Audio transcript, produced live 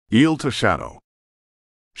Yield to Shadow.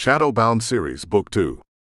 Shadowbound Series Book 2.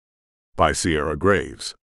 By Sierra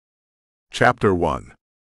Graves. Chapter 1.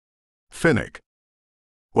 Finnick.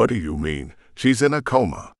 What do you mean? She's in a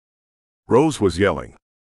coma. Rose was yelling.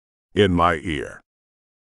 In my ear.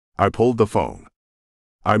 I pulled the phone.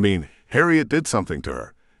 I mean, Harriet did something to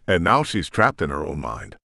her, and now she's trapped in her own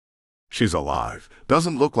mind. She's alive.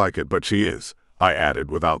 Doesn't look like it, but she is, I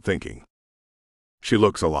added without thinking. She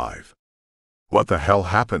looks alive. What the hell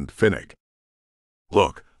happened, Finnick?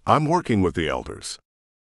 Look, I'm working with the elders.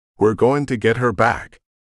 We're going to get her back.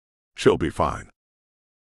 She'll be fine.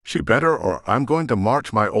 She better, or I'm going to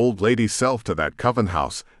march my old lady self to that coven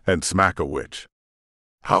house and smack a witch.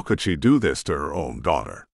 How could she do this to her own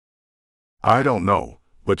daughter? I don't know,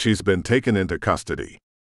 but she's been taken into custody.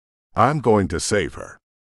 I'm going to save her.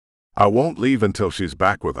 I won't leave until she's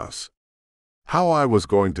back with us. How I was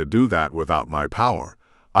going to do that without my power,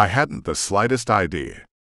 I hadn't the slightest idea.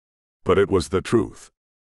 But it was the truth.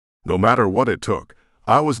 No matter what it took,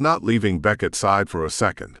 I was not leaving Beckett's side for a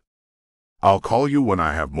second. I'll call you when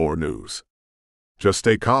I have more news. Just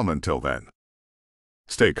stay calm until then.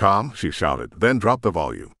 Stay calm, she shouted, then dropped the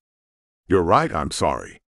volume. You're right, I'm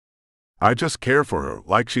sorry. I just care for her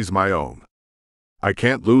like she's my own. I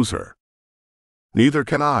can't lose her. Neither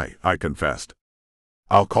can I confessed.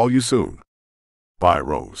 I'll call you soon. Bye,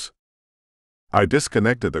 Rose. I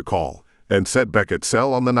disconnected the call and set Beckett's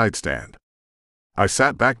cell on the nightstand. I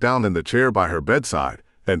sat back down in the chair by her bedside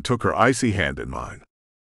and took her icy hand in mine.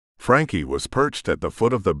 Frankie was perched at the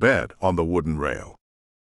foot of the bed on the wooden rail.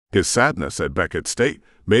 His sadness at Beckett's state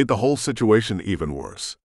made the whole situation even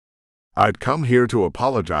worse. I'd come here to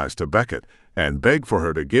apologize to Beckett and beg for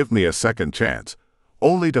her to give me a second chance,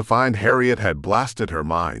 only to find Harriet had blasted her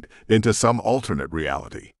mind into some alternate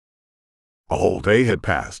reality. A whole day had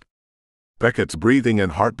passed. Beckett's breathing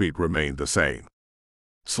and heartbeat remained the same.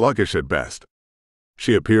 Sluggish at best.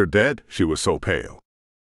 She appeared dead, she was so pale.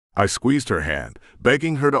 I squeezed her hand,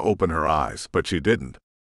 begging her to open her eyes, but she didn't.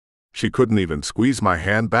 She couldn't even squeeze my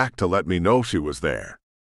hand back to let me know she was there.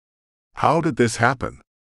 How did this happen?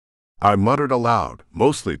 I muttered aloud,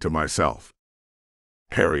 mostly to myself.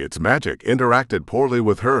 Harriet's magic interacted poorly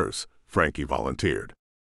with hers, Frankie volunteered.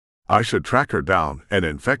 I should track her down and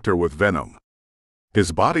infect her with venom.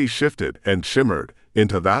 His body shifted and shimmered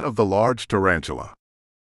into that of the large tarantula.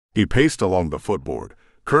 He paced along the footboard,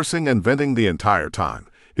 cursing and venting the entire time,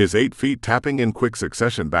 his 8 feet tapping in quick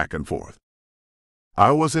succession back and forth.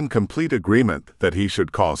 I was in complete agreement that he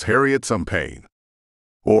should cause Harriet some pain.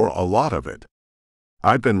 Or a lot of it.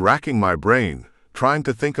 I'd been racking my brain, trying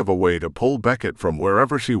to think of a way to pull Beckett from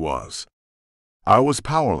wherever she was. I was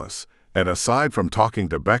powerless, and aside from talking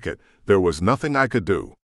to Beckett, there was nothing I could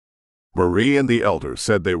do. Marie and the elders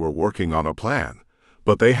said they were working on a plan,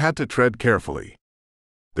 but they had to tread carefully.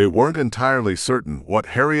 They weren't entirely certain what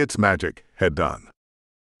Harriet's magic had done.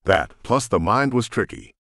 That, plus the mind was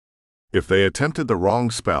tricky. If they attempted the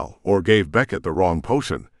wrong spell or gave Beckett the wrong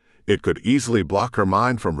potion, it could easily block her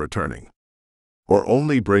mind from returning. Or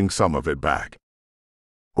only bring some of it back.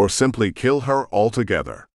 Or simply kill her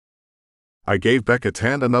altogether. I gave Beckett's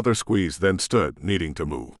hand another squeeze, then stood, needing to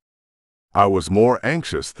move. I was more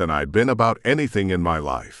anxious than I'd been about anything in my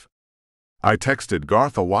life. I texted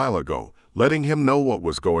Garth a while ago, letting him know what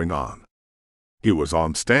was going on. He was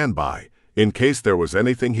on standby, in case there was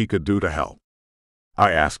anything he could do to help.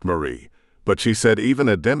 I asked Marie, but she said even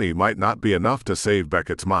a demi might not be enough to save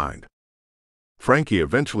Beckett's mind. Frankie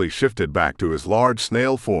eventually shifted back to his large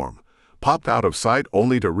snail form, popped out of sight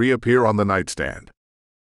only to reappear on the nightstand.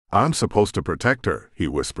 I'm supposed to protect her, he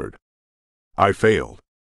whispered. I failed.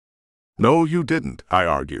 No, you didn't, I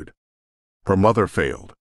argued. Her mother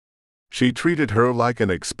failed. She treated her like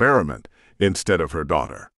an experiment instead of her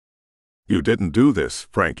daughter. You didn't do this,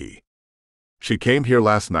 Frankie. She came here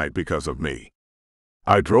last night because of me.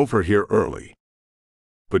 I drove her here early.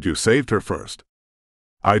 But you saved her first.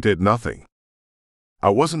 I did nothing. I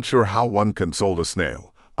wasn't sure how one consoled a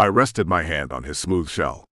snail. I rested my hand on his smooth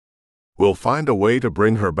shell. We'll find a way to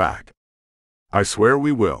bring her back. I swear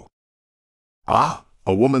we will. Ah,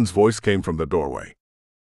 a woman's voice came from the doorway.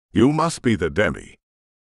 You must be the demi.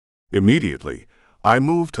 Immediately, I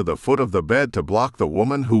moved to the foot of the bed to block the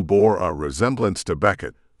woman who bore a resemblance to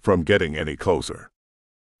Beckett from getting any closer.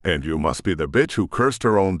 And you must be the bitch who cursed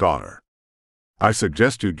her own daughter. I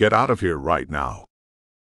suggest you get out of here right now.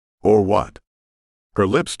 Or what? Her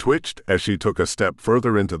lips twitched as she took a step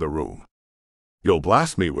further into the room. You'll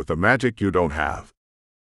blast me with the magic you don't have.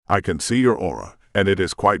 I can see your aura, and it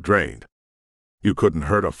is quite drained. You couldn't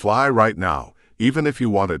hurt a fly right now, even if you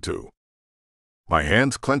wanted to. My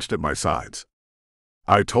hands clenched at my sides.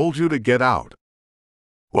 I told you to get out.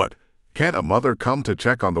 What? Can't a mother come to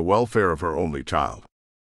check on the welfare of her only child?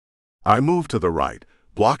 I moved to the right,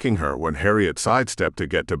 blocking her when Harriet sidestepped to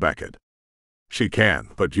get to Beckett. She can,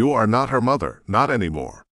 but you are not her mother, not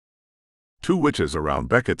anymore. 2 witches around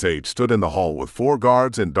Beckett's age stood in the hall with 4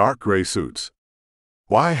 guards in dark gray suits.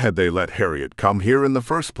 Why had they let Harriet come here in the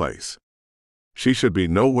first place? She should be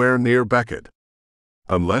nowhere near Beckett.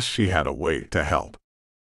 Unless she had a way to help.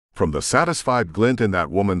 From the satisfied glint in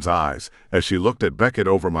that woman's eyes, as she looked at Beckett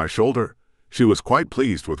over my shoulder, she was quite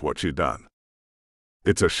pleased with what she'd done.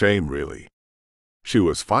 It's a shame, really. She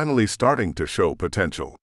was finally starting to show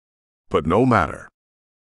potential. But no matter.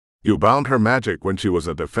 You bound her magic when she was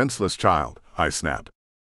a defenseless child, I snapped.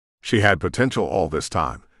 She had potential all this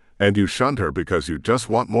time, and you shunned her because you just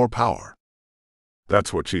want more power.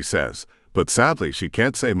 That's what she says, but sadly she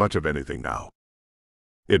can't say much of anything now.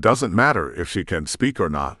 It doesn't matter if she can speak or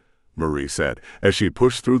not, Marie said, as she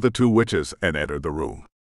pushed through the 2 witches and entered the room.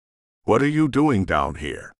 What are you doing down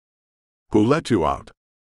here? Who let you out?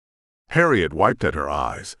 Harriet wiped at her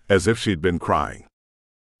eyes, as if she'd been crying.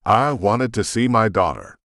 I wanted to see my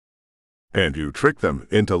daughter. And you tricked them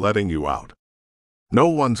into letting you out. No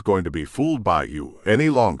one's going to be fooled by you any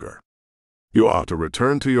longer. You ought to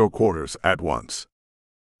return to your quarters at once.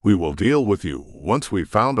 We will deal with you once we've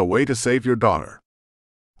found a way to save your daughter.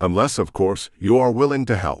 Unless, of course, you are willing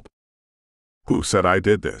to help. Who said I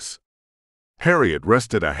did this? Harriet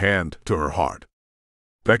rested a hand to her heart.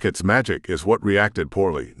 Beckett's magic is what reacted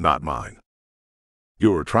poorly, not mine.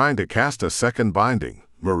 You were trying to cast a second binding,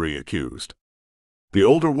 Marie accused. The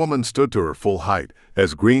older woman stood to her full height,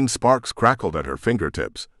 as green sparks crackled at her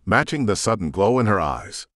fingertips, matching the sudden glow in her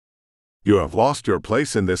eyes. You have lost your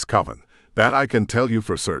place in this coven, that I can tell you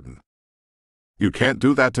for certain. You can't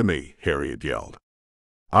do that to me, Harriet yelled.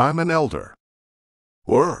 I'm an elder.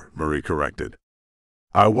 Marie corrected.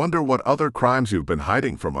 I wonder what other crimes you've been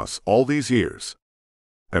hiding from us all these years.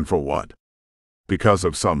 And for what? Because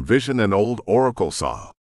of some vision an old oracle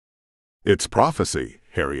saw. It's prophecy,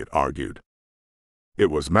 Harriet argued. It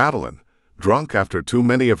was Madeline, drunk after too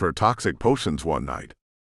many of her toxic potions one night.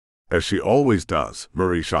 As she always does,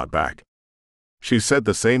 Marie shot back. She said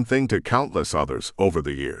the same thing to countless others over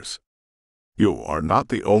the years. You are not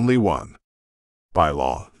the only one. By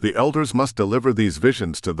law, the elders must deliver these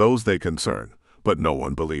visions to those they concern, but no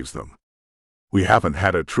one believes them. We haven't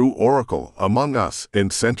had a true oracle among us in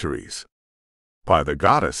centuries. By the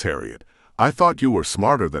goddess, Harriet, I thought you were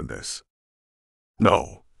smarter than this.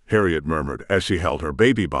 No, Harriet murmured as she held her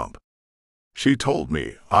baby bump. She told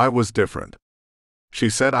me I was different. She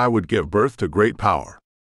said I would give birth to great power.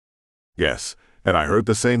 Yes, and I heard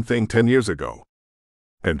the same thing 10 years ago.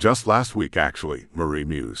 And just last week, actually, Marie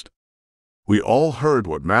mused. We all heard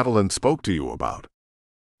what Madeline spoke to you about.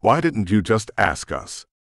 Why didn't you just ask us?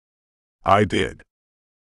 I did.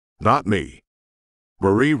 Not me.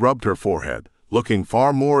 Marie rubbed her forehead, looking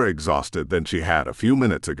far more exhausted than she had a few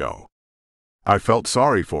minutes ago. I felt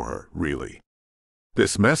sorry for her, really.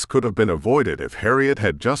 This mess could have been avoided if Harriet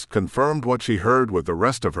had just confirmed what she heard with the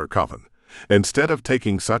rest of her coven, instead of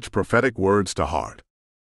taking such prophetic words to heart.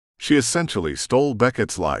 She essentially stole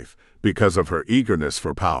Beckett's life because of her eagerness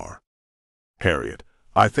for power. Harriet,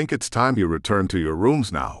 I think it's time you return to your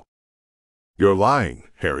rooms now. You're lying,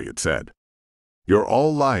 Harriet said. You're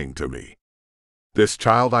all lying to me. This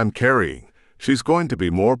child I'm carrying, she's going to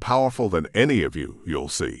be more powerful than any of you, you'll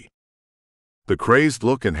see. The crazed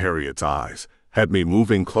look in Harriet's eyes had me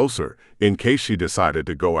moving closer in case she decided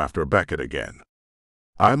to go after Beckett again.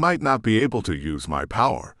 I might not be able to use my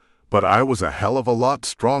power, but I was a hell of a lot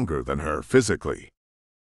stronger than her physically.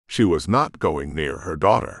 She was not going near her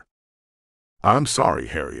daughter. I'm sorry,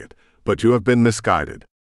 Harriet, but you have been misguided.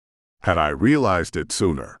 Had I realized it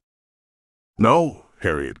sooner? No,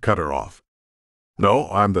 Harriet cut her off. No,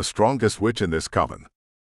 I'm the strongest witch in this coven.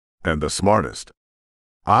 And the smartest.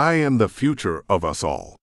 I am the future of us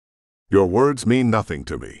all. Your words mean nothing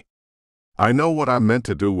to me. I know what I'm meant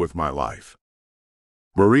to do with my life.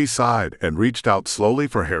 Marie sighed and reached out slowly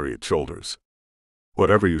for Harriet's shoulders.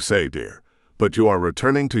 Whatever you say, dear, but you are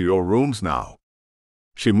returning to your rooms now.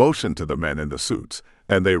 She motioned to the men in the suits,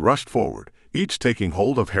 and they rushed forward, each taking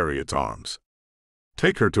hold of Harriet's arms.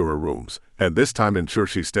 Take her to her rooms, and this time ensure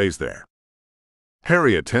she stays there.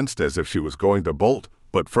 Harriet tensed as if she was going to bolt,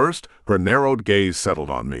 but first, her narrowed gaze settled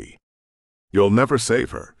on me. You'll never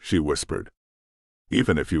save her, she whispered.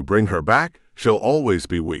 Even if you bring her back, she'll always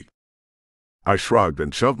be weak. I shrugged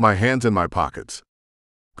and shoved my hands in my pockets.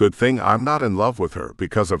 Good thing I'm not in love with her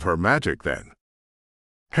because of her magic then.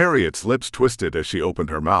 Harriet's lips twisted as she opened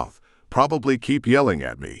her mouth, probably keep yelling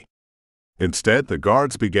at me. Instead, the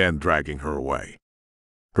guards began dragging her away.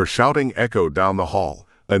 Her shouting echoed down the hall,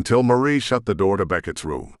 until Marie shut the door to Beckett's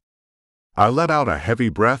room. I let out a heavy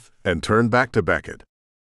breath and turned back to Beckett.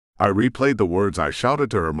 I replayed the words I shouted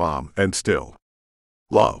to her mom and still.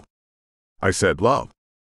 Love. I said love.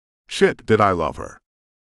 Shit, did I love her?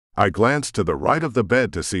 I glanced to the right of the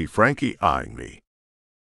bed to see Frankie eyeing me.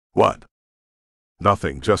 What?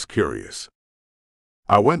 Nothing, just curious.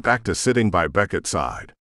 I went back to sitting by Beckett's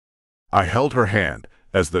side. I held her hand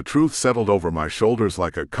as the truth settled over my shoulders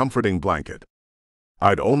like a comforting blanket.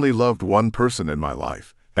 I'd only loved one person in my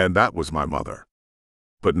life, and that was my mother.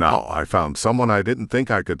 But now I found someone I didn't think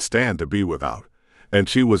I could stand to be without, and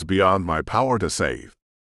she was beyond my power to save.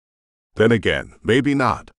 Then again, maybe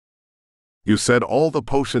not. You said all the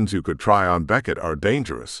potions you could try on Beckett are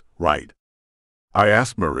dangerous, right? I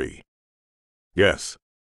asked Marie. Yes.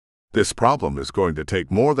 This problem is going to take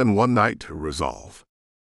more than one night to resolve.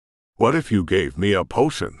 What if you gave me a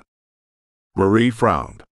potion? Marie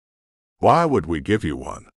frowned. Why would we give you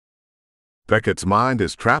one? Beckett's mind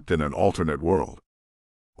is trapped in an alternate world.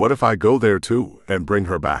 What if I go there too and bring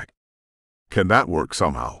her back? Can that work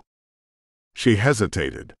somehow? She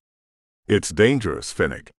hesitated. It's dangerous,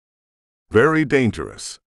 Finnick. Very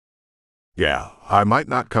dangerous. Yeah, I might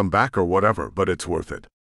not come back or whatever, but it's worth it.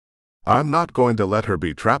 I'm not going to let her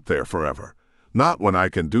be trapped there forever, not when I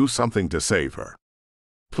can do something to save her.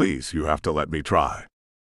 Please, you have to let me try.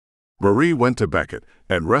 Marie went to Beckett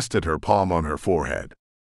and rested her palm on her forehead.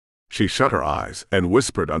 She shut her eyes and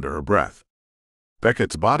whispered under her breath.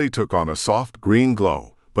 Beckett's body took on a soft green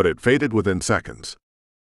glow, but it faded within seconds.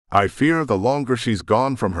 I fear the longer she's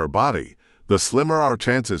gone from her body, the slimmer our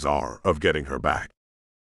chances are of getting her back.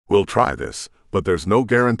 We'll try this, but there's no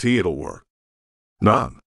guarantee it'll work.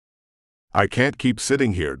 None. I can't keep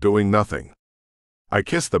sitting here doing nothing. I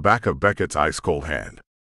kissed the back of Beckett's ice-cold hand.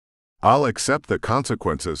 I'll accept the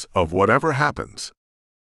consequences of whatever happens.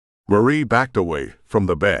 Marie backed away from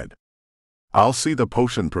the bed. I'll see the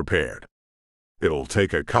potion prepared. It'll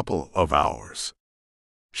take a couple of hours.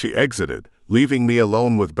 She exited, leaving me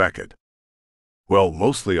alone with Beckett. Well,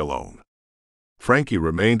 mostly alone. Frankie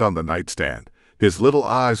remained on the nightstand, his little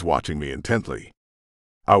eyes watching me intently.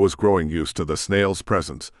 I was growing used to the snail's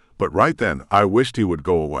presence, but right then I wished he would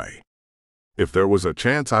go away. If there was a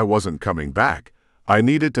chance I wasn't coming back, I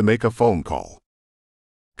needed to make a phone call.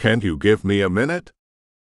 Can't you give me a minute?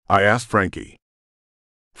 I asked Frankie.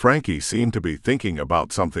 Frankie seemed to be thinking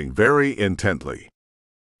about something very intently.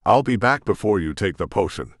 I'll be back before you take the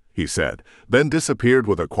potion, he said, then disappeared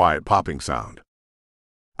with a quiet popping sound.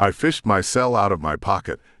 I fished my cell out of my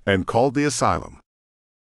pocket and called the asylum.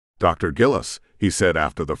 Dr. Gillis, he said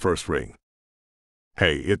after the first ring.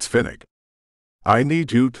 Hey, it's Finnick. I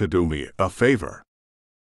need you to do me a favor.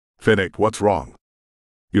 Finnick, what's wrong?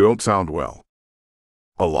 You don't sound well.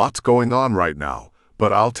 A lot's going on right now,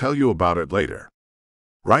 but I'll tell you about it later.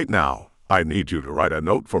 Right now, I need you to write a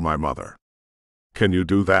note for my mother. Can you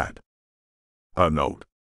do that? A note?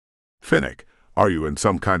 Finnick, are you in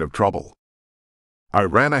some kind of trouble? I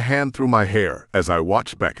ran a hand through my hair as I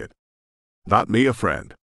watched Beckett. Not me, a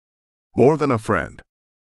friend. More than a friend.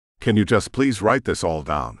 Can you just please write this all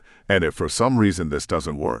down, and if for some reason this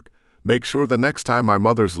doesn't work, make sure the next time my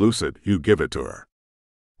mother's lucid, you give it to her.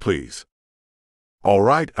 Please. All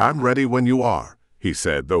right, I'm ready when you are, he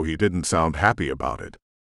said, though he didn't sound happy about it.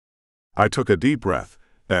 I took a deep breath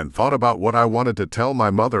and thought about what I wanted to tell my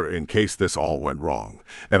mother in case this all went wrong,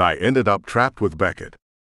 and I ended up trapped with Beckett.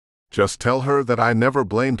 Just tell her that I never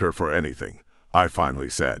blamed her for anything, I finally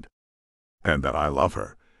said. And that I love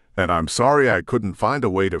her, and I'm sorry I couldn't find a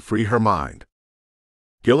way to free her mind.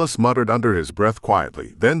 Gillis muttered under his breath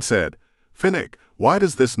quietly, then said, Finnick, why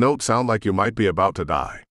does this note sound like you might be about to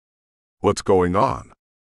die? What's going on?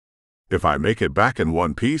 If I make it back in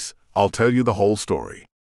one piece, I'll tell you the whole story.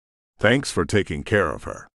 Thanks for taking care of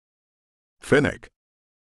her. Finnick.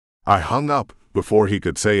 I hung up before he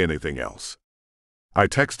could say anything else. I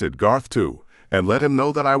texted Garth too, and let him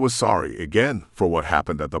know that I was sorry again for what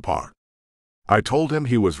happened at the park. I told him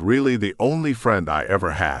he was really the only friend I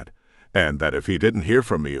ever had, and that if he didn't hear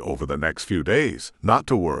from me over the next few days, not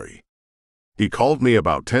to worry. He called me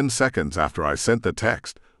about 10 seconds after I sent the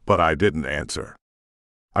text, but I didn't answer.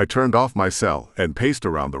 I turned off my cell and paced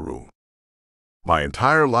around the room. My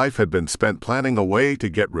entire life had been spent planning a way to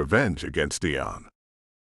get revenge against Dion.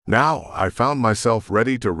 Now I found myself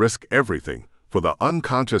ready to risk everything for the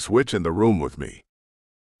unconscious witch in the room with me.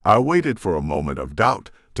 I waited for a moment of doubt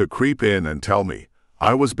to creep in and tell me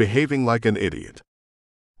I was behaving like an idiot.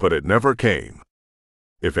 But it never came.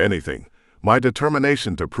 If anything, my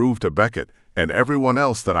determination to prove to Beckett and everyone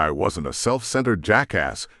else that I wasn't a self-centered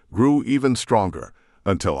jackass grew even stronger,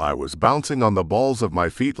 until I was bouncing on the balls of my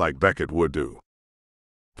feet like Beckett would do.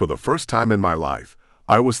 For the first time in my life,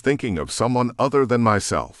 I was thinking of someone other than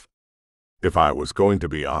myself. If I was going to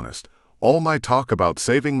be honest, all my talk about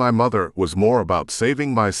saving my mother was more about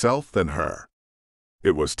saving myself than her.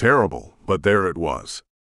 It was terrible, but there it was.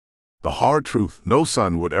 The hard truth no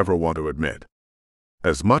son would ever want to admit.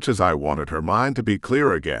 As much as I wanted her mind to be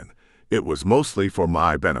clear again, it was mostly for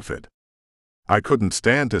my benefit. I couldn't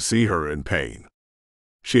stand to see her in pain.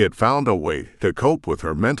 She had found a way to cope with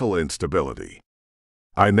her mental instability.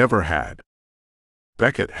 I never had.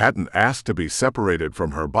 Beckett hadn't asked to be separated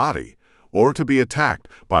from her body, or to be attacked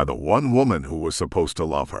by the one woman who was supposed to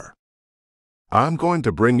love her. "I'm going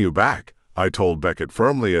to bring you back," I told Beckett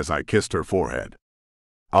firmly as I kissed her forehead.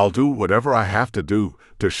 "I'll do whatever I have to do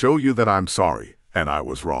to show you that I'm sorry, and I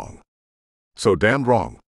was wrong. So damn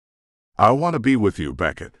wrong. I want to be with you,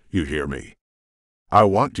 Beckett, you hear me? I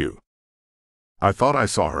want you." I thought I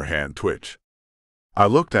saw her hand twitch. I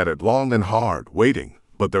looked at it long and hard, waiting,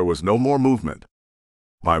 but there was no more movement.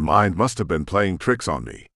 My mind must have been playing tricks on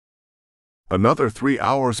me. Another 3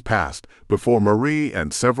 hours passed before Marie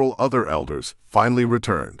and several other elders finally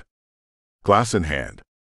returned. Glass in hand.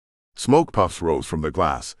 Smoke puffs rose from the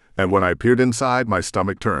glass, and when I peered inside, my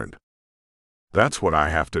stomach turned. "That's what I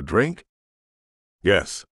have to drink?"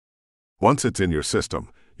 "Yes. Once it's in your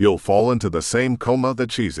system, you'll fall into the same coma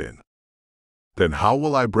that she's in." "Then how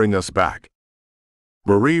will I bring us back?"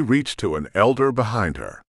 Marie reached to an elder behind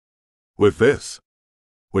her. "With this."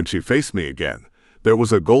 When she faced me again, there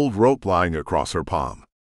was a gold rope lying across her palm.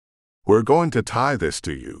 "We're going to tie this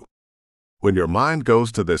to you. When your mind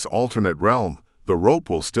goes to this alternate realm, the rope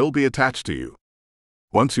will still be attached to you.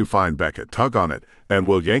 Once you find Beckett, tug on it, and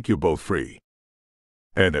we'll yank you both free.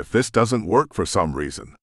 And if this doesn't work for some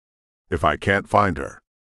reason, if I can't find her,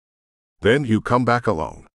 then you come back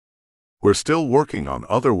alone. We're still working on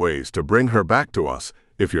other ways to bring her back to us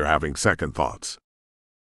if you're having second thoughts."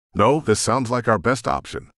 "No, this sounds like our best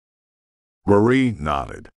option." Marie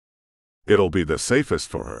nodded. "It'll be the safest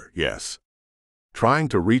for her, yes. Trying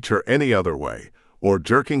to reach her any other way, or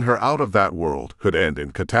jerking her out of that world, could end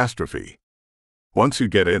in catastrophe. Once you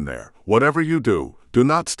get in there, whatever you do, do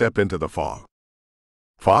not step into the fog."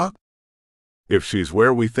 "Fog?" "If she's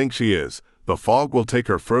where we think she is, the fog will take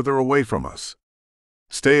her further away from us.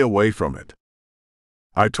 Stay away from it."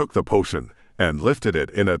 I took the potion and lifted it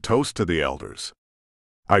in a toast to the elders.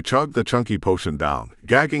 I chugged the chunky potion down,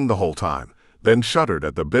 gagging the whole time, then shuddered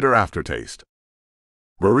at the bitter aftertaste.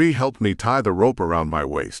 Marie helped me tie the rope around my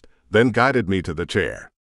waist, then guided me to the chair.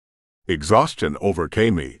 Exhaustion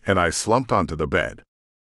overcame me, and I slumped onto the bed.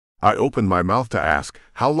 I opened my mouth to ask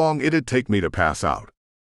how long it'd take me to pass out.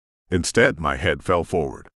 Instead, my head fell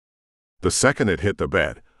forward. The second it hit the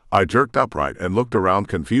bed, I jerked upright and looked around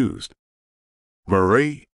confused.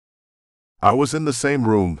 "Marie?" I was in the same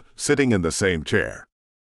room, sitting in the same chair.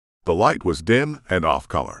 The light was dim and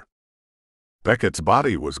off-color. Beckett's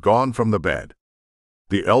body was gone from the bed.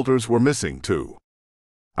 The elders were missing, too.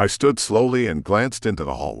 I stood slowly and glanced into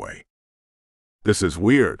the hallway. "This is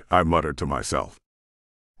weird," I muttered to myself.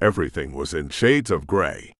 Everything was in shades of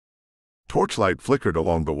gray. Torchlight flickered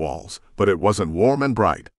along the walls, but it wasn't warm and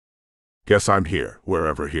bright. Guess I'm here,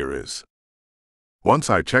 wherever here is.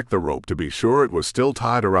 Once I checked the rope to be sure it was still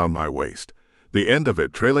tied around my waist, the end of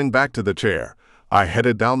it trailing back to the chair, I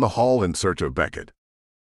headed down the hall in search of Beckett.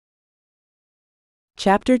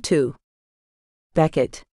 Chapter 2.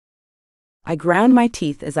 Beckett. I ground my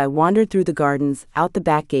teeth as I wandered through the gardens, out the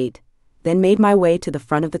back gate, then made my way to the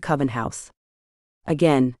front of the coven house.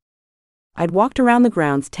 Again. I'd walked around the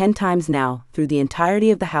grounds 10 times now, through the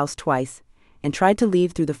entirety of the house twice, and tried to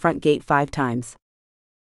leave through the front gate 5 times.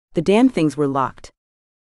 The damn things were locked.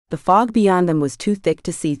 The fog beyond them was too thick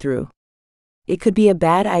to see through. It could be a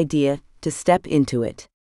bad idea to step into it.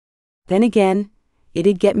 Then again,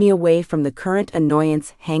 it'd get me away from the current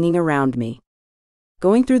annoyance hanging around me.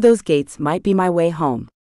 Going through those gates might be my way home.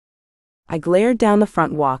 I glared down the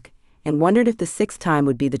front walk and wondered if the 6th time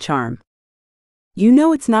would be the charm. "You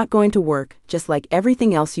know it's not going to work, just like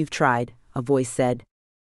everything else you've tried," a voice said.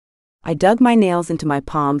 I dug my nails into my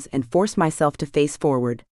palms and forced myself to face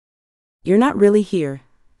forward. "You're not really here,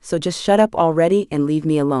 so just shut up already and leave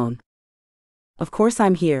me alone." "Of course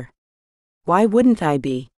I'm here. Why wouldn't I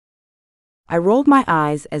be?" I rolled my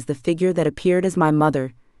eyes as the figure that appeared as my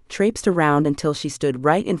mother traipsed around until she stood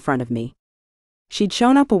right in front of me. She'd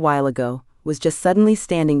shown up a while ago, was just suddenly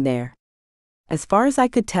standing there. As far as I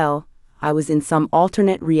could tell, I was in some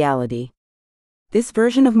alternate reality. This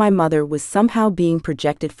version of my mother was somehow being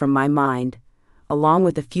projected from my mind, along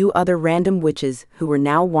with a few other random witches who were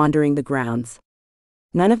now wandering the grounds.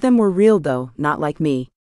 None of them were real though, not like me.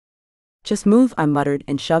 "Just move," I muttered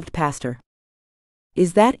and shoved past her.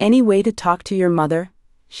 Is that any way to talk to your mother?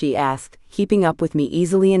 She asked, keeping up with me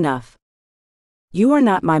easily enough. You are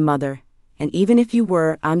not my mother, and even if you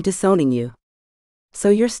were, I'm disowning you. So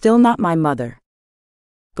you're still not my mother.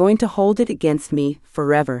 Going to hold it against me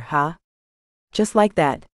forever, huh? Just like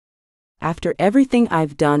that. After everything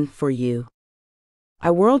I've done for you.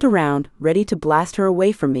 I whirled around, ready to blast her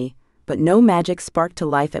away from me, but no magic sparked to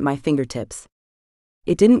life at my fingertips.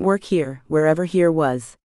 It didn't work here, wherever here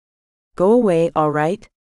was. Go away, all right?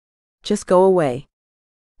 Just go away.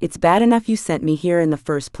 It's bad enough you sent me here in the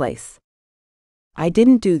first place. I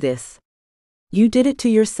didn't do this. You did it to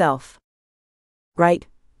yourself. Right,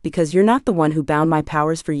 because you're not the one who bound my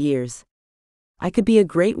powers for years. I could be a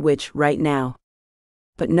great witch right now.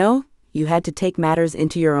 But no, you had to take matters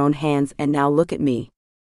into your own hands, and now look at me.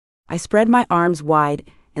 I spread my arms wide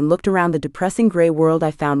and looked around the depressing gray world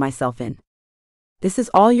I found myself in. This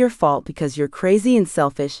is all your fault because you're crazy and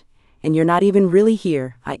selfish, and you're not even really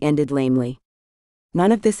here, I ended lamely.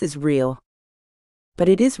 None of this is real. But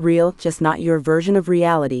it is real, just not your version of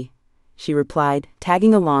reality, she replied,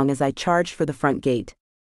 tagging along as I charged for the front gate.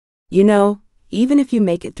 You know, even if you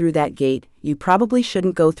make it through that gate, you probably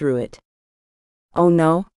shouldn't go through it. Oh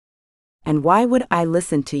no? And why would I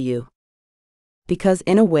listen to you? Because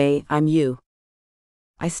in a way, I'm you.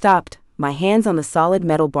 I stopped, my hands on the solid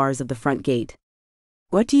metal bars of the front gate.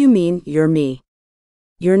 What do you mean, you're me?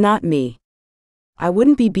 You're not me. I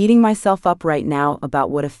wouldn't be beating myself up right now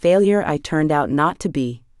about what a failure I turned out not to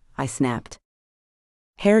be, I snapped.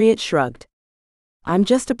 Harriet shrugged. I'm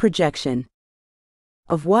just a projection.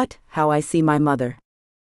 Of what? How I see my mother.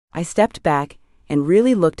 I stepped back and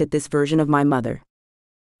really looked at this version of my mother.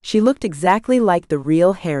 She looked exactly like the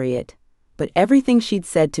real Harriet, but everything she'd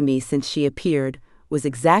said to me since she appeared was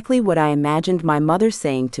exactly what I imagined my mother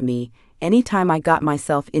saying to me anytime I got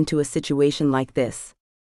myself into a situation like this.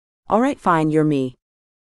 All right, fine, you're me.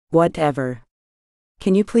 Whatever.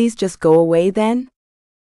 Can you please just go away then?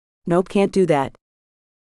 Nope, can't do that.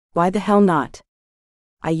 Why the hell not?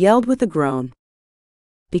 I yelled with a groan.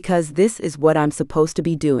 Because this is what I'm supposed to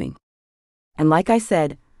be doing. And like I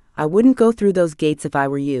said, I wouldn't go through those gates if I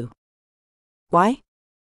were you. Why?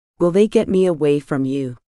 Will they get me away from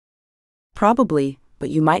you? Probably, but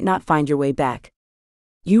you might not find your way back.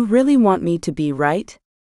 You really want me to be right?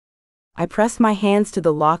 I pressed my hands to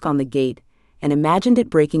the lock on the gate and imagined it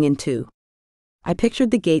breaking in two. I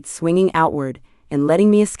pictured the gate swinging outward and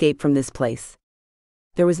letting me escape from this place.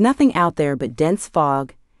 There was nothing out there but dense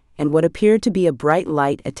fog and what appeared to be a bright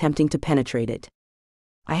light attempting to penetrate it.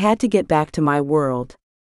 I had to get back to my world.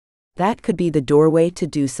 That could be the doorway to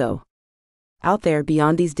do so. Out there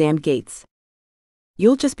beyond these damned gates.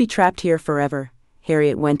 You'll just be trapped here forever,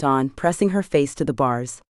 Harriet went on, pressing her face to the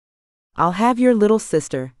bars. I'll have your little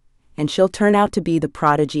sister, and she'll turn out to be the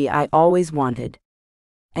prodigy I always wanted.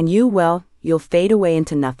 And you, well, you'll fade away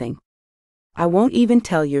into nothing. I won't even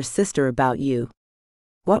tell your sister about you.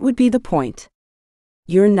 What would be the point?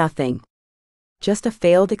 You're nothing. Just a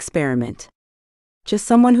failed experiment. Just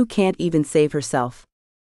someone who can't even save herself.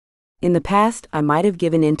 In the past, I might have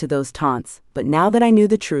given in to those taunts, but now that I knew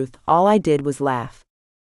the truth, all I did was laugh.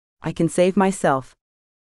 I can save myself.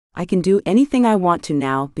 I can do anything I want to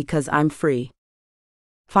now because I'm free.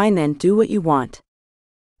 Fine then, do what you want.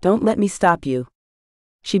 Don't let me stop you.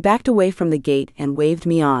 She backed away from the gate and waved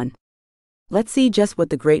me on. Let's see just what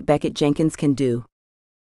the great Beckett Jenkins can do.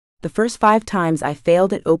 The first 5 times I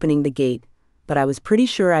failed at opening the gate, but I was pretty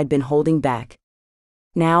sure I'd been holding back.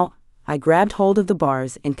 Now, I grabbed hold of the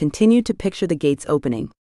bars and continued to picture the gates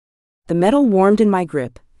opening. The metal warmed in my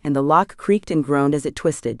grip, and the lock creaked and groaned as it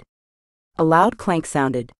twisted. A loud clank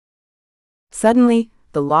sounded. Suddenly,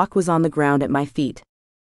 the lock was on the ground at my feet.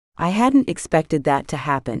 I hadn't expected that to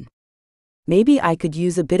happen. Maybe I could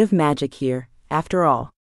use a bit of magic here, after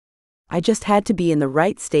all. I just had to be in the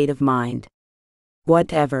right state of mind.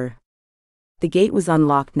 Whatever. The gate was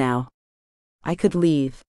unlocked now. I could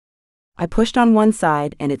leave. I pushed on one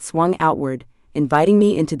side and it swung outward, inviting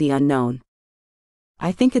me into the unknown.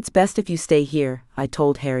 I think it's best if you stay here, I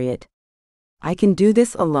told Harriet. I can do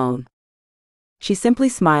this alone. She simply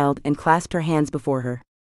smiled and clasped her hands before her.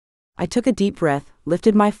 I took a deep breath,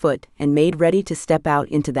 lifted my foot, and made ready to step out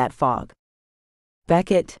into that fog.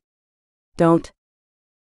 Beckett. Don't.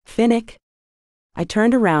 Finnick. I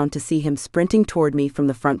turned around to see him sprinting toward me from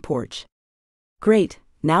the front porch. Great,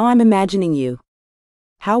 now I'm imagining you.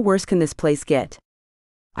 How worse can this place get?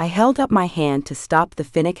 I held up my hand to stop the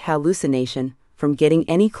Finnick hallucination from getting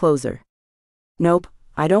any closer. Nope,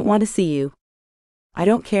 I don't want to see you. I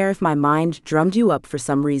don't care if my mind drummed you up for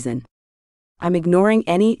some reason. I'm ignoring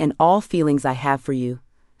any and all feelings I have for you,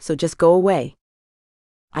 so just go away.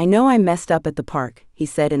 I know I messed up at the park, he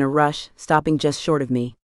said in a rush, stopping just short of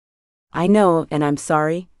me. I know, and I'm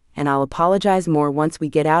sorry, and I'll apologize more once we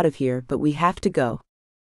get out of here, but we have to go.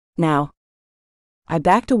 Now. I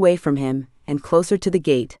backed away from him, and closer to the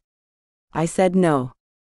gate. I said no.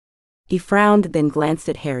 He frowned, then glanced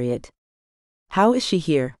at Harriet. How is she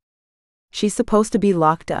here? She's supposed to be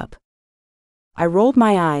locked up. I rolled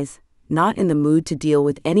my eyes, not in the mood to deal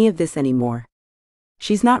with any of this anymore.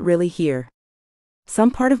 She's not really here.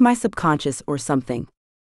 Some part of my subconscious or something.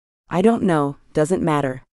 I don't know, doesn't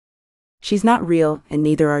matter. She's not real, and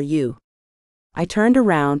neither are you. I turned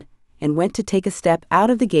around, and went to take a step out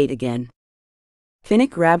of the gate again.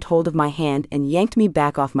 Finnick grabbed hold of my hand and yanked me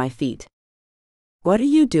back off my feet. What are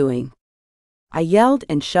you doing? I yelled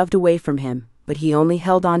and shoved away from him, but he only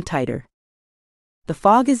held on tighter. The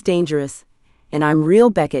fog is dangerous, and I'm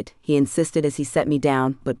real Beckett, he insisted as he set me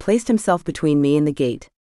down, but placed himself between me and the gate.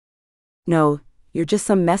 No, you're just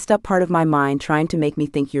some messed up part of my mind trying to make me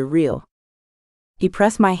think you're real. He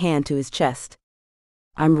pressed my hand to his chest.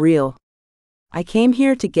 I'm real. I came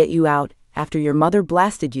here to get you out, after your mother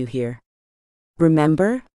blasted you here.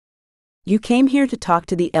 Remember? You came here to talk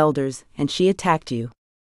to the elders, and she attacked you.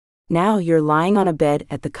 Now you're lying on a bed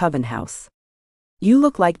at the coven house. You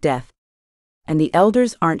look like death. And the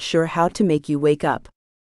elders aren't sure how to make you wake up.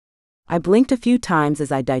 I blinked a few times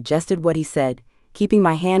as I digested what he said, keeping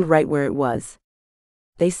my hand right where it was.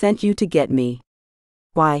 They sent you to get me.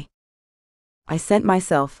 Why? I sent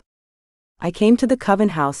myself. I came to the coven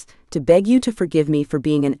house to beg you to forgive me for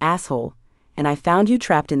being an asshole, and I found you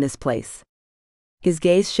trapped in this place. His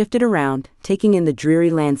gaze shifted around, taking in the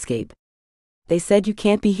dreary landscape. They said you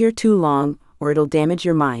can't be here too long, or it'll damage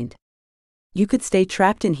your mind. You could stay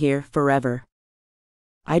trapped in here forever.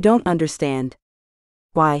 I don't understand.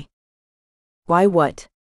 Why? Why what?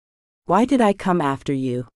 Why did I come after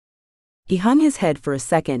you? He hung his head for a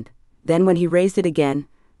second, then when he raised it again,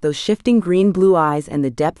 those shifting green-blue eyes and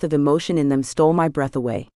the depth of emotion in them stole my breath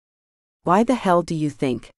away. Why the hell do you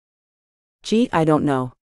think? Gee, I don't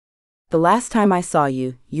know. The last time I saw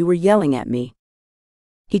you, you were yelling at me.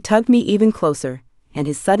 He tugged me even closer, and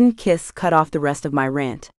his sudden kiss cut off the rest of my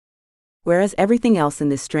rant. Whereas everything else in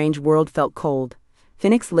this strange world felt cold,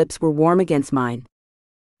 Finnick's lips were warm against mine.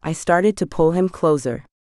 I started to pull him closer.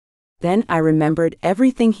 Then I remembered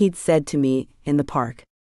everything he'd said to me in the park.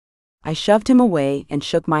 I shoved him away and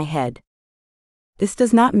shook my head. This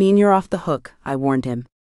does not mean you're off the hook, I warned him.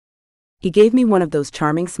 He gave me one of those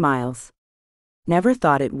charming smiles. Never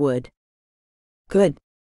thought it would. Good.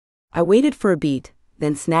 I waited for a beat,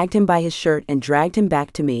 then snagged him by his shirt and dragged him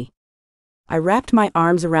back to me. I wrapped my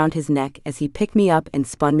arms around his neck as he picked me up and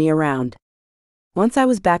spun me around. Once I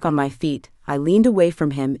was back on my feet, I leaned away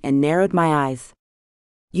from him and narrowed my eyes.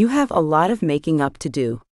 You have a lot of making up to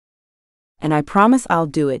do. And I promise I'll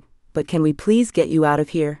do it, but can we please get you out of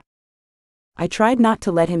here? I tried not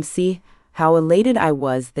to let him see how elated I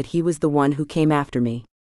was that he was the one who came after me.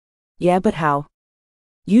 Yeah, but how?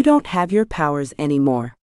 You don't have your powers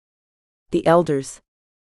anymore. The elders.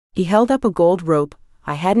 He held up a gold rope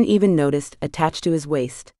I hadn't even noticed attached to his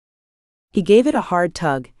waist. He gave it a hard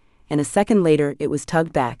tug, and a second later it was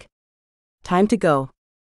tugged back. Time to go.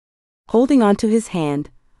 Holding onto his hand,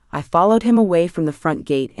 I followed him away from the front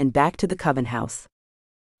gate and back to the coven house.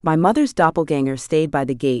 My mother's doppelganger stayed by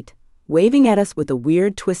the gate, waving at us with a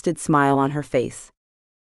weird twisted smile on her face.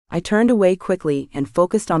 I turned away quickly and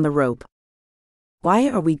focused on the rope. Why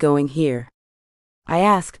are we going here? I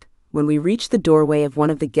asked, when we reached the doorway of one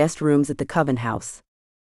of the guest rooms at the coven house.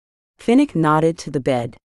 Finnick nodded to the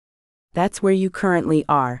bed. That's where you currently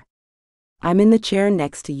are. I'm in the chair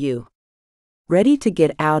next to you. Ready to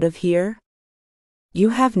get out of here? You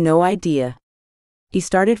have no idea. He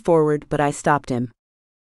started forward, but I stopped him.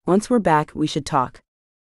 Once we're back, we should talk.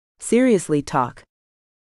 Seriously talk.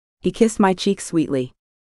 He kissed my cheek sweetly.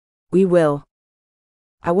 We will.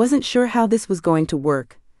 I wasn't sure how this was going to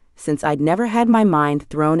work, since I'd never had my mind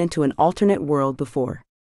thrown into an alternate world before.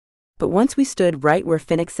 But once we stood right where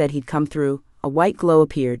Finnick said he'd come through, a white glow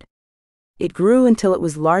appeared. It grew until it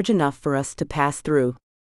was large enough for us to pass through.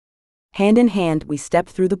 Hand in hand, we stepped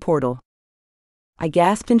through the portal. I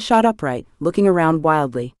gasped and shot upright, looking around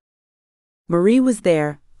wildly. Marie was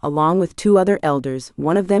there, along with 2 other elders,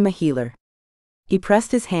 one of them a healer. He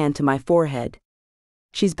pressed his hand to my forehead.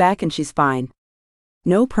 She's back and she's fine.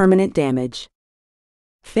 No permanent damage.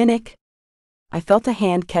 Finnick. I felt a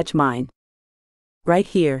hand catch mine. Right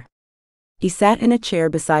here. He sat in a chair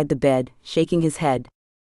beside the bed, shaking his head.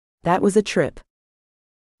 That was a trip.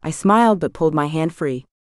 I smiled but pulled my hand free.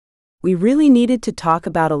 We really needed to talk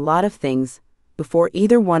about a lot of things before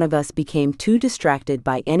either one of us became too distracted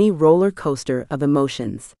by any roller coaster of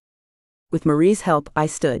emotions. With Marie's help, I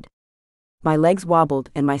stood. My legs wobbled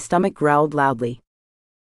and my stomach growled loudly.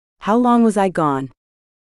 How long was I gone?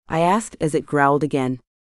 I asked as it growled again.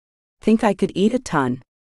 Think I could eat a ton.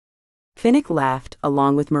 Finnick laughed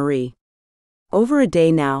along with Marie. Over a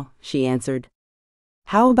day now, she answered.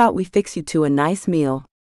 How about we fix you to a nice meal?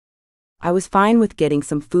 I was fine with getting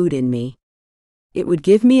some food in me. It would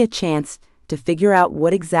give me a chance to figure out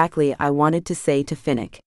what exactly I wanted to say to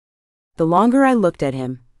Finnick. The longer I looked at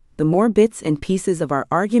him, the more bits and pieces of our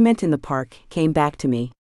argument in the park came back to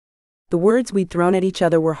me. The words we'd thrown at each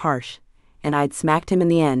other were harsh, and I'd smacked him in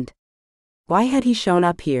the end. Why had he shown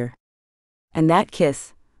up here? And that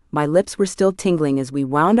kiss, my lips were still tingling as we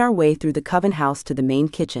wound our way through the coven house to the main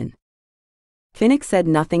kitchen. Finnick said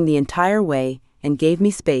nothing the entire way and gave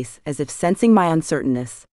me space as if sensing my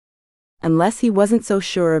uncertainness. Unless he wasn't so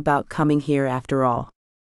sure about coming here after all.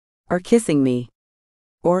 Or kissing me.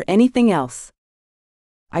 Or anything else.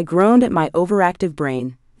 I groaned at my overactive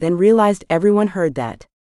brain, then realized everyone heard that.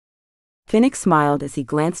 Finnick smiled as he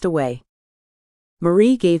glanced away.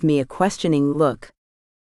 Marie gave me a questioning look.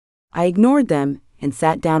 I ignored them and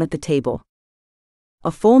sat down at the table.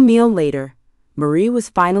 A full meal later, Marie was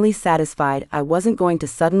finally satisfied I wasn't going to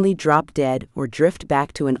suddenly drop dead or drift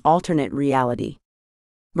back to an alternate reality.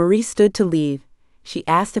 Marie stood to leave. She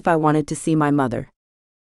asked if I wanted to see my mother.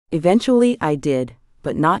 Eventually I did,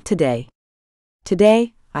 but not today.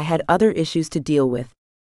 Today, I had other issues to deal with.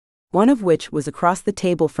 One of which was across the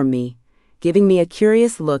table from me, giving me a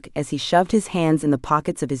curious look as he shoved his hands in the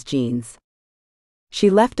pockets of his jeans. She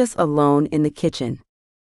left us alone in the kitchen.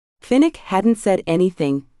 Finnick hadn't said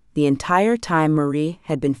anything the entire time Marie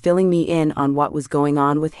had been filling me in on what was going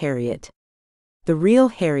on with Harriet. The real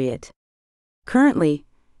Harriet. Currently,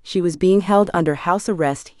 she was being held under house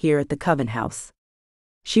arrest here at the Coven House.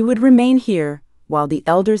 She would remain here while the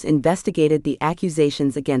elders investigated the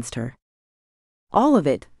accusations against her. All of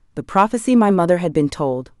it, the prophecy my mother had been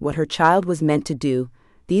told, what her child was meant to do,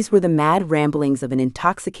 these were the mad ramblings of an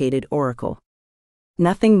intoxicated oracle.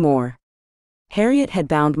 Nothing more. Harriet had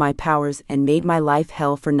bound my powers and made my life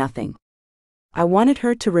hell for nothing. I wanted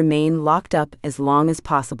her to remain locked up as long as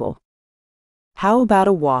possible. How about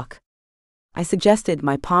a walk? I suggested,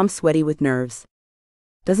 my palms sweaty with nerves.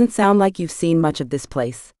 Doesn't sound like you've seen much of this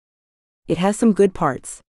place. It has some good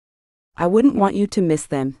parts. I wouldn't want you to miss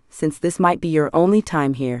them, since this might be your only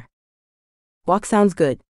time here. Walk sounds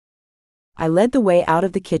good. I led the way out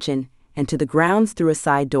of the kitchen and to the grounds through a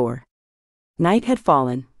side door. Night had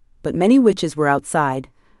fallen, but many witches were outside,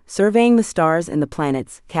 surveying the stars and the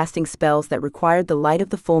planets, casting spells that required the light of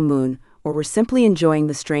the full moon, or were simply enjoying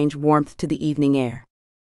the strange warmth to the evening air.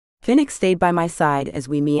 Finnick stayed by my side as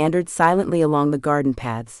we meandered silently along the garden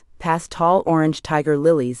paths, past tall orange tiger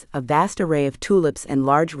lilies, a vast array of tulips and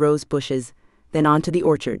large rose bushes, then onto the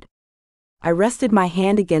orchard. I rested my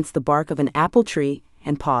hand against the bark of an apple tree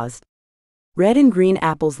and paused. Red and green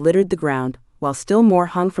apples littered the ground, while still more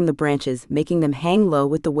hung from the branches, making them hang low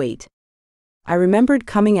with the weight. I remembered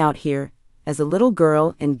coming out here as a little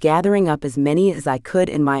girl and gathering up as many as I could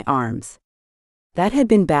in my arms. That had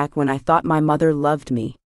been back when I thought my mother loved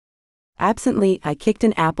me. Absently, I kicked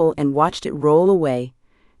an apple and watched it roll away,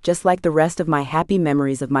 just like the rest of my happy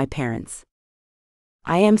memories of my parents.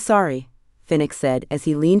 I am sorry, Finnick said as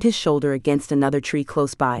he leaned his shoulder against another tree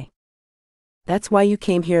close by. That's why you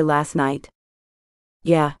came here last night?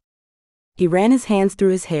 Yeah. He ran his hands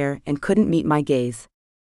through his hair and couldn't meet my gaze.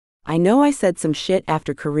 I know I said some shit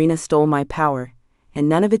after Karina stole my power, and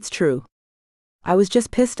none of it's true. I was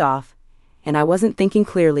just pissed off, and I wasn't thinking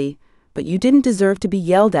clearly, but you didn't deserve to be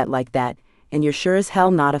yelled at like that, and you're sure as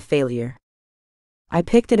hell not a failure. I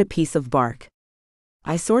picked at a piece of bark.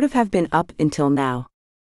 I sort of have been up until now.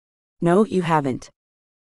 No, you haven't.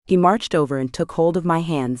 He marched over and took hold of my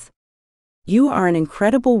hands. You are an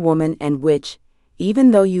incredible woman and witch,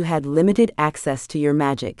 even though you had limited access to your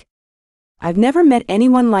magic. I've never met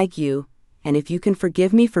anyone like you, and if you can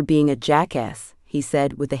forgive me for being a jackass, he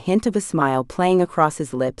said with a hint of a smile playing across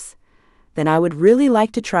his lips, then I would really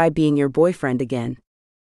like to try being your boyfriend again.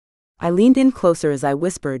 I leaned in closer as I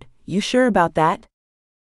whispered, you sure about that?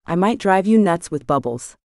 I might drive you nuts with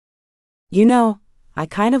bubbles. You know, I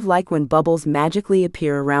kind of like when bubbles magically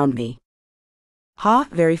appear around me. Ha,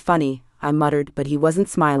 very funny, I muttered, but he wasn't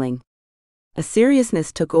smiling. A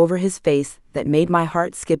seriousness took over his face that made my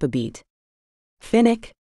heart skip a beat.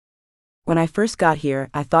 Finnick? When I first got here,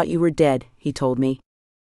 I thought you were dead, he told me.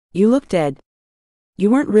 You look dead. You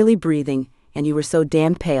weren't really breathing, and you were so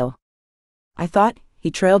damn pale. I thought, he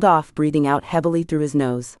trailed off, breathing out heavily through his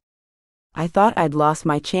nose. I thought I'd lost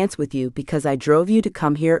my chance with you because I drove you to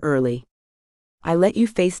come here early. I let you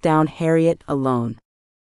face down Harriet alone.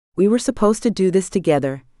 We were supposed to do this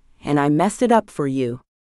together, and I messed it up for you.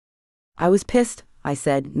 I was pissed, I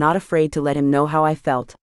said, not afraid to let him know how I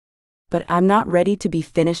felt. But I'm not ready to be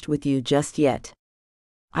finished with you just yet.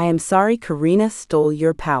 I am sorry Karina stole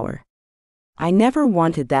your power. I never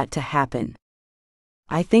wanted that to happen.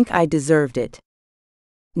 I think I deserved it.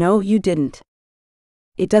 No, you didn't.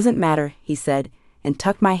 It doesn't matter, he said, and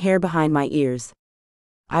tucked my hair behind my ears.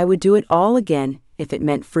 I would do it all again if it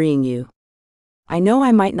meant freeing you. I know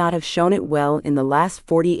I might not have shown it well in the last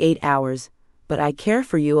 48 hours, but I care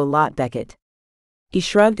for you a lot, Beckett. He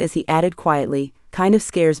shrugged as he added quietly, kind of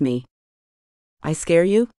scares me. I scare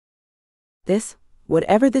you?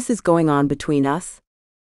 Whatever this is going on between us?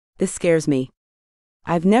 This scares me.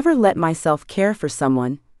 I've never let myself care for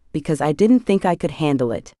someone, because I didn't think I could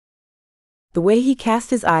handle it. The way he cast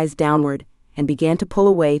his eyes downward and began to pull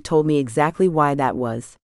away told me exactly why that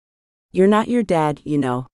was. You're not your dad, you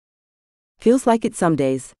know. Feels like it some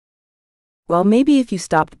days. Well, maybe if you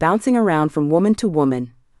stopped bouncing around from woman to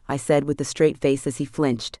woman, I said with a straight face as he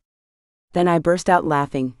flinched. Then I burst out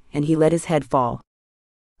laughing, and he let his head fall.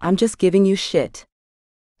 I'm just giving you shit.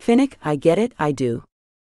 Finnick, I get it, I do.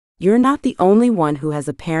 You're not the only one who has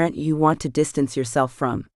a parent you want to distance yourself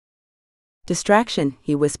from. Distraction,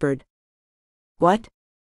 he whispered. What?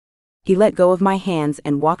 He let go of my hands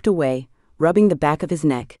and walked away, rubbing the back of his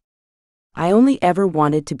neck. I only ever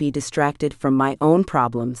wanted to be distracted from my own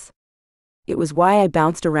problems. It was why I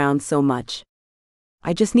bounced around so much.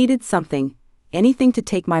 I just needed something, anything to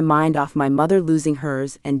take my mind off my mother losing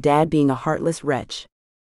hers and Dad being a heartless wretch.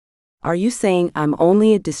 Are you saying I'm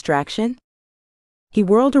only a distraction? He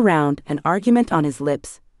whirled around, an argument on his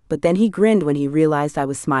lips, but then he grinned when he realized I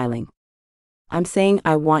was smiling. I'm saying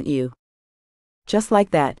I want you. Just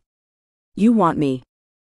like that. You want me.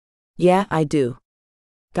 Yeah, I do.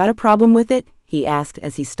 Got a problem with it? He asked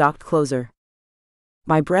as he stalked closer.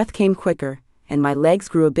 My breath came quicker, and my legs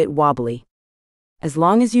grew a bit wobbly. As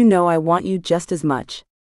long as you know I want you just as much.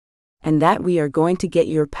 And that we are going to get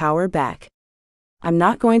your power back. I'm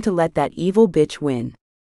not going to let that evil bitch win.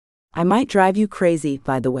 I might drive you crazy,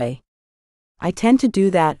 by the way. I tend to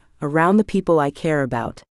do that around the people I care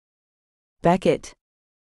about. Beckett.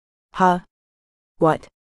 Huh? What?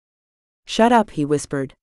 Shut up, he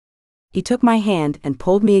whispered. He took my hand and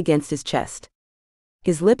pulled me against his chest.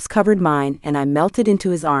 His lips covered mine and I melted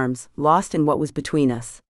into his arms, lost in what was between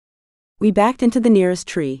us. We backed into the nearest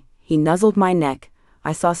tree, he nuzzled my neck,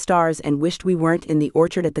 I saw stars and wished we weren't in the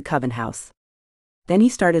orchard at the coven house. Then he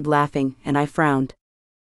started laughing and I frowned.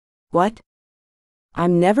 What?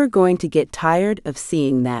 I'm never going to get tired of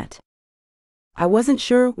seeing that. I wasn't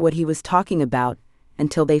sure what he was talking about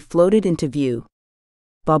until they floated into view.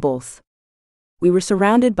 Bubbles. We were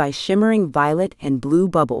surrounded by shimmering violet and blue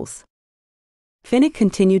bubbles. Finnick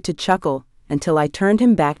continued to chuckle until I turned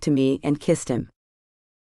him back to me and kissed him.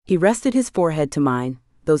 He rested his forehead to mine,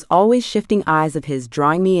 those always shifting eyes of his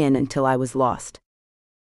drawing me in until I was lost.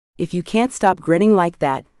 If you can't stop grinning like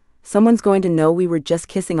that, someone's going to know we were just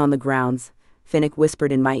kissing on the grounds, Finnick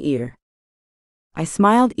whispered in my ear. I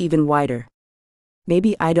smiled even wider.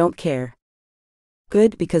 Maybe I don't care.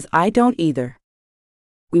 Good, because I don't either.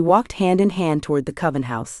 We walked hand in hand toward the coven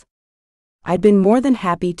house. I'd been more than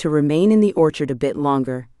happy to remain in the orchard a bit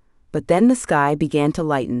longer, but then the sky began to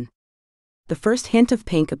lighten. The first hint of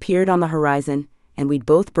pink appeared on the horizon, and we'd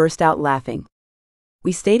both burst out laughing.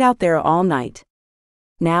 We stayed out there all night.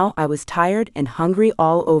 Now I was tired and hungry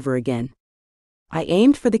all over again. I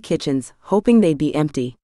aimed for the kitchens, hoping they'd be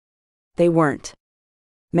empty. They weren't.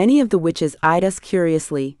 Many of the witches eyed us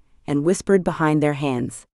curiously and whispered behind their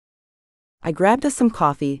hands. I grabbed us some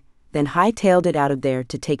coffee, then hightailed it out of there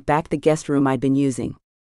to take back the guest room I'd been using.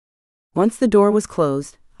 Once the door was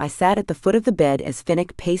closed, I sat at the foot of the bed as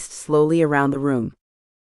Finnick paced slowly around the room.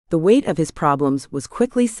 The weight of his problems was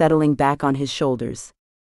quickly settling back on his shoulders.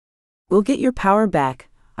 We'll get your power back,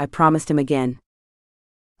 I promised him again.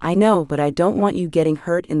 I know, but I don't want you getting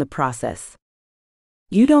hurt in the process.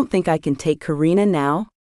 You don't think I can take Karina now?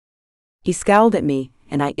 He scowled at me,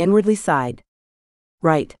 and I inwardly sighed.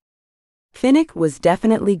 Right. Finnick was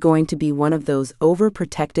definitely going to be one of those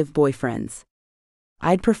overprotective boyfriends.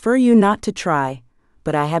 I'd prefer you not to try,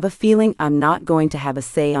 but I have a feeling I'm not going to have a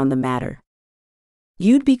say on the matter.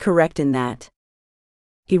 You'd be correct in that.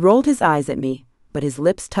 He rolled his eyes at me, but his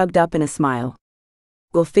lips tugged up in a smile.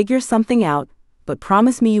 We'll figure something out, but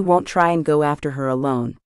promise me you won't try and go after her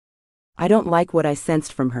alone. I don't like what I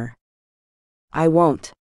sensed from her. I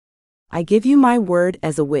won't. I give you my word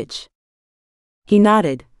as a witch. He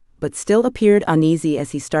nodded, but still appeared uneasy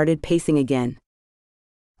as he started pacing again.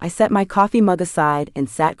 I set my coffee mug aside and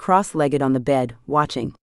sat cross-legged on the bed,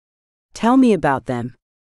 watching. "Tell me about them.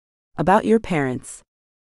 About your parents.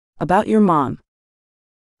 About your mom."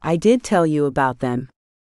 "I did tell you about them."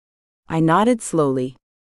 I nodded slowly.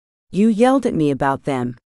 "You yelled at me about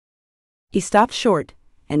them." He stopped short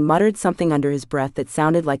and muttered something under his breath that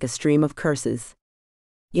sounded like a stream of curses.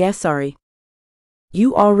 "Yeah, sorry."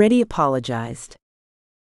 "You already apologized."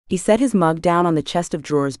 He set his mug down on the chest of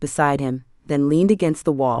drawers beside him, then leaned against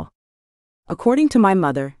the wall. "According to my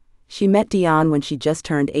mother, she met Dion when she just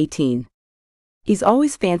turned 18. He's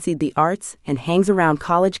always fancied the arts and hangs around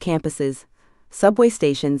college campuses, subway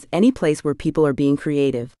stations, any place where people are being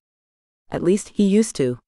creative. At least he used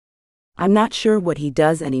to. I'm not sure what he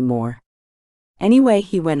does anymore. Anyway,"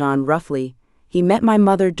 he went on roughly, "he met my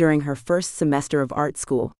mother during her first semester of art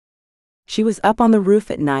school. She was up on the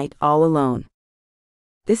roof at night all alone."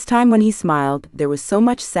 This time when he smiled, there was so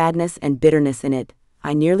much sadness and bitterness in it,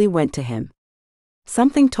 I nearly went to him.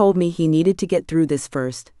 Something told me he needed to get through this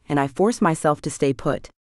first, and I forced myself to stay put.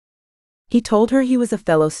 He told her he was a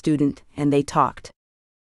fellow student, and they talked.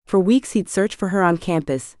 For weeks he'd search for her on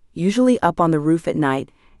campus, usually up on the roof at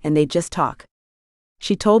night, and they'd just talk.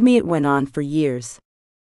 She told me it went on for years.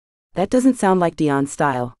 That doesn't sound like Dion's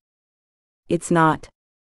style. It's not.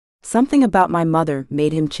 Something about my mother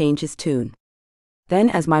made him change his tune. Then,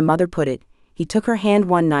 as my mother put it, he took her hand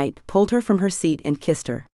one night, pulled her from her seat and kissed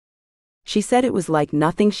her. She said it was like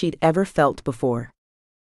nothing she'd ever felt before.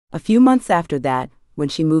 A few months after that, when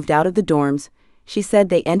she moved out of the dorms, she said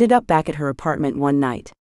they ended up back at her apartment one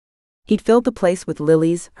night. He'd filled the place with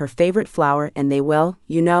lilies, her favorite flower, and they, well,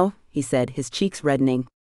 you know, he said, his cheeks reddening.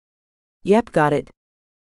 "Yep, got it."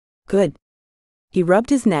 "Good." He rubbed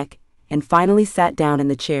his neck, and finally sat down in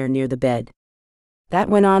the chair near the bed. That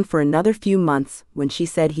went on for another few months, when she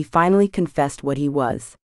said he finally confessed what he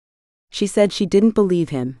was. She said she didn't believe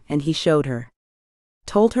him, and he showed her.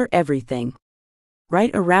 Told her everything.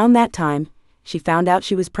 Right around that time, she found out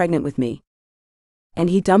she was pregnant with me. "And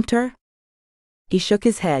he dumped her?" He shook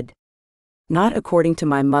his head. "Not according to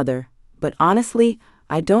my mother, but honestly,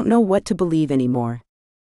 I don't know what to believe anymore.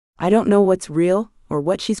 I don't know what's real, or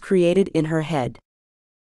what she's created in her head."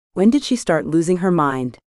 "When did she start losing her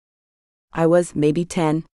mind?" "I was maybe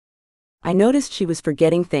 10. I noticed she was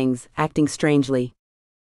forgetting things, acting strangely.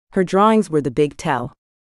 Her drawings were the big tell.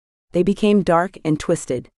 They became dark and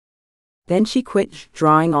twisted. Then she quit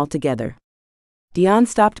drawing altogether. Dion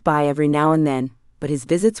stopped by every now and then, but his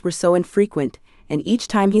visits were so infrequent, and each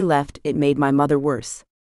time he left it made my mother worse."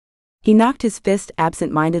 He knocked his fist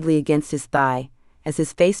absent-mindedly against his thigh, as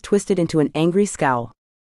his face twisted into an angry scowl.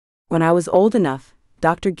 "When I was old enough,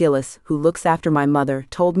 Dr. Gillis, who looks after my mother,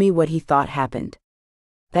 told me what he thought happened.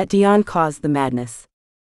 That Dion caused the madness.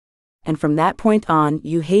 And from that point on,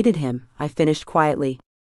 you hated him," I finished quietly.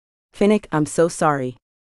 "Finnick, I'm so sorry.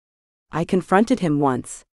 I confronted him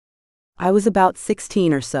once. I was about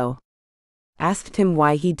 16 or so. Asked him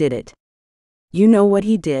why he did it. You know what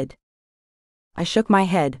he did?" I shook my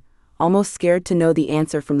head, almost scared to know the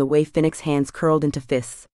answer from the way Finnick's hands curled into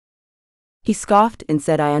fists. He scoffed and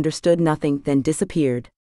said I understood nothing, then disappeared.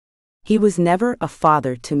 He was never a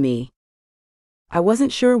father to me. I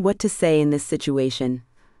wasn't sure what to say in this situation,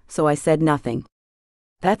 so I said nothing.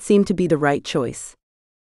 That seemed to be the right choice.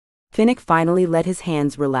 Finnick finally let his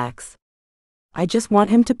hands relax. "I just want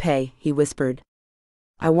him to pay," he whispered.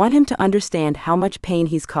 "I want him to understand how much pain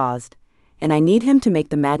he's caused, and I need him to make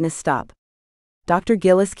the madness stop. Dr.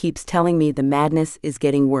 Gillis keeps telling me the madness is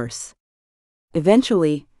getting worse.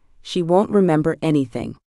 Eventually, she won't remember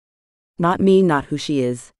anything. Not me, not who she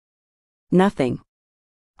is. Nothing.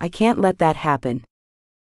 I can't let that happen."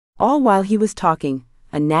 All while he was talking,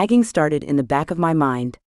 a nagging started in the back of my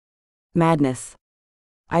mind. Madness.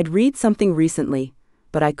 I'd read something recently,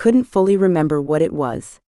 but I couldn't fully remember what it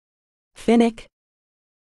was. "Finnick?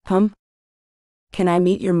 Can I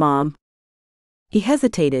meet your mom?" He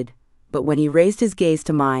hesitated, but when he raised his gaze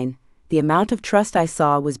to mine, the amount of trust I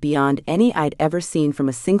saw was beyond any I'd ever seen from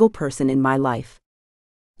a single person in my life.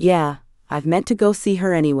 "Yeah, I've meant to go see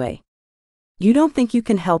her anyway." "You don't think you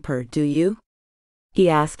can help her, do you?" he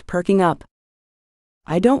asked, perking up.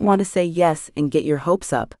 "I don't want to say yes and get your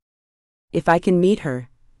hopes up. If I can meet her,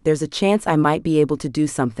 there's a chance I might be able to do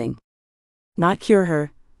something. Not cure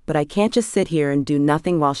her, but I can't just sit here and do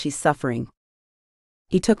nothing while she's suffering."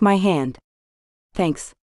 He took my hand.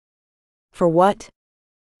 "Thanks." "For what?"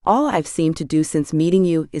 "All I've seemed to do since meeting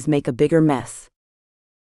you is make a bigger mess."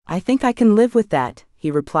 "I think I can live with that," he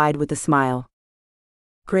replied with a smile.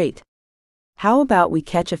 "Great. How about we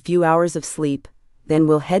catch a few hours of sleep, then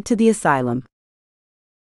we'll head to the asylum."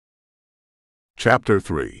 Chapter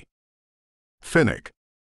 3. Finnick.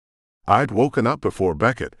 I'd woken up before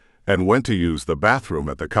Beckett and went to use the bathroom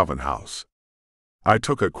at the coven house. I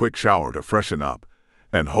took a quick shower to freshen up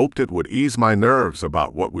and hoped it would ease my nerves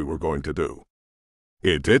about what we were going to do.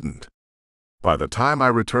 It didn't. By the time I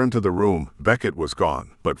returned to the room, Beckett was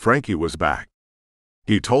gone, but Frankie was back.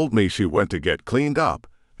 He told me she went to get cleaned up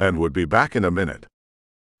and would be back in a minute.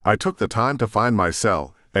 I took the time to find my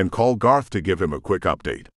cell and call Garth to give him a quick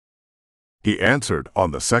update. He answered on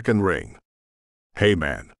the second ring. "Hey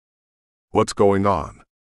man. What's going on?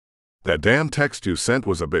 That damn text you sent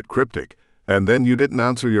was a bit cryptic, and then you didn't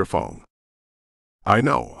answer your phone." "I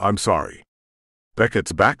know, I'm sorry.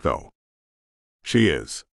 Beckett's back though." "She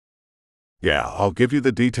is. Yeah, I'll give you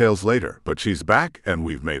the details later, but she's back and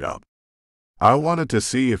we've made up. I wanted to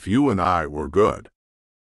see if you and I were good."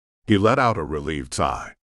 He let out a relieved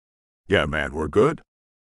sigh. "Yeah man, we're good.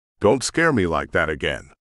 Don't scare me like that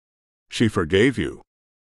again." "She forgave you.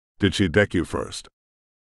 Did she deck you first?"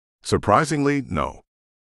 "Surprisingly, no.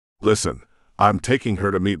 Listen, I'm taking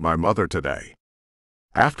her to meet my mother today.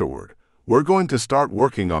 Afterward, we're going to start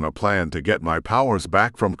working on a plan to get my powers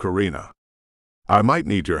back from Karina. I might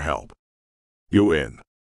need your help. You in?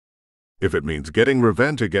 If it means getting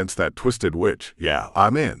revenge against that twisted witch, yeah,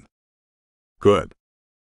 I'm in." "Good.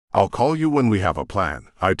 I'll call you when we have a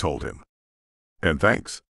plan," I told him. "And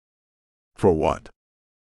thanks." "For what?"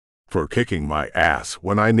 "For kicking my ass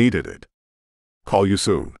when I needed it. Call you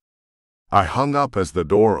soon." I hung up as the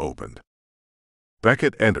door opened.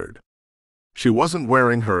 Beckett entered. She wasn't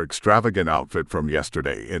wearing her extravagant outfit from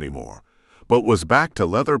yesterday anymore, but was back to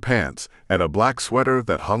leather pants and a black sweater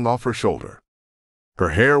that hung off her shoulder.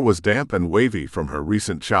 Her hair was damp and wavy from her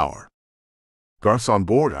recent shower. "Garth's on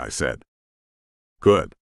board," I said.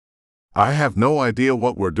 "Good. I have no idea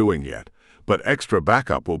what we're doing yet, but extra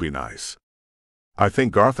backup will be nice. I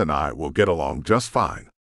think Garth and I will get along just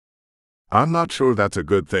fine." "I'm not sure that's a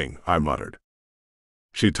good thing," I muttered.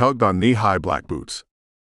 She tugged on knee-high black boots.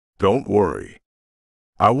 "Don't worry.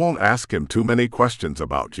 I won't ask him too many questions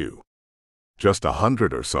about you. Just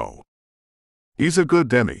 100 or so." "He's a good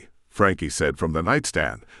demi," Frankie said from the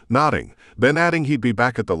nightstand, nodding, then adding he'd be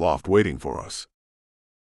back at the loft waiting for us.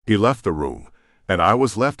 He left the room, and I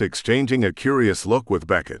was left exchanging a curious look with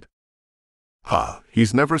Beckett.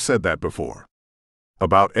 He's never said that before.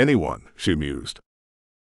 About anyone, she mused.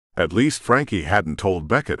 At least Frankie hadn't told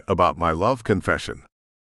Beckett about my love confession.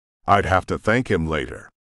 I'd have to thank him later.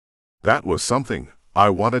 That was something I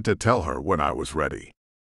wanted to tell her when I was ready.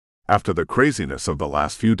 After the craziness of the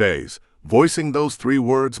last few days, voicing those 3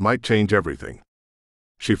 words might change everything.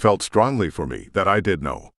 She felt strongly for me that I did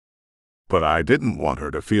know. But I didn't want her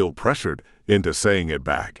to feel pressured into saying it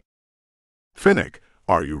back. "Finnick,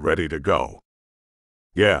 are you ready to go?"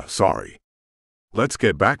 "Yeah, sorry. Let's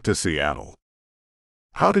get back to Seattle."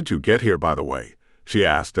 "How did you get here, by the way?" she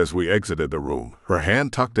asked as we exited the room, her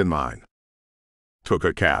hand tucked in mine. "Took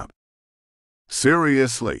a cab."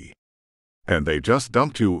 "Seriously? And they just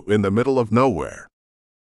dumped you in the middle of nowhere?"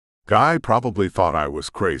 "Guy probably thought I was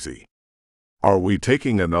crazy." "Are we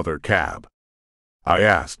taking another cab?" I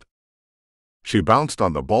asked. She bounced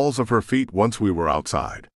on the balls of her feet once we were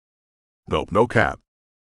outside. "Nope, no cab."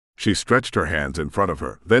 She stretched her hands in front of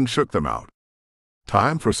her, then shook them out.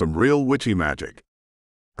 "Time for some real witchy magic."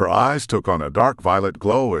 Her eyes took on a dark violet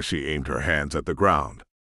glow as she aimed her hands at the ground.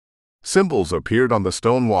 Symbols appeared on the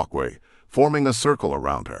stone walkway, forming a circle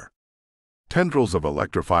around her. Tendrils of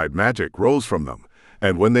electrified magic rose from them,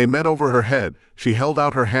 and when they met over her head, she held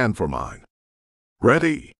out her hand for mine.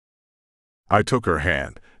 "Ready?" I took her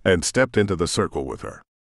hand and stepped into the circle with her.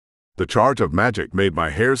 The charge of magic made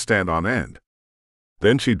my hair stand on end.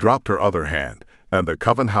 Then she dropped her other hand, and the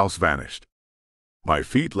coven house vanished. My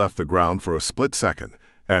feet left the ground for a split second,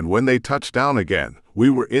 and when they touched down again,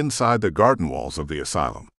 we were inside the garden walls of the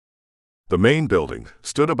asylum. The main building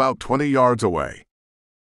stood about 20 yards away.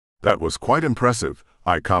 "That was quite impressive,"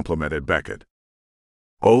 I complimented Beckett.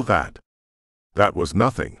 "Oh, that was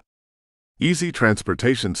nothing. Easy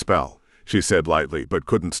transportation spell," she said lightly but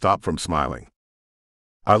couldn't stop from smiling.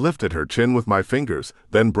 I lifted her chin with my fingers,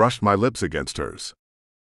 then brushed my lips against hers.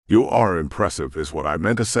 "You are impressive is what I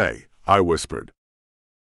meant to say," I whispered.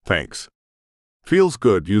 "Thanks. Feels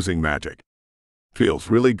good using magic. Feels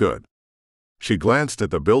really good." She glanced at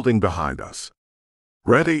the building behind us.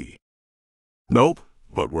 "Ready?" "Nope,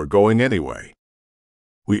 but we're going anyway."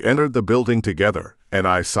 We entered the building together, and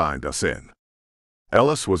I signed us in.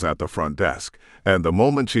 Ellis was at the front desk, and the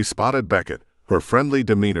moment she spotted Beckett, her friendly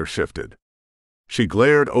demeanor shifted. She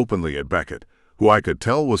glared openly at Beckett, who I could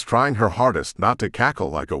tell was trying her hardest not to cackle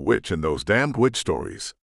like a witch in those damned witch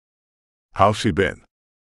stories. "How's she been?"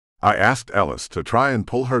 I asked Ellis to try and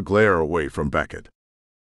pull her glare away from Beckett.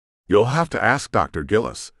 "You'll have to ask Dr.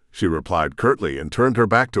 Gillis," she replied curtly and turned her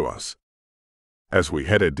back to us. As we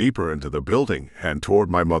headed deeper into the building and toward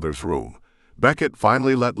my mother's room, Beckett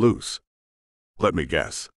finally let loose. "Let me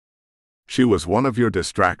guess. She was one of your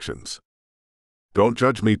distractions. Don't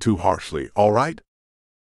judge me too harshly, all right?"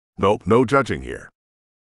 "Nope, no judging here.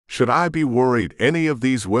 Should I be worried any of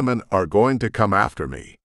these women are going to come after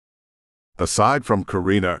me? Aside from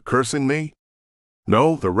Karina cursing me?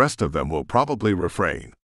 No, the rest of them will probably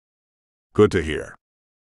refrain." "Good to hear."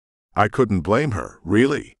 I couldn't blame her,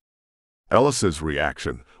 really. Ellis's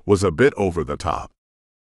reaction was a bit over the top.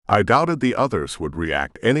 I doubted the others would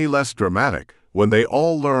react any less dramatic when they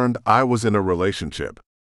all learned I was in a relationship.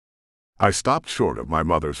 I stopped short of my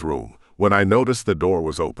mother's room when I noticed the door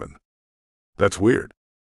was open. "That's weird.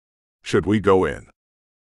 Should we go in?"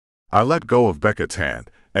 I let go of Beckett's hand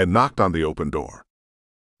and knocked on the open door.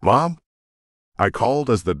 "Mom?" I called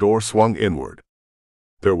as the door swung inward.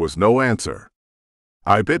 There was no answer.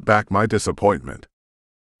 I bit back my disappointment.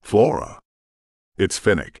 "Flora." "It's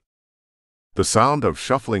Finnick." The sound of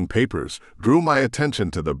shuffling papers drew my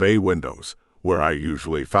attention to the bay windows, where I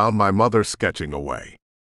usually found my mother sketching away.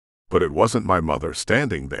 But it wasn't my mother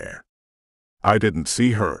standing there. I didn't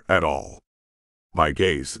see her at all. My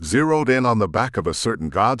gaze zeroed in on the back of a certain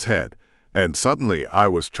god's head, and suddenly I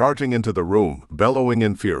was charging into the room, bellowing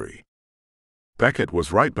in fury. Beckett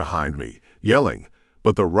was right behind me, yelling,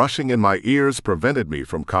 but the rushing in my ears prevented me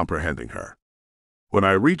from comprehending her. When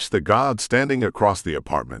I reached the god standing across the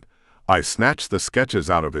apartment, I snatched the sketches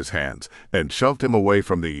out of his hands and shoved him away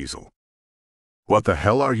from the easel. "What the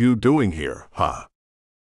hell are you doing here, huh?"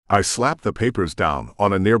 I slapped the papers down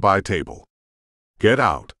on a nearby table. "Get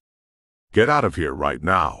out. Get out of here right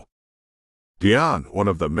now." Dion, one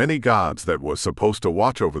of the many gods that was supposed to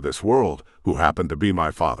watch over this world, who happened to be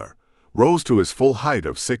my father, rose to his full height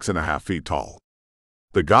of 6.5 feet tall.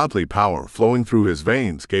 The godly power flowing through his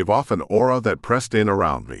veins gave off an aura that pressed in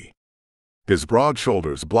around me. His broad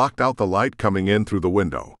shoulders blocked out the light coming in through the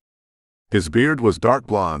window. His beard was dark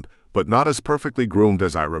blonde, but not as perfectly groomed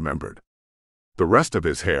as I remembered. The rest of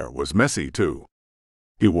his hair was messy too.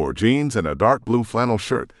 He wore jeans and a dark blue flannel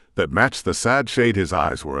shirt that matched the sad shade his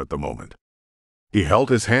eyes were at the moment. He held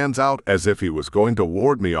his hands out as if he was going to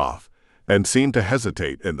ward me off, and seemed to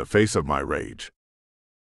hesitate in the face of my rage.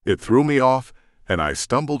 It threw me off, and I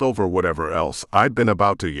stumbled over whatever else I'd been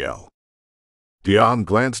about to yell. Dion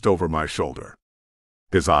glanced over my shoulder.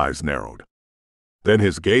 His eyes narrowed. Then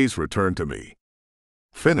his gaze returned to me.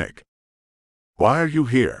 "Finnick, why are you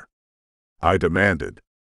here?" I demanded.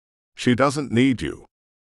 "She doesn't need you."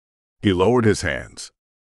 He lowered his hands.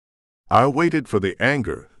 I waited for the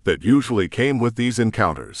anger that usually came with these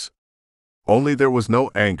encounters. Only there was no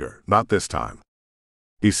anger, not this time.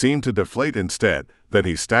 He seemed to deflate instead, then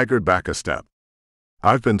he staggered back a step.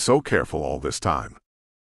 "I've been so careful all this time.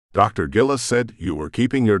 Dr. Gillis said you were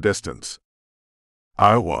keeping your distance."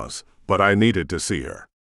 "I was, but I needed to see her."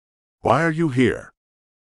 "Why are you here?"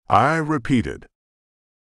 I repeated.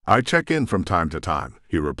 "I check in from time to time,"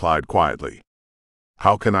 he replied quietly.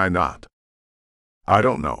 "How can I not?" "I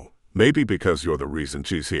don't know, maybe because you're the reason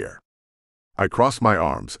she's here." I crossed my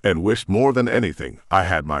arms and wished more than anything I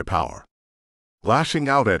had my power. Lashing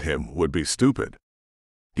out at him would be stupid.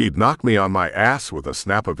 He'd knock me on my ass with a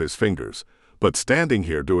snap of his fingers, but standing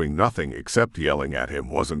here doing nothing except yelling at him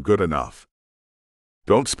wasn't good enough.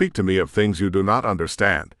 "Don't speak to me of things you do not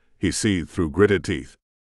understand," he seethed through gritted teeth.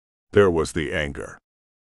 There was the anger.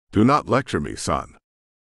 "Do not lecture me, son."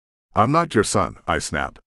 "I'm not your son," I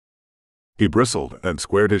snapped. He bristled and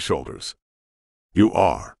squared his shoulders. "You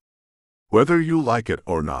are. Whether you like it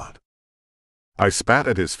or not." I spat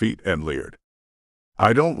at his feet and leered.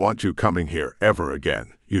 "I don't want you coming here ever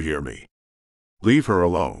again, you hear me? Leave her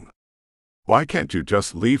alone." "Why can't you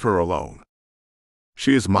just leave her alone?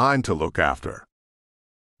 She is mine to look after."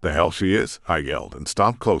 "The hell she is," I yelled and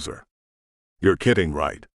stomped closer. "You're kidding,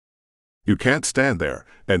 right? You can't stand there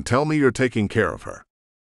and tell me you're taking care of her.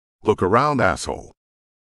 Look around, asshole."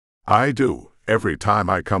 "I do, every time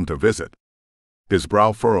I come to visit." His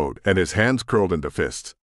brow furrowed and his hands curled into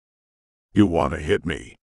fists. "You want to hit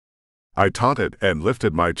me?" I taunted and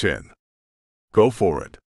lifted my chin. "Go for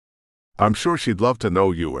it. I'm sure she'd love to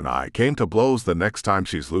know you and I came to blows the next time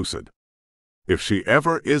she's lucid. If she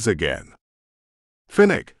ever is again."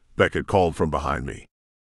 "Finnick," Beckett called from behind me.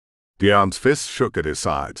 Dion's fists shook at his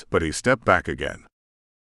sides, but he stepped back again.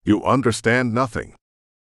 "You understand nothing."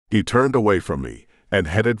 He turned away from me and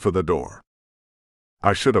headed for the door.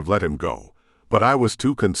 I should have let him go, but I was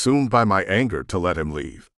too consumed by my anger to let him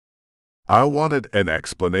leave. I wanted an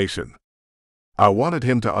explanation. I wanted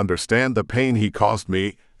him to understand the pain he caused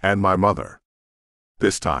me and my mother.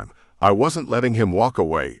 This time, I wasn't letting him walk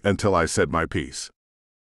away until I said my piece.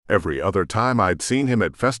 Every other time I'd seen him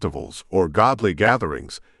at festivals or godly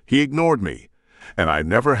gatherings, he ignored me, and I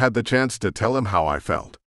never had the chance to tell him how I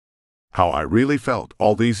felt. How I really felt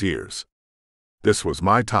all these years. This was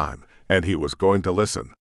my time, and he was going to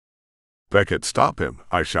listen. "Beckett, stop him,"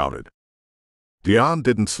 I shouted. Dion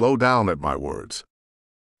didn't slow down at my words.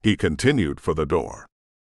 He continued for the door.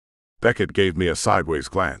 Beckett gave me a sideways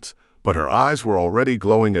glance, but her eyes were already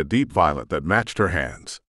glowing a deep violet that matched her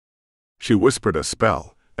hands. She whispered a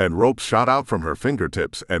spell, and ropes shot out from her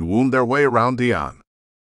fingertips and wound their way around Dion.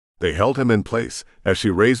 They held him in place as she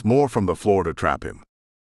raised more from the floor to trap him.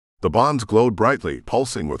 The bonds glowed brightly,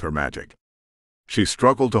 pulsing with her magic. She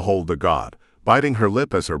struggled to hold the god, biting her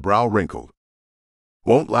lip as her brow wrinkled.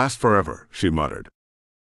 "Won't last forever," she muttered.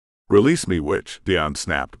 "Release me, witch," Dion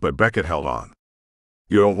snapped, but Beckett held on.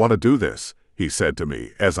 "You don't want to do this," he said to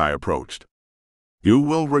me as I approached. "You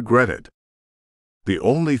will regret it." "The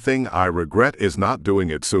only thing I regret is not doing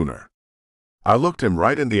it sooner." I looked him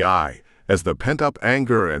right in the eye as the pent-up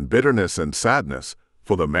anger and bitterness and sadness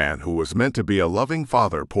for the man who was meant to be a loving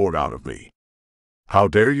father poured out of me. "How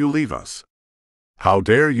dare you leave us? How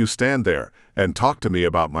dare you stand there and talk to me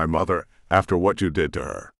about my mother after what you did to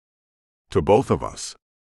her? To both of us."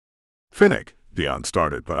 "Finnick," Dion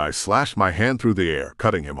started, but I slashed my hand through the air,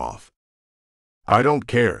 cutting him off. "I don't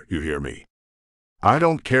care, you hear me? I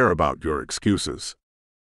don't care about your excuses.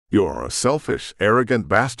 You're a selfish, arrogant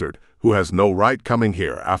bastard who has no right coming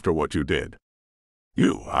here after what you did."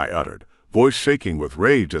 "You," I uttered, voice shaking with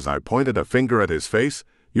rage as I pointed a finger at his face,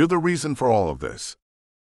 "you're the reason for all of this.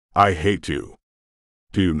 I hate you.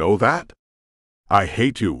 Do you know that? I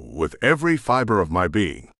hate you with every fiber of my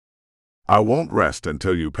being. I won't rest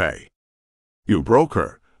until you pay." "You broke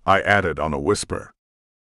her," I added on a whisper.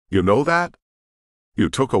 "You know that? You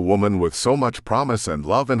took a woman with so much promise and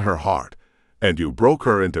love in her heart, and you broke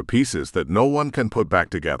her into pieces that no one can put back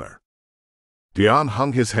together." Dion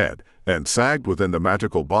hung his head and sagged within the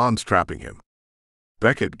magical bonds trapping him.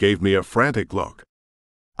 Beckett gave me a frantic look.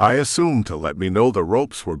 I assumed to let me know the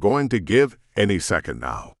ropes were going to give any second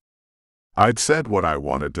now. I'd said what I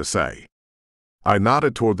wanted to say. I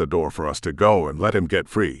nodded toward the door for us to go and let him get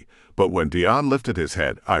free, but when Dion lifted his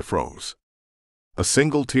head, I froze. A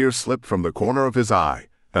single tear slipped from the corner of his eye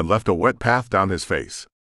and left a wet path down his face.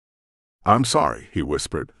 "I'm sorry," he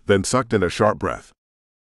whispered, then sucked in a sharp breath.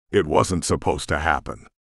 "It wasn't supposed to happen.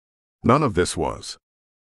 None of this was.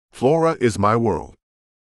 Flora is my world.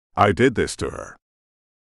 I did this to her."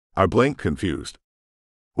 I blinked, confused.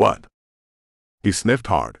 "What?" He sniffed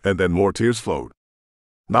hard, and then more tears flowed.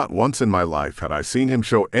 Not once in my life had I seen him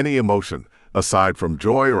show any emotion aside from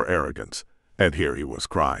joy or arrogance, and here he was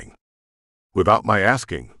crying. Without my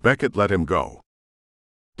asking, Beckett let him go.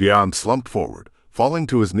 Dion slumped forward, falling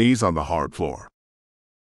to his knees on the hard floor.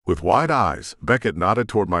 With wide eyes, Beckett nodded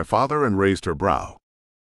toward my father and raised her brow.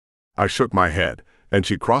 I shook my head, and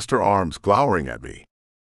she crossed her arms, glowering at me.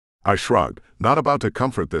 I shrugged, not about to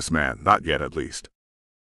comfort this man, not yet at least.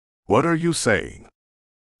 "What are you saying?"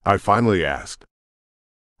 I finally asked.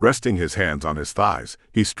 Resting his hands on his thighs,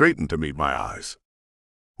 he straightened to meet my eyes.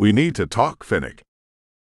 "We need to talk, Finnick."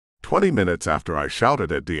 20 minutes after I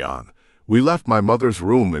shouted at Dion, we left my mother's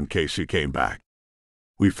room in case she came back.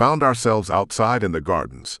 We found ourselves outside in the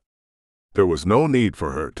gardens. There was no need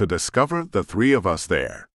for her to discover the three of us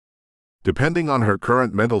there. Depending on her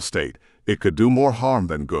current mental state, it could do more harm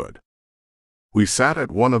than good. We sat at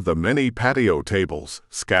one of the many patio tables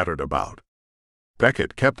scattered about.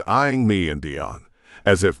 Beckett kept eyeing me and Dion,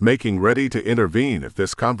 as if making ready to intervene if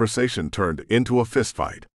this conversation turned into a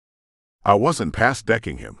fistfight. I wasn't past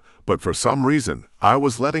decking him, but for some reason, I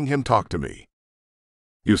was letting him talk to me.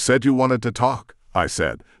 "You said you wanted to talk," I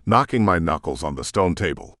said, knocking my knuckles on the stone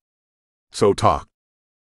table. "So talk."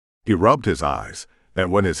 He rubbed his eyes,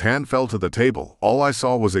 and when his hand fell to the table, all I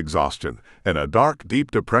saw was exhaustion and a dark, deep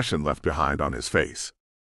depression left behind on his face.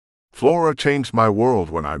 "Flora changed my world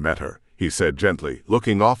when I met her," he said gently,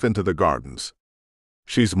 looking off into the gardens.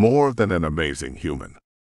 "She's more than an amazing human.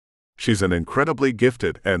 She's an incredibly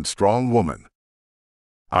gifted and strong woman."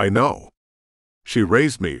 "I know. She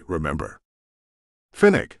raised me, remember?"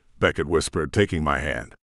 "Finnick," Beckett whispered, taking my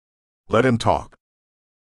hand. "Let him talk."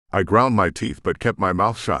 I ground my teeth but kept my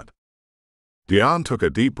mouth shut. Dion took a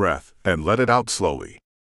deep breath and let it out slowly.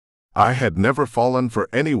 I had never fallen for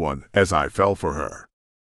anyone as I fell for her.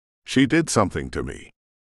 She did something to me.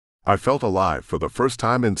 I felt alive for the first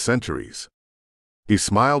time in centuries. He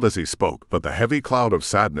smiled as he spoke, but the heavy cloud of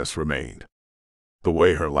sadness remained. The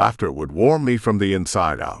way her laughter would warm me from the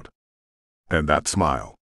inside out. And that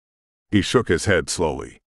smile. He shook his head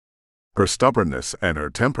slowly. Her stubbornness and her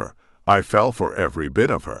temper, I fell for every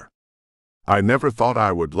bit of her. I never thought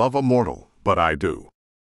I would love a mortal, but I do.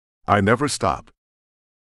 I never stopped.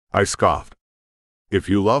 I scoffed. If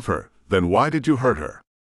you love her, then why did you hurt her?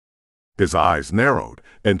 His eyes narrowed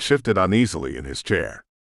and shifted uneasily in his chair.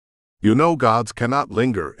 You know gods cannot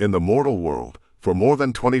linger in the mortal world for more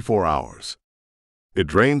than 24 hours. It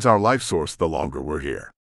drains our life source the longer we're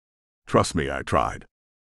here. Trust me, I tried.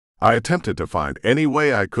 I attempted to find any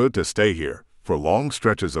way I could to stay here for long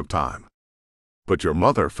stretches of time. But your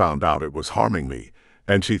mother found out it was harming me,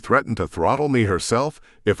 and she threatened to throttle me herself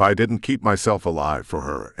if I didn't keep myself alive for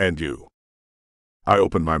her and you. I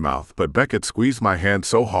opened my mouth, but Beckett squeezed my hand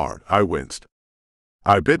so hard I winced.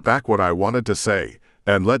 I bit back what I wanted to say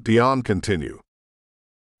and let Dion continue.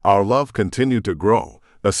 Our love continued to grow,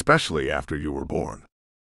 especially after you were born.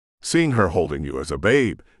 Seeing her holding you as a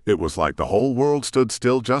babe, it was like the whole world stood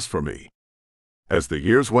still just for me. As the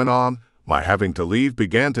years went on, my having to leave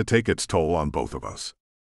began to take its toll on both of us.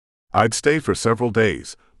 I'd stay for several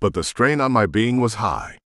days, but the strain on my being was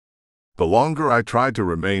high. The longer I tried to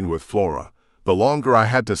remain with Flora, the longer I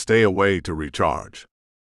had to stay away to recharge.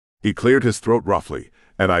 He cleared his throat roughly,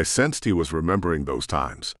 and I sensed he was remembering those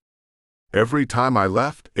times. Every time I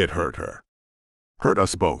left, it hurt her. Hurt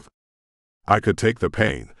us both. I could take the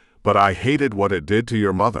pain, but I hated what it did to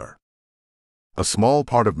your mother. A small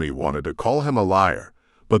part of me wanted to call him a liar,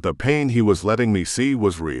 but the pain he was letting me see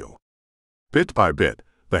was real. Bit by bit,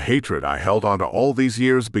 the hatred I held onto all these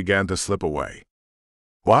years began to slip away.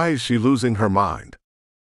 Why is she losing her mind?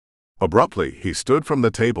 Abruptly, he stood from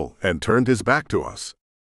the table and turned his back to us.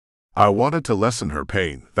 I wanted to lessen her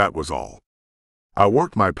pain, that was all. I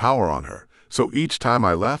worked my power on her, so each time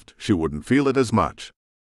I left, she wouldn't feel it as much.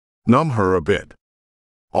 Numb her a bit.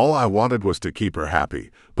 All I wanted was to keep her happy,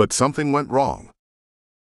 but something went wrong.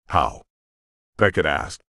 How? Beckett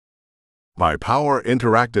asked. My power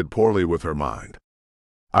interacted poorly with her mind.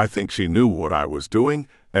 I think she knew what I was doing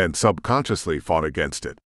and subconsciously fought against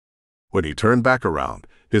it. When he turned back around,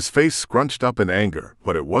 his face scrunched up in anger,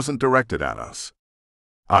 but it wasn't directed at us.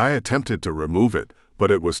 I attempted to remove it, but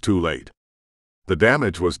it was too late. The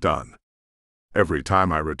damage was done. Every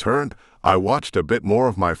time I returned, I watched a bit more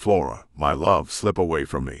of my Flora, my love, slip away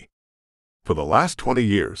from me. For the last 20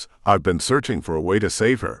 years, I've been searching for a way to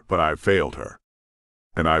save her, but I've failed her.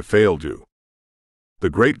 And I've failed you. The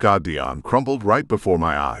great god Dion crumbled right before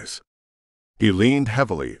my eyes. He leaned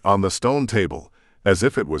heavily on the stone table, as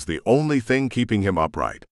if it was the only thing keeping him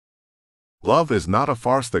upright. Love is not a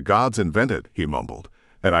farce the gods invented, he mumbled,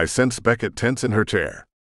 and I sensed Beckett tense in her chair.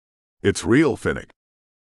 It's real, Finnick.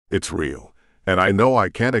 It's real, and I know I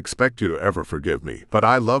can't expect you to ever forgive me, but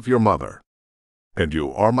I love your mother. And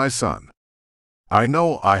you are my son. I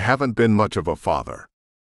know I haven't been much of a father.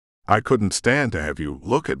 I couldn't stand to have you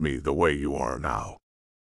look at me the way you are now.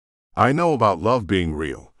 I know about love being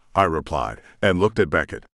real, I replied, and looked at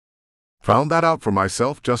Beckett. Found that out for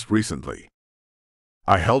myself just recently.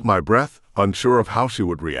 I held my breath, unsure of how she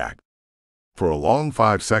would react. For a long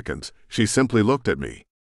 5 seconds, she simply looked at me.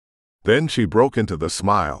 Then she broke into the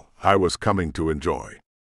smile I was coming to enjoy.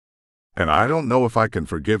 And I don't know if I can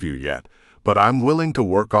forgive you yet, but I'm willing to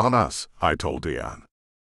work on us, I told Dion.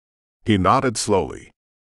 He nodded slowly.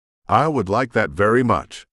 I would like that very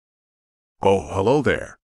much. Oh, hello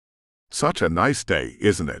there. Such a nice day,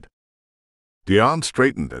 isn't it? Dion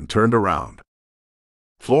straightened and turned around.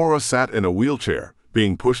 Flora sat in a wheelchair,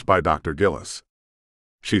 being pushed by Dr. Gillis.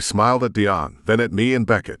 She smiled at Dion, then at me and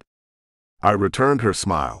Beckett. I returned her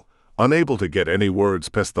smile, unable to get any words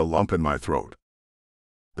past the lump in my throat.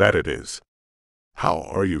 That it is. How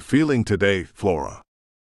are you feeling today, Flora?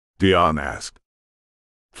 Dion asked.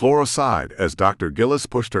 Flora sighed as Dr. Gillis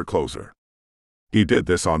pushed her closer. He did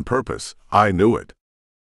this on purpose, I knew it.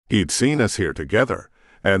 He'd seen us here together,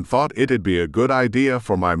 and thought it'd be a good idea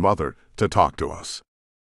for my mother to talk to us.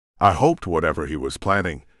 I hoped whatever he was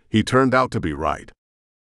planning, he turned out to be right.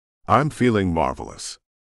 I'm feeling marvelous.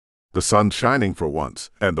 The sun's shining for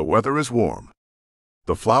once, and the weather is warm.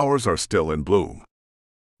 The flowers are still in bloom.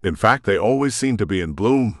 In fact, they always seem to be in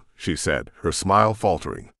bloom, she said, her smile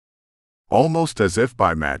faltering. Almost as if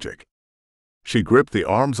by magic. She gripped the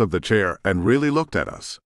arms of the chair and really looked at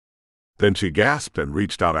us. Then she gasped and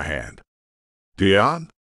reached out a hand. Dion?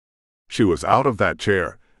 She was out of that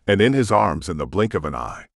chair, and in his arms in the blink of an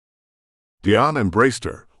eye. Dion embraced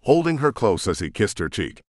her, holding her close as he kissed her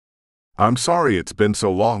cheek. I'm sorry it's been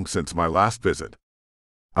so long since my last visit.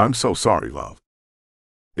 I'm so sorry, love.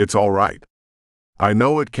 It's all right. I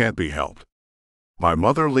know it can't be helped. My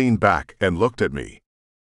mother leaned back and looked at me.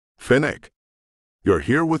 Finnick, you're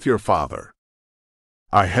here with your father,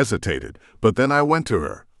 I hesitated, but then I went to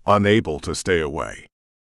her, unable to stay away.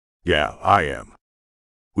 Yeah, I am.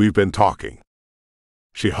 We've been talking.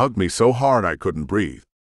 She hugged me so hard I couldn't breathe.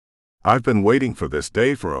 I've been waiting for this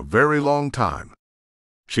day for a very long time.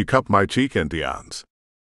 She cupped my cheek and Dion's.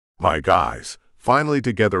 My guys, finally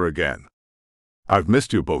together again. I've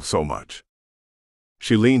missed you both so much.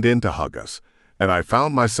 She leaned in to hug us, and I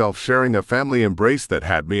found myself sharing a family embrace that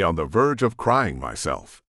had me on the verge of crying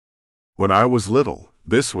myself. When I was little,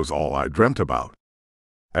 this was all I dreamt about.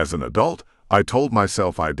 As an adult, I told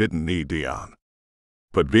myself I didn't need Dion.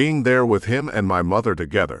 But being there with him and my mother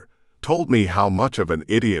together told me how much of an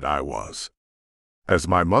idiot I was. As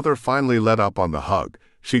my mother finally let up on the hug,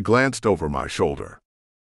 she glanced over my shoulder.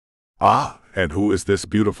 Ah, and who is this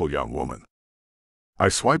beautiful young woman? I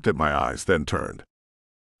swiped at my eyes, then turned.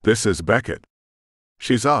 This is Beckett.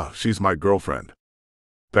 She's my girlfriend.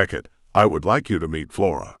 Beckett, I would like you to meet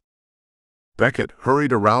Flora. Beckett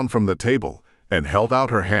hurried around from the table and held out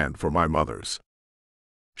her hand for my mother's.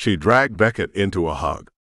 She dragged Beckett into a hug.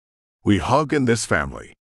 We hug in this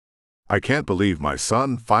family. I can't believe my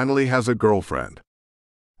son finally has a girlfriend.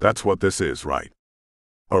 That's what this is, right?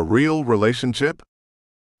 A real relationship?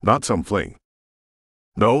 Not some fling.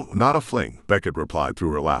 No, not a fling, Beckett replied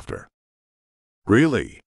through her laughter.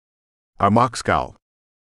 Really? I mock scowled.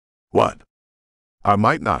 What? I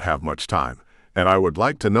might not have much time, and I would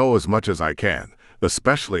like to know as much as I can,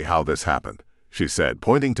 especially how this happened, she said,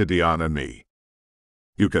 pointing to Dion and me.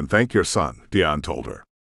 You can thank your son, Dion told her.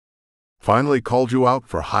 Finally called you out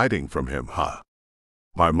for hiding from him, huh?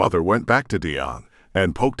 My mother went back to Dion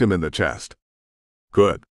and poked him in the chest.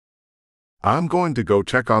 Good. I'm going to go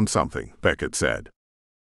check on something, Beckett said.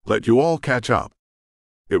 Let you all catch up.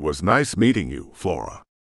 It was nice meeting you, Flora.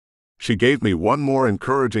 She gave me one more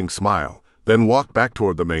encouraging smile, then walked back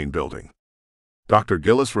toward the main building. Dr.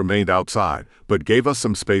 Gillis remained outside, but gave us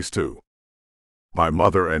some space too. My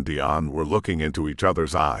mother and Dion were looking into each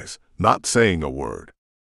other's eyes, not saying a word.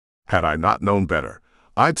 Had I not known better,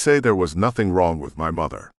 I'd say there was nothing wrong with my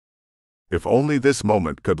mother. If only this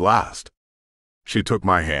moment could last. She took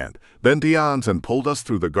my hand, then Dion's, and pulled us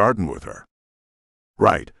through the garden with her.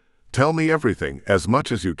 Right, tell me everything, as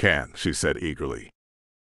much as you can, she said eagerly.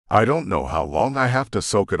 I don't know how long I have to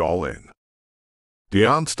soak it all in.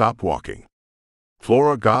 Dion stopped walking.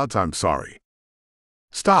 Flora, gods, I'm sorry.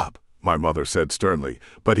 Stop, my mother said sternly,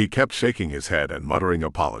 but he kept shaking his head and muttering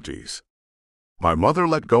apologies. My mother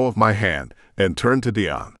let go of my hand and turned to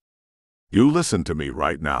Dion. You listen to me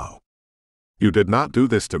right now. You did not do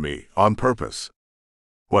this to me on purpose.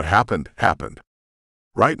 What happened, happened.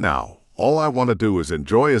 Right now, all I want to do is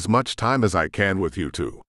enjoy as much time as I can with you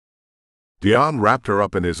two. Dion wrapped her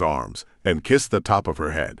up in his arms and kissed the top of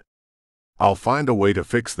her head. I'll find a way to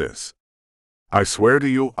fix this. I swear to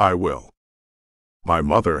you, I will. My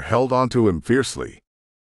mother held onto him fiercely.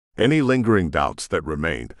 Any lingering doubts that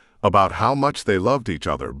remained about how much they loved each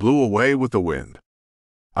other blew away with the wind.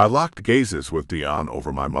 I locked gazes with Dion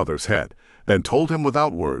over my mother's head and told him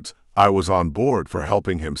without words I was on board for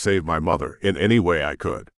helping him save my mother in any way I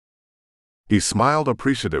could. He smiled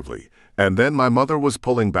appreciatively, and then my mother was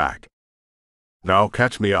pulling back. Now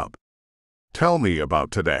catch me up. Tell me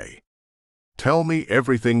about today. Tell me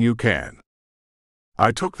everything you can.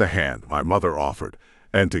 I took the hand my mother offered,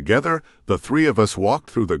 and together the three of us walked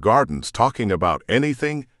through the gardens talking about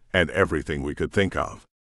anything and everything we could think of.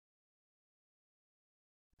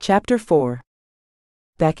 Chapter 4.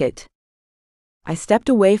 Beckett. I stepped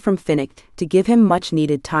away from Finnick to give him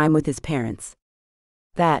much-needed time with his parents.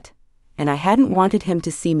 And I hadn't wanted him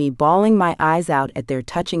to see me bawling my eyes out at their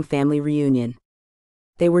touching family reunion.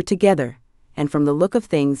 They were together, and from the look of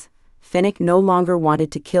things, Finnick no longer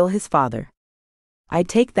wanted to kill his father. I'd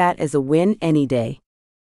take that as a win any day.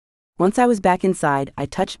 Once I was back inside, I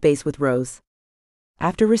touched base with Rose.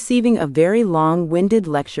 After receiving a very long-winded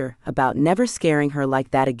lecture about never scaring her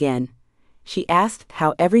like that again, she asked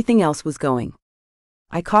how everything else was going.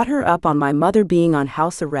 I caught her up on my mother being on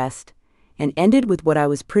house arrest, and ended with what I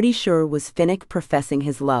was pretty sure was Finnick professing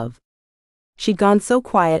his love. She'd gone so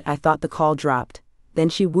quiet I thought the call dropped, then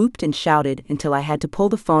she whooped and shouted until I had to pull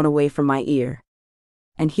the phone away from my ear.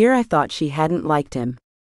 And here I thought she hadn't liked him.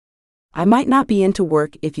 I might not be into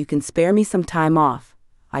work if you can spare me some time off,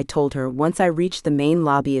 I told her once I reached the main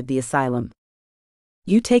lobby of the asylum.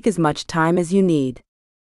 You take as much time as you need.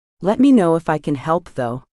 Let me know if I can help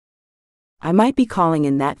though. I might be calling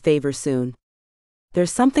in that favor soon.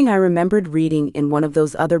 There's something I remembered reading in one of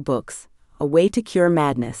those other books, A Way to Cure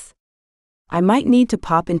Madness. I might need to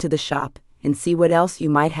pop into the shop and see what else you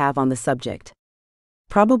might have on the subject.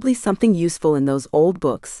 Probably something useful in those old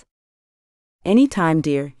books. Anytime,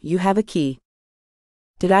 dear, you have a key.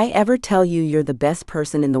 Did I ever tell you you're the best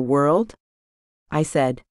person in the world? I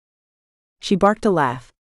said. She barked a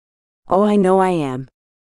laugh. Oh, I know I am.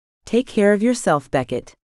 Take care of yourself,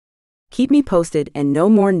 Beckett. Keep me posted and no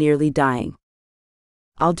more nearly dying.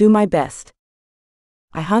 I'll do my best.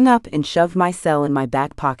 I hung up and shoved my cell in my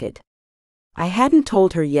back pocket. I hadn't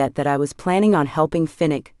told her yet that I was planning on helping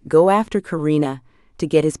Finnick go after Karina to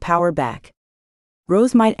get his power back.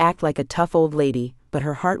 Rose might act like a tough old lady, but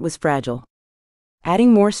her heart was fragile.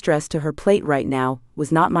 Adding more stress to her plate right now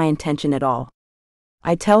was not my intention at all.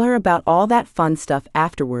 I'd tell her about all that fun stuff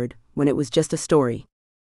afterward, when it was just a story.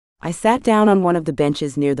 I sat down on one of the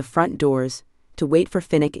benches near the front doors to wait for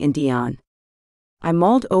Finnick and Dion. I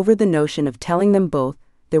mulled over the notion of telling them both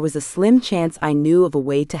there was a slim chance I knew of a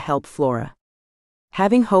way to help Flora.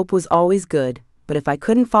 Having hope was always good, but if I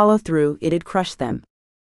couldn't follow through, it'd crush them.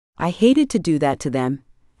 I hated to do that to them,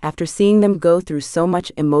 after seeing them go through so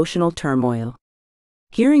much emotional turmoil.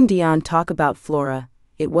 Hearing Dion talk about Flora,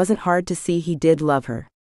 it wasn't hard to see he did love her.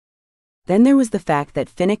 Then there was the fact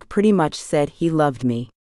that Finnick pretty much said he loved me.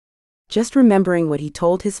 Just remembering what he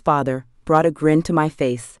told his father brought a grin to my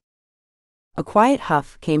face. A quiet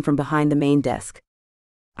huff came from behind the main desk.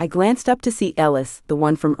 I glanced up to see Ellis, the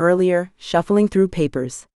one from earlier, shuffling through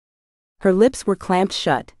papers. Her lips were clamped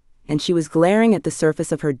shut, and she was glaring at the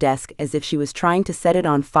surface of her desk as if she was trying to set it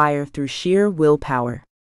on fire through sheer willpower.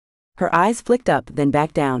 Her eyes flicked up, then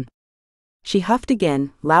back down. She huffed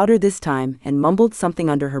again, louder this time, and mumbled something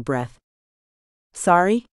under her breath.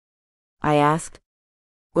 Sorry? I asked.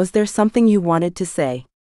 Was there something you wanted to say?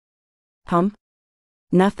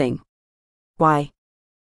 Nothing. Why?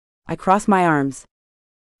 I crossed my arms.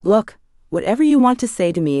 Look, whatever you want to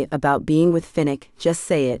say to me about being with Finnick, just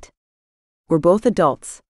say it. We're both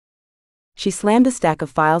adults. She slammed a stack of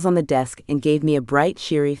files on the desk and gave me a bright,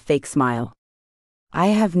 cheery, fake smile. I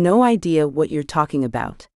have no idea what you're talking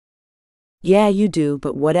about. Yeah, you do,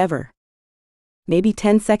 but whatever. Maybe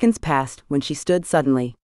 10 seconds passed when she stood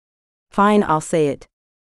suddenly. Fine, I'll say it.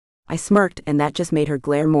 I smirked, and that just made her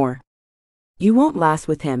glare more. You won't last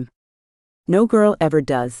with him. No girl ever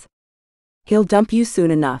does. He'll dump you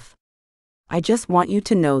soon enough. I just want you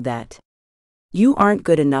to know that. You aren't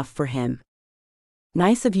good enough for him.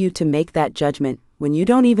 Nice of you to make that judgment when you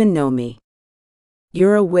don't even know me.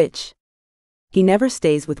 You're a witch. He never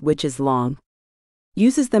stays with witches long.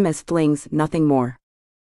 Uses them as flings, nothing more.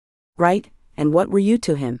 Right, and what were you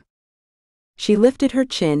to him? She lifted her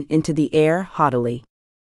chin into the air haughtily.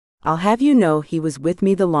 I'll have you know he was with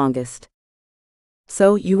me the longest.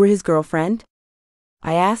 So you were his girlfriend?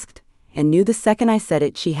 I asked, and knew the second I said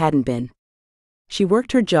it she hadn't been. She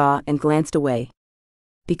worked her jaw and glanced away.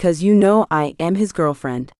 Because you know I am his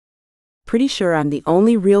girlfriend. Pretty sure I'm the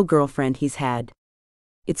only real girlfriend he's had.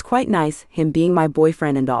 It's quite nice, him being my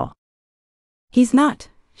boyfriend and all. He's not,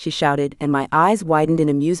 she shouted, and my eyes widened in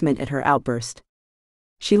amusement at her outburst.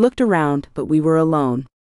 She looked around, but we were alone.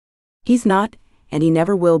 He's not, and he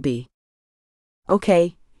never will be.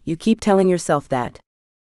 Okay, you keep telling yourself that.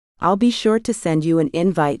 I'll be sure to send you an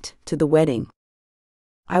invite to the wedding.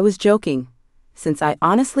 I was joking, since I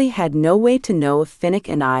honestly had no way to know if Finnick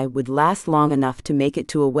and I would last long enough to make it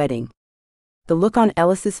to a wedding. The look on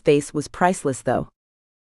Ellis's face was priceless though.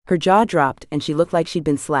 Her jaw dropped and she looked like she'd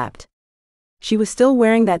been slapped. She was still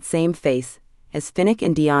wearing that same face, as Finnick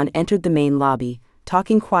and Dion entered the main lobby,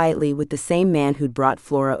 talking quietly with the same man who'd brought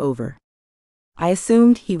Flora over. I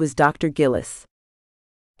assumed he was Dr. Gillis.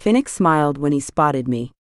 Finnick smiled when he spotted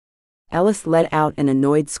me. Ellis let out an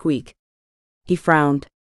annoyed squeak. He frowned.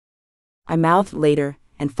 I mouthed later,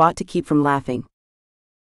 and fought to keep from laughing.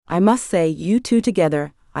 I must say, you two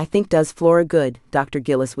together, I think does Flora good, Dr.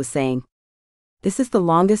 Gillis was saying. This is the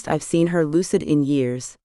longest I've seen her lucid in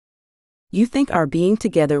years. You think our being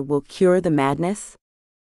together will cure the madness?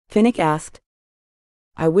 Finnick asked.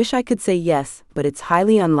 I wish I could say yes, but it's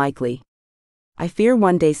highly unlikely. I fear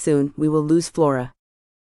one day soon we will lose Flora.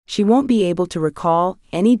 She won't be able to recall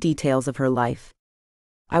any details of her life.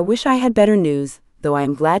 I wish I had better news, though I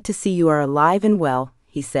am glad to see you are alive and well,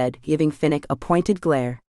 he said, giving Finnick a pointed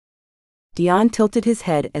glare. Dion tilted his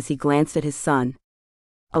head as he glanced at his son.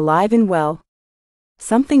 Alive and well?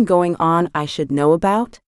 Something going on I should know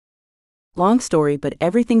about? Long story, but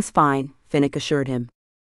everything's fine, Finnick assured him.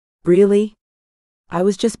 Really? I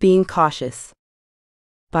was just being cautious.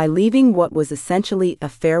 By leaving what was essentially a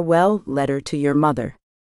farewell letter to your mother.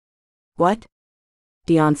 What?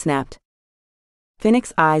 Dion snapped.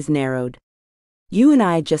 Finnick's eyes narrowed. You and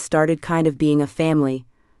I just started kind of being a family,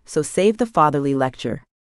 so save the fatherly lecture.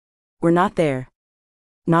 We're not there.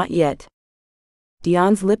 Not yet.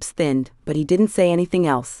 Dion's lips thinned, but he didn't say anything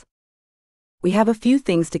else. We have a few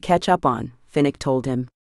things to catch up on, Finnick told him.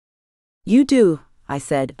 You do, I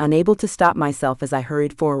said, unable to stop myself as I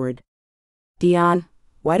hurried forward. Dion,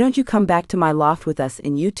 why don't you come back to my loft with us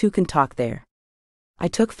and you two can talk there? I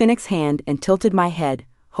took Finnick's hand and tilted my head,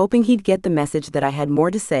 hoping he'd get the message that I had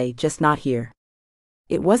more to say, just not here.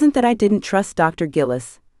 It wasn't that I didn't trust Dr.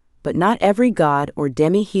 Gillis, but not every god or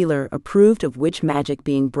demi-healer approved of witch magic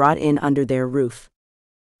being brought in under their roof.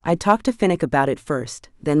 I'd talk to Finnick about it first,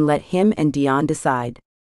 then let him and Dion decide.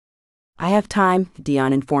 I have time,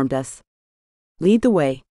 Dion informed us. Lead the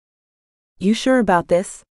way. You sure about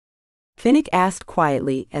this? Finnick asked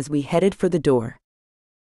quietly as we headed for the door.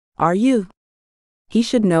 Are you? He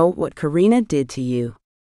should know what Karina did to you.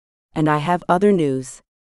 And I have other news.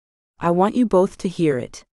 I want you both to hear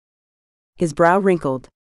it. His brow wrinkled.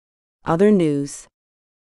 Other news.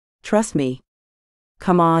 Trust me.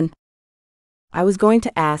 Come on. I was going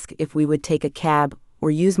to ask if we would take a cab or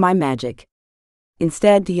use my magic.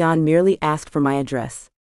 Instead, Dion merely asked for my address.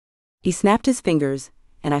 He snapped his fingers,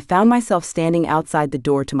 and I found myself standing outside the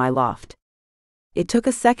door to my loft. It took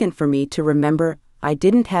a second for me to remember I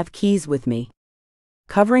didn't have keys with me.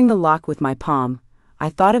 Covering the lock with my palm, I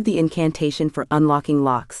thought of the incantation for unlocking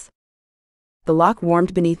locks. The lock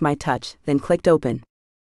warmed beneath my touch, then clicked open.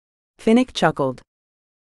 Finnick chuckled.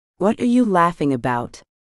 What are you laughing about?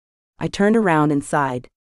 I turned around and sighed.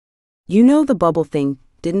 You know the bubble thing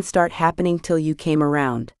didn't start happening till you came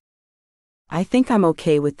around. I think I'm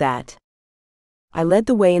okay with that. I led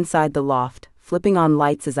the way inside the loft, flipping on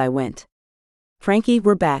lights as I went. Frankie,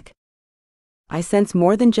 we're back. I sense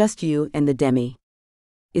more than just you and the demi.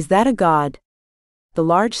 Is that a god? The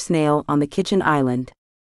large snail on the kitchen island.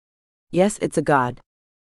 Yes, it's a god.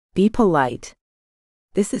 Be polite.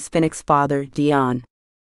 This is Finnick's father, Dion.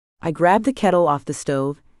 I grabbed the kettle off the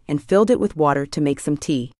stove and filled it with water to make some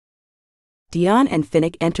tea. Dion and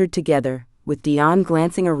Finnick entered together, with Dion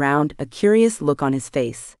glancing around, a curious look on his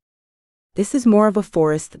face. This is more of a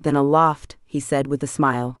forest than a loft, he said with a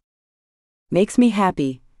smile. Makes me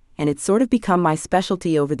happy, and it's sort of become my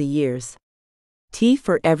specialty over the years. Tea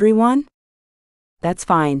for everyone? That's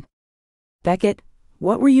fine. Beckett,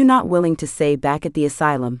 what were you not willing to say back at the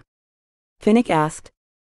asylum? Finnick asked.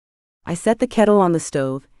 I set the kettle on the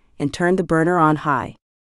stove and turned the burner on high.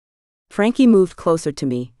 Frankie moved closer to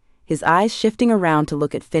me, his eyes shifting around to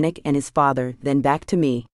look at Finnick and his father, then back to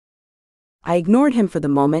me. I ignored him for the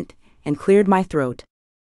moment and cleared my throat.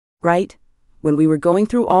 Right, when we were going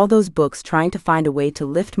through all those books trying to find a way to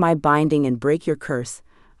lift my binding and break your curse,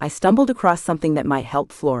 I stumbled across something that might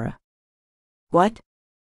help Flora. What?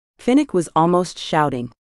 Finnick was almost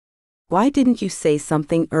shouting. Why didn't you say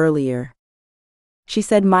something earlier? She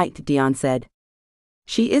said might, Dion said.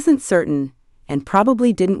 She isn't certain, and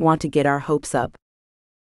probably didn't want to get our hopes up.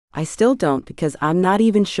 I still don't because I'm not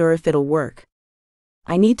even sure if it'll work.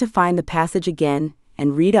 I need to find the passage again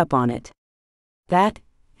and read up on it. That,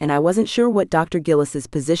 and I wasn't sure what Dr. Gillis's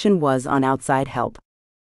position was on outside help.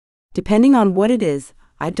 Depending on what it is,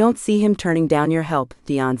 I don't see him turning down your help,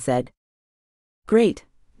 Dion said. Great,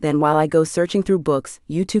 then while I go searching through books,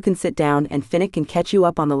 you two can sit down and Finnick can catch you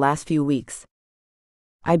up on the last few weeks.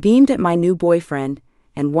 I beamed at my new boyfriend,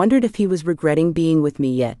 and wondered if he was regretting being with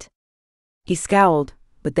me yet. He scowled,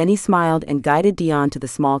 but then he smiled and guided Dion to the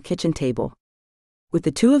small kitchen table. With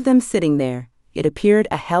the two of them sitting there, it appeared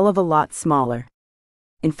a hell of a lot smaller.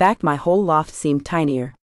 In fact, my whole loft seemed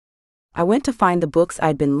tinier. I went to find the books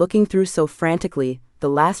I'd been looking through so frantically the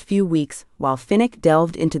last few weeks while Finnick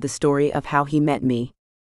delved into the story of how he met me.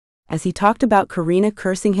 As he talked about Karina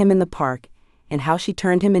cursing him in the park, and how she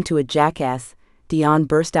turned him into a jackass, Dion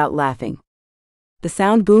burst out laughing. The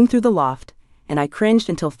sound boomed through the loft, and I cringed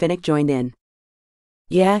until Finnick joined in.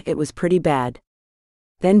 Yeah, it was pretty bad.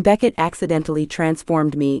 Then Beckett accidentally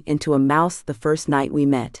transformed me into a mouse the first night we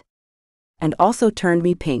met. And also turned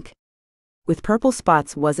me pink. With purple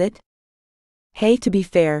spots, was it? Hey, to be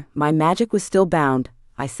fair, my magic was still bound,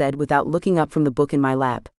 I said without looking up from the book in my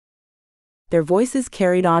lap. Their voices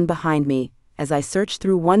carried on behind me, as I searched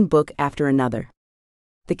through one book after another.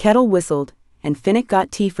 The kettle whistled, and Finnick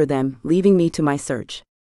got tea for them, leaving me to my search.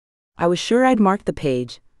 I was sure I'd marked the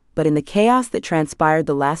page, but in the chaos that transpired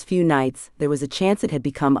the last few nights, there was a chance it had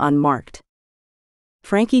become unmarked.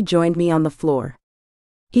 Frankie joined me on the floor.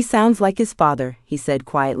 He sounds like his father, he said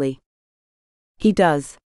quietly. He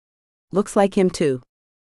does. Looks like him too.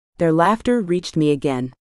 Their laughter reached me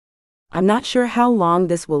again. I'm not sure how long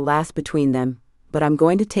this will last between them, but I'm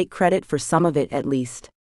going to take credit for some of it at least.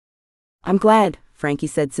 I'm glad, Frankie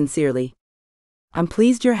said sincerely. I'm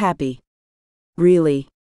pleased you're happy. Really.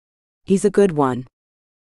 He's a good one.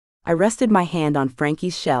 I rested my hand on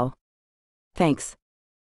Frankie's shell. Thanks.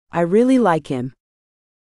 I really like him.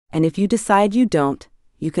 And if you decide you don't,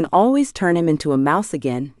 you can always turn him into a mouse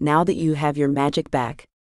again now that you have your magic back.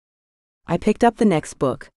 I picked up the next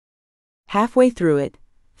book. Halfway through it,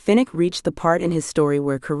 Finnick reached the part in his story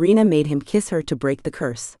where Karina made him kiss her to break the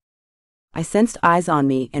curse. I sensed eyes on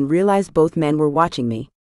me and realized both men were watching me.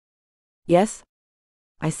 Yes?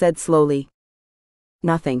 I said slowly.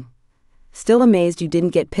 Nothing. Still amazed you didn't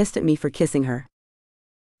get pissed at me for kissing her.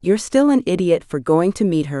 You're still an idiot for going to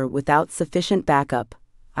meet her without sufficient backup,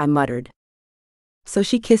 I muttered. So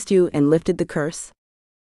she kissed you and lifted the curse?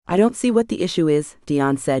 I don't see what the issue is,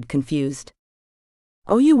 Dion said, confused.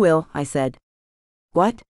 Oh, you will, I said.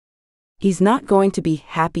 What? He's not going to be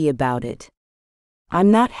happy about it. I'm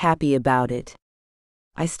not happy about it.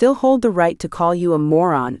 I still hold the right to call you a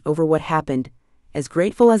moron over what happened, as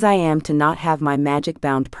grateful as I am to not have my magic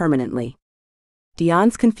bound permanently.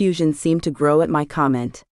 Dion's confusion seemed to grow at my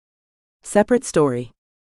comment. Separate story.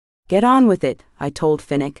 Get on with it, I told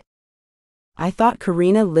Finnick. I thought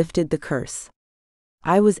Karina lifted the curse.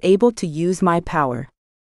 I was able to use my power.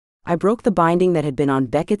 I broke the binding that had been on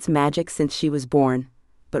Beckett's magic since she was born,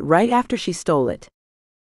 but right after she stole it.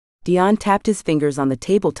 Dion tapped his fingers on the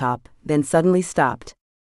tabletop, then suddenly stopped.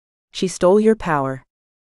 She stole your power.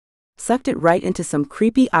 Sucked it right into some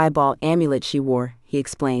creepy eyeball amulet she wore, he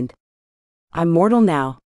explained. I'm mortal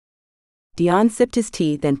now. Dion sipped his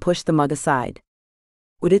tea, then pushed the mug aside.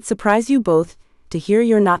 Would it surprise you both to hear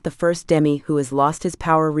you're not the first demi who has lost his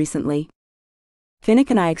power recently?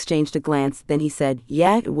 Finnick and I exchanged a glance, then he said,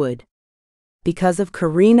 yeah, it would. Because of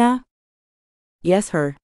Karina? Yes,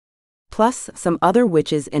 her. Plus some other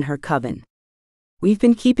witches in her coven. We've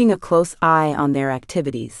been keeping a close eye on their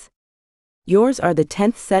activities. Yours are the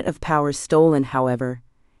 10th set of powers stolen, however,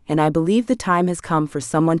 and I believe the time has come for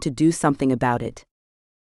someone to do something about it.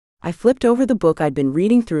 I flipped over the book I'd been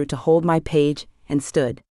reading through to hold my page, and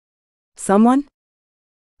stood. Someone?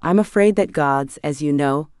 I'm afraid that gods, as you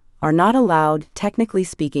know, are not allowed, technically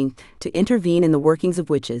speaking, to intervene in the workings of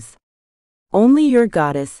witches. Only your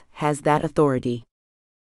goddess has that authority.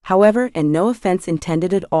 However, and no offense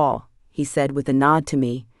intended at all, he said with a nod to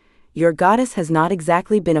me, your goddess has not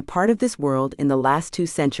exactly been a part of this world in the last 2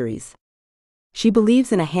 centuries. She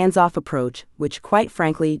believes in a hands-off approach, which quite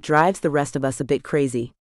frankly drives the rest of us a bit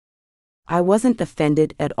crazy. I wasn't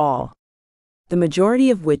offended at all. The majority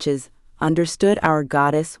of witches understood our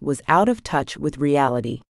goddess was out of touch with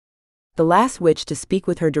reality. The last witch to speak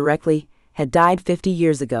with her directly had died 50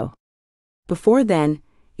 years ago. Before then,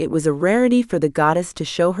 it was a rarity for the goddess to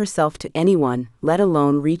show herself to anyone, let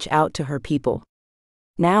alone reach out to her people.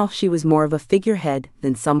 Now she was more of a figurehead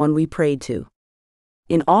than someone we prayed to.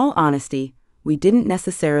 In all honesty, we didn't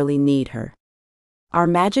necessarily need her. Our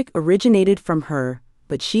magic originated from her,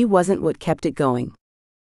 but she wasn't what kept it going.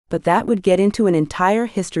 But that would get into an entire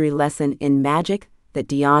history lesson in magic that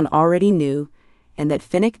Dion already knew, and that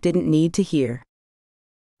Finnick didn't need to hear.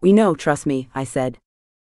 We know, trust me, I said.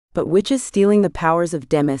 But witches stealing the powers of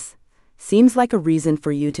Demis seems like a reason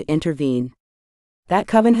for you to intervene. That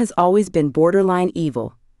coven has always been borderline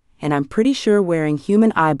evil, and I'm pretty sure wearing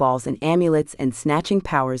human eyeballs and amulets and snatching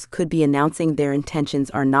powers could be announcing their intentions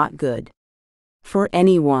are not good. For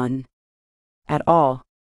anyone. At all.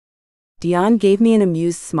 Dion gave me an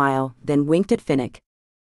amused smile, then winked at Finnick.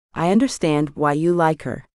 I understand why you like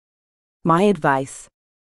her. My advice.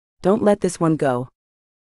 Don't let this one go.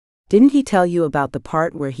 Didn't he tell you about the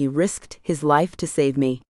part where he risked his life to save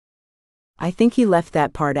me? I think he left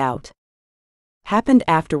that part out. Happened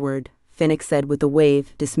afterward, Finnick said with a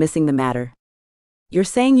wave, dismissing the matter. You're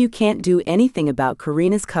saying you can't do anything about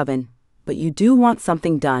Karina's coven, but you do want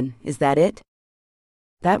something done, is that it?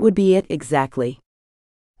 That would be it exactly.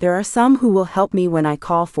 There are some who will help me when I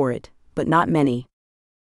call for it, but not many.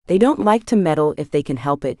 They don't like to meddle if they can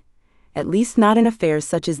help it, at least not in affairs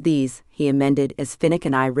such as these, he amended as Finnick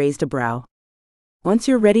and I raised a brow. Once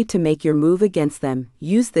you're ready to make your move against them,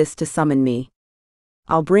 use this to summon me.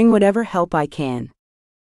 I'll bring whatever help I can.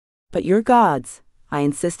 But your gods, I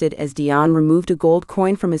insisted as Dion removed a gold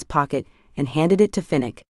coin from his pocket and handed it to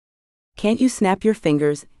Finnick. Can't you snap your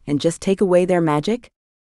fingers and just take away their magic?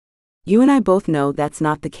 You and I both know that's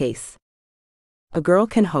not the case. A girl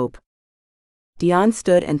can hope. Dion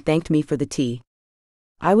stood and thanked me for the tea.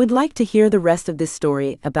 I would like to hear the rest of this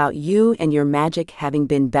story about you and your magic having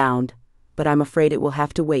been bound, but I'm afraid it will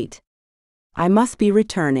have to wait. I must be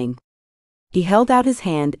returning. He held out his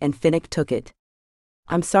hand and Finnick took it.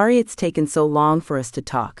 I'm sorry it's taken so long for us to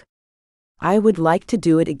talk. I would like to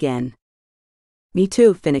do it again. Me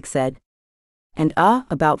too, Finnick said. And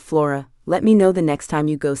about Flora, let me know the next time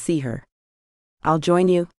you go see her. I'll join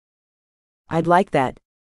you. I'd like that.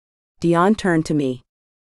 Dion turned to me.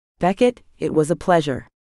 Beckett, it was a pleasure.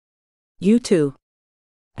 You too.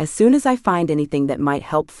 As soon as I find anything that might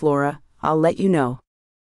help Flora, I'll let you know.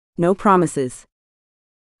 No promises.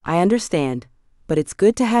 I understand, but it's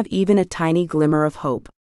good to have even a tiny glimmer of hope.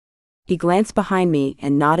 He glanced behind me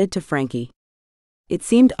and nodded to Frankie. It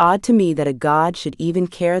seemed odd to me that a god should even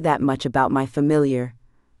care that much about my familiar,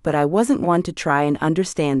 but I wasn't one to try and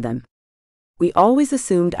understand them. We always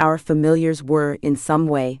assumed our familiars were, in some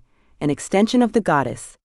way, an extension of the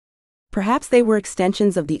goddess. Perhaps they were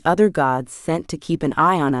extensions of the other gods sent to keep an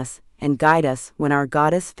eye on us and guide us when our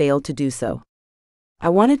goddess failed to do so. I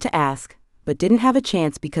wanted to ask, but didn't have a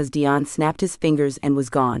chance because Dion snapped his fingers and was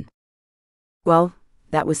gone. Well,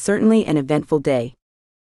 that was certainly an eventful day.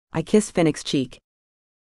 I kissed Finnick's cheek.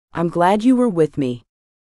 I'm glad you were with me.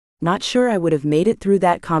 Not sure I would have made it through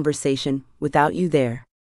that conversation without you there.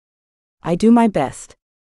 I do my best.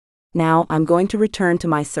 Now I'm going to return to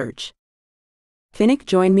my search. Finnick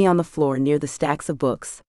joined me on the floor near the stacks of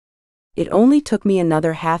books. It only took me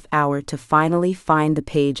another half hour to finally find the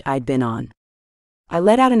page I'd been on. I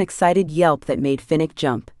let out an excited yelp that made Finnick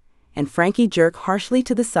jump, and Frankie jerk harshly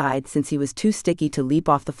to the side since he was too sticky to leap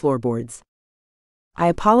off the floorboards. I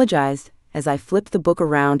apologized as I flipped the book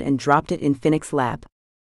around and dropped it in Finnick's lap.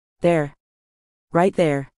 There. Right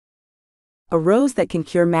there. A rose that can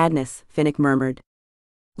cure madness, Finnick murmured.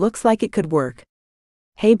 Looks like it could work.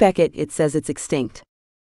 Hey Beckett, it says it's extinct.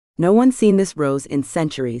 No one's seen this rose in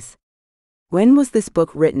centuries. When was this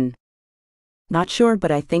book written? Not sure,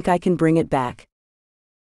 but I think I can bring it back.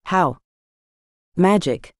 How?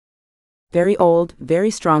 Magic. Very old,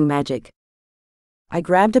 very strong magic. I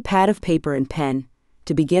grabbed a pad of paper and pen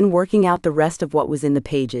to begin working out the rest of what was in the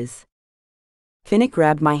pages. Finnick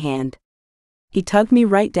grabbed my hand. He tugged me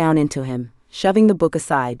right down into him, shoving the book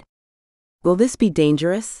aside. Will this be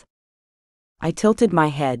dangerous? I tilted my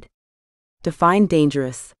head. Define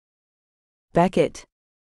dangerous. Beckett.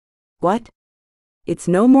 What? It's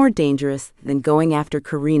no more dangerous than going after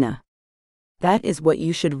Karina. That is what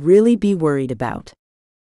you should really be worried about.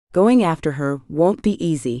 Going after her won't be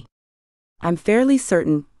easy. I'm fairly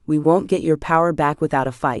certain we won't get your power back without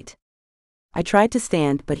a fight. I tried to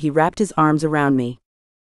stand, but he wrapped his arms around me.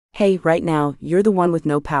 Hey, right now, you're the one with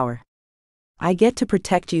no power. I get to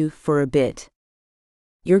protect you for a bit.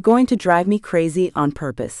 You're going to drive me crazy on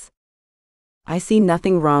purpose. I see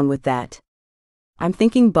nothing wrong with that. I'm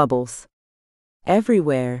thinking bubbles.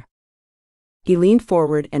 Everywhere. He leaned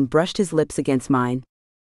forward and brushed his lips against mine.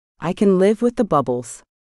 I can live with the bubbles.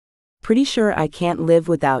 Pretty sure I can't live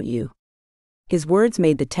without you. His words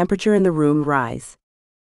made the temperature in the room rise.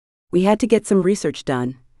 We had to get some research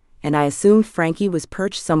done, and I assumed Frankie was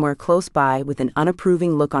perched somewhere close by with an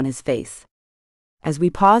unapproving look on his face. As we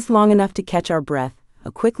paused long enough to catch our breath,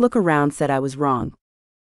 a quick look around said I was wrong.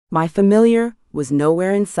 My familiar was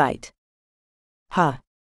nowhere in sight. Huh?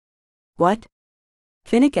 What?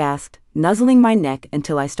 Finnick asked, nuzzling my neck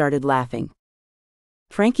until I started laughing.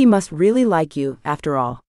 Frankie must really like you, after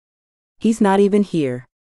all. He's not even here.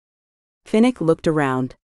 Finnick looked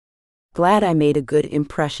around. Glad I made a good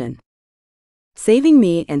impression. Saving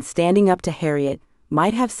me and standing up to Harriet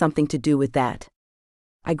might have something to do with that.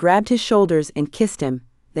 I grabbed his shoulders and kissed him,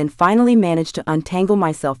 then finally managed to untangle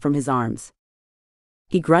myself from his arms.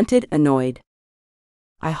 He grunted, annoyed.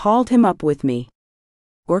 I hauled him up with me.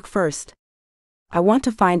 Work first. I want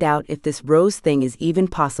to find out if this rose thing is even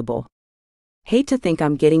possible. Hate to think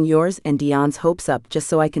I'm getting yours and Dion's hopes up just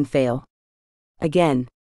so I can fail. Again.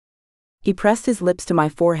 He pressed his lips to my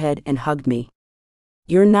forehead and hugged me.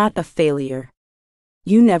 You're not a failure.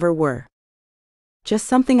 You never were. Just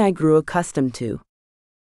something I grew accustomed to.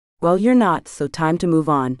 Well, you're not, so time to move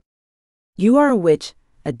on. You are a witch,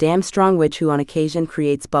 a damn strong witch who on occasion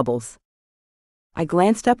creates bubbles. I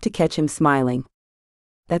glanced up to catch him smiling.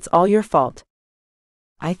 That's all your fault.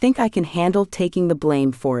 I think I can handle taking the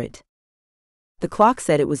blame for it. The clock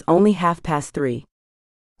said it was only 3:30.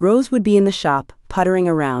 Rose would be in the shop, puttering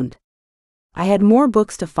around. I had more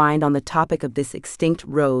books to find on the topic of this extinct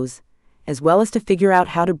rose, as well as to figure out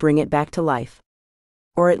how to bring it back to life.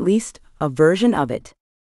 Or at least, a version of it.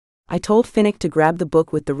 I told Finnick to grab the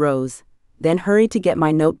book with the rose, then hurried to get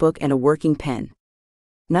my notebook and a working pen.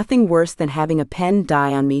 Nothing worse than having a pen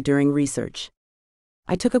die on me during research.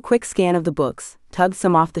 I took a quick scan of the books, tugged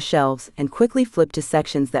some off the shelves, and quickly flipped to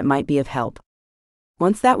sections that might be of help.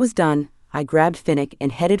 Once that was done, I grabbed Finnick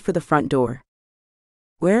and headed for the front door.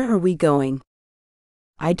 Where are we going?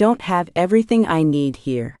 I don't have everything I need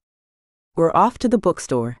here. We're off to the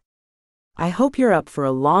bookstore. I hope you're up for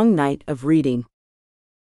a long night of reading.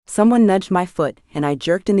 Someone nudged my foot, and I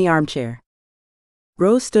jerked in the armchair.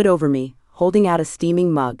 Rose stood over me, holding out a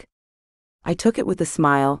steaming mug. I took it with a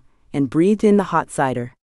smile, and breathed in the hot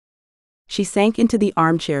cider. She sank into the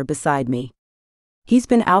armchair beside me. He's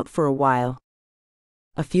been out for a while.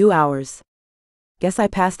 A few hours. Guess I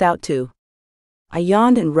passed out too. I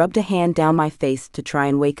yawned and rubbed a hand down my face to try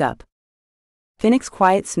and wake up. Finnick's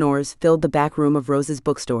quiet snores filled the back room of Rose's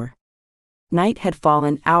bookstore. Night had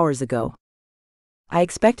fallen hours ago. I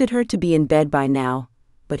expected her to be in bed by now,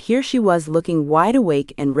 but here she was looking wide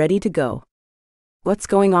awake and ready to go. What's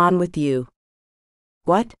going on with you?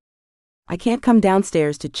 What? I can't come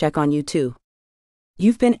downstairs to check on you too.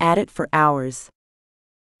 You've been at it for hours.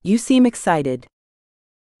 You seem excited.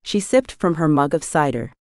 She sipped from her mug of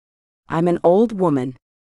cider. I'm an old woman.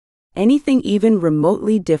 Anything even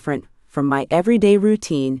remotely different from my everyday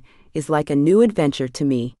routine is like a new adventure to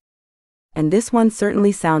me. And this one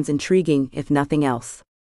certainly sounds intriguing if nothing else.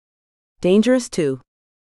 Dangerous too.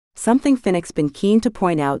 Something Finnick's been keen to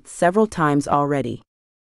point out several times already.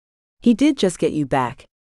 He did just get you back.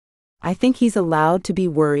 I think he's allowed to be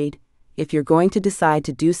worried if you're going to decide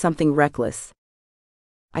to do something reckless.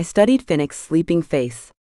 I studied Finnick's sleeping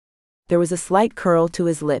face. There was a slight curl to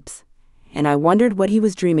his lips, and I wondered what he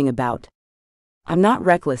was dreaming about. I'm not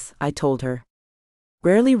reckless, I told her.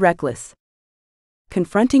 Rarely reckless.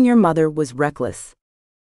 Confronting your mother was reckless.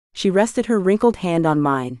 She rested her wrinkled hand on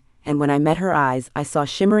mine, and when I met her eyes, I saw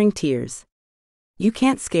shimmering tears. You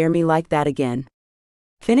can't scare me like that again.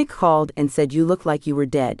 Finnick called and said you looked like you were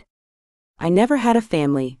dead. I never had a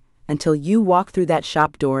family until you walked through that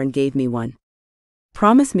shop door and gave me one.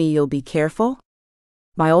 Promise me you'll be careful?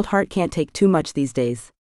 My old heart can't take too much these days.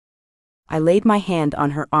 I laid my hand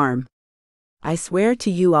on her arm. I swear to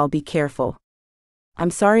you I'll be careful. I'm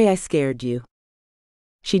sorry I scared you.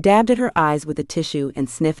 She dabbed at her eyes with a tissue and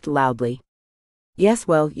sniffed loudly. Yes,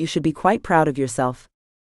 well, you should be quite proud of yourself.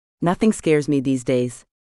 Nothing scares me these days.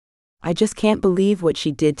 I just can't believe what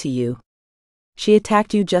she did to you. She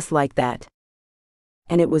attacked you just like that.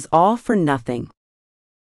 And it was all for nothing.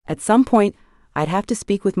 At some point, I'd have to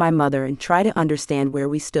speak with my mother and try to understand where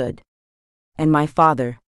we stood. And my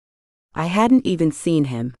father. I hadn't even seen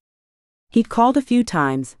him. He'd called a few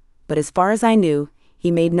times, but as far as I knew,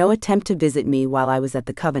 he made no attempt to visit me while I was at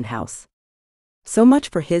the coven house. So much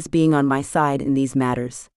for his being on my side in these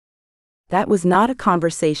matters. That was not a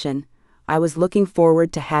conversation I was looking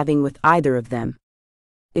forward to having with either of them.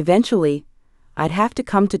 Eventually, I'd have to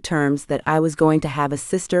come to terms that I was going to have a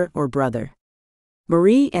sister or brother.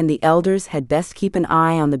 Marie and the elders had best keep an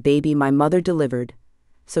eye on the baby my mother delivered,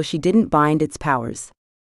 so she didn't bind its powers.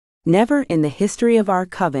 Never in the history of our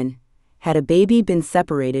coven had a baby been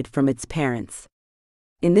separated from its parents.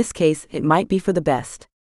 In this case, it might be for the best.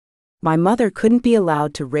 My mother couldn't be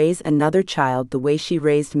allowed to raise another child the way she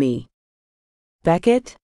raised me.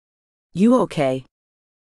 Beckett? You okay?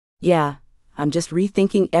 Yeah, I'm just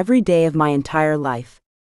rethinking every day of my entire life.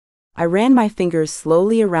 I ran my fingers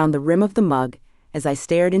slowly around the rim of the mug as I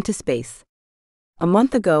stared into space. A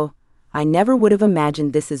month ago, I never would have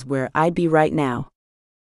imagined this is where I'd be right now.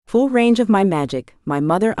 Full range of my magic, my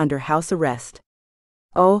mother under house arrest.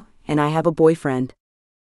 Oh, and I have a boyfriend.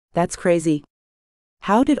 That's crazy.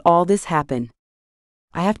 How did all this happen?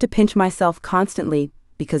 I have to pinch myself constantly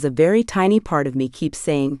because a very tiny part of me keeps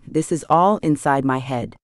saying this is all inside my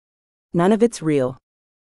head. None of it's real.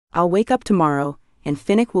 I'll wake up tomorrow, and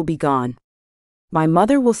Finnick will be gone. My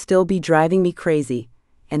mother will still be driving me crazy,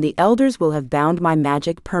 and the elders will have bound my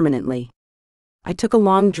magic permanently. I took a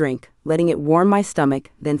long drink, letting it warm my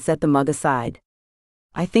stomach, then set the mug aside.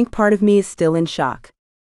 I think part of me is still in shock.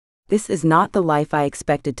 This is not the life I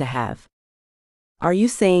expected to have. Are you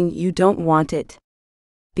saying you don't want it?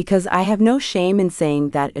 Because I have no shame in saying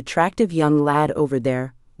that attractive young lad over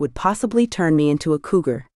there would possibly turn me into a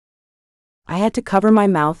cougar. I had to cover my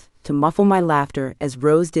mouth to muffle my laughter as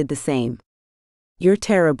Rose did the same. You're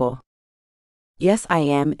terrible. Yes, I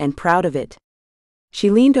am, and proud of it. She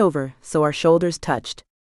leaned over, so our shoulders touched.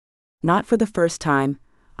 Not for the first time,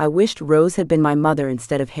 I wished Rose had been my mother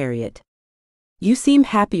instead of Harriet. You seem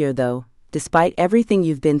happier though, despite everything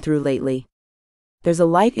you've been through lately. There's a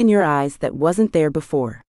light in your eyes that wasn't there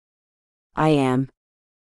before. I am.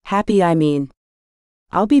 Happy, I mean.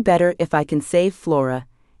 I'll be better if I can save Flora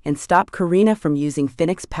and stop Karina from using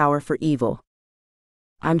Finnick's power for evil.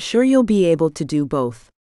 I'm sure you'll be able to do both.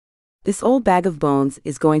 This old bag of bones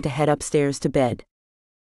is going to head upstairs to bed.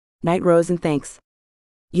 Night, Rose, and thanks.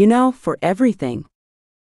 You know, for everything.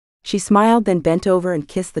 She smiled, then bent over and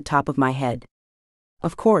kissed the top of my head.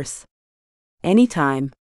 Of course.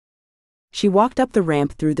 Anytime. She walked up the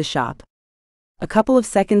ramp through the shop. A couple of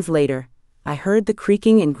seconds later, I heard the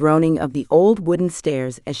creaking and groaning of the old wooden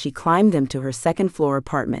stairs as she climbed them to her second-floor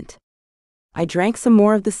apartment. I drank some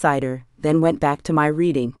more of the cider, then went back to my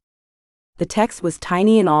reading. The text was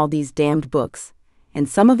tiny in all these damned books, and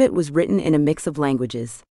some of it was written in a mix of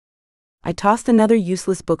languages. I tossed another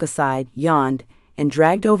useless book aside, yawned, and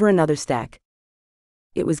dragged over another stack.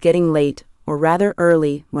 It was getting late, or rather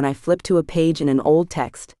early, when I flipped to a page in an old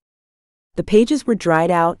text. The pages were dried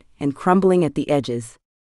out and crumbling at the edges.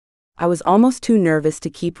 I was almost too nervous to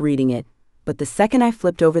keep reading it, but the second I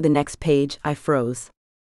flipped over the next page, I froze.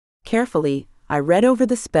 Carefully, I read over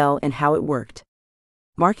the spell and how it worked.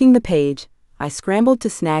 Marking the page, I scrambled to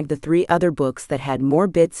snag the 3 other books that had more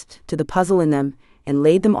bits to the puzzle in them and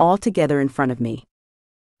laid them all together in front of me.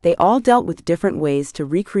 They all dealt with different ways to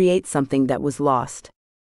recreate something that was lost.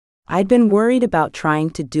 I'd been worried about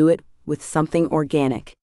trying to do it with something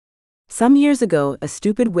organic. Some years ago, a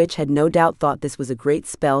stupid witch had no doubt thought this was a great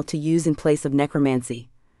spell to use in place of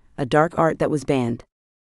necromancy, a dark art that was banned.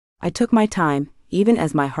 I took my time, even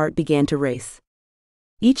as my heart began to race.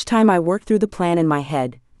 Each time I worked through the plan in my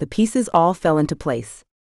head, the pieces all fell into place.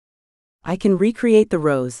 I can recreate the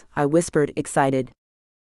rose, I whispered, excited.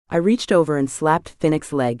 I reached over and slapped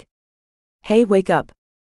Finnick's leg. Hey, wake up.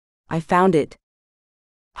 I found it.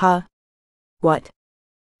 Huh? What?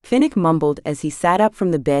 Finnick mumbled as he sat up from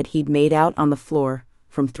the bed he'd made out on the floor,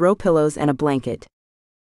 from throw pillows and a blanket.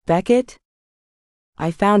 Beckett? I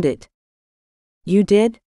found it. You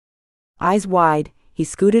did? Eyes wide, he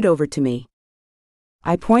scooted over to me.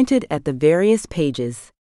 I pointed at the various pages.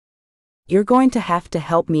 You're going to have to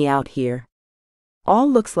help me out here. All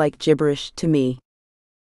looks like gibberish to me.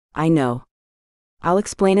 I know. I'll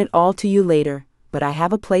explain it all to you later, but I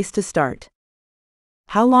have a place to start.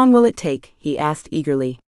 How long will it take? He asked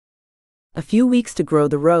eagerly. A few weeks to grow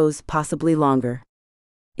the rose, possibly longer.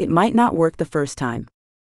 It might not work the first time.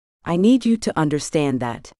 I need you to understand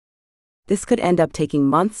that. This could end up taking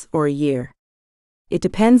months or a year. It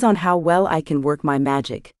depends on how well I can work my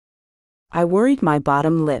magic. I worried my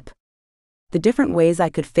bottom lip. The different ways I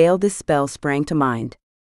could fail this spell sprang to mind.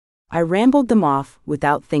 I rambled them off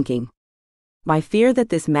without thinking. My fear that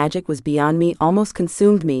this magic was beyond me almost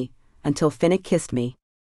consumed me, until Finnick kissed me.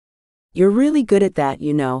 You're really good at that,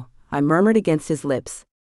 you know, I murmured against his lips.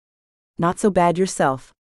 Not so bad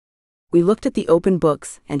yourself. We looked at the open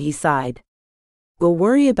books, and he sighed. We'll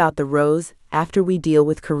worry about the rose after we deal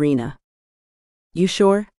with Karina. You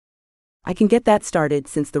sure? I can get that started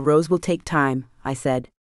since the rose will take time, I said.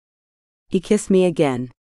 He kissed me again.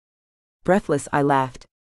 Breathless, I laughed.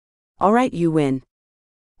 All right, you win.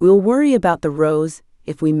 We'll worry about the rose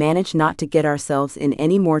if we manage not to get ourselves in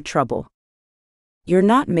any more trouble. You're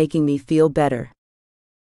not making me feel better.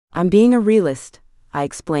 I'm being a realist, I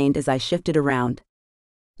explained as I shifted around.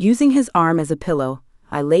 Using his arm as a pillow,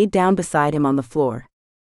 I laid down beside him on the floor.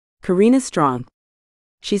 Karina's strong.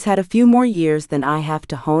 She's had a few more years than I have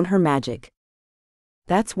to hone her magic.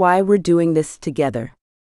 That's why we're doing this together.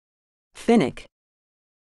 Finnick.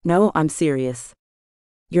 No, I'm serious.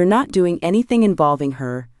 You're not doing anything involving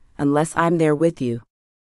her, unless I'm there with you.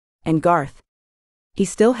 And Garth. He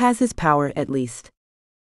still has his power at least.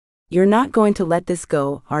 You're not going to let this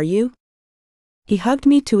go, are you? He hugged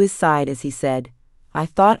me to his side as he said, I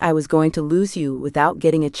thought I was going to lose you without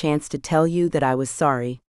getting a chance to tell you that I was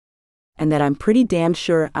sorry. And that I'm pretty damn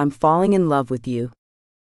sure I'm falling in love with you.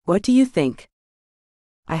 What do you think?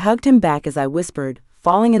 I hugged him back as I whispered,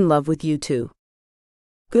 falling in love with you too.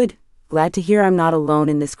 Good, glad to hear I'm not alone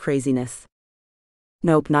in this craziness.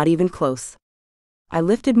 Nope, not even close. I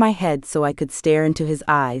lifted my head so I could stare into his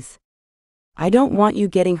eyes. I don't want you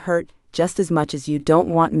getting hurt just as much as you don't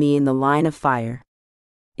want me in the line of fire.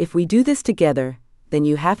 If we do this together, then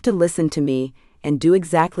you have to listen to me and do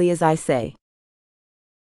exactly as I say.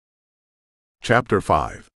 Chapter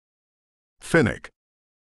 5. Finnick.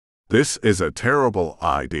 This is a terrible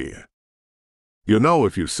idea. You know,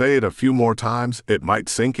 if you say it a few more times, it might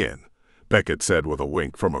sink in, Beckett said with a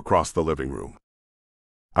wink from across the living room.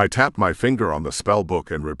 I tapped my finger on the spell book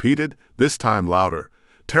and repeated, this time louder,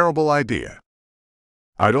 terrible idea.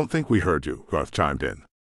 I don't think we heard you, Garth chimed in.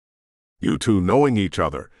 You two knowing each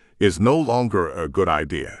other is no longer a good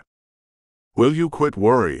idea. Will you quit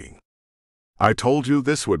worrying? I told you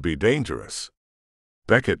this would be dangerous.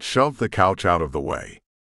 Beckett shoved the couch out of the way.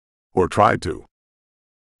 Or tried to.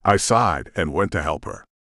 I sighed and went to help her.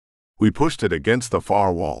 We pushed it against the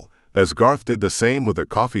far wall, as Garth did the same with the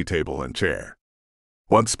coffee table and chair.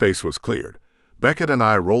 Once space was cleared, Beckett and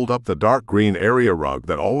I rolled up the dark green area rug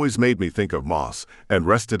that always made me think of moss and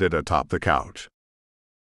rested it atop the couch.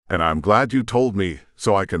 And I'm glad you told me,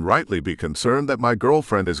 so I can rightly be concerned that my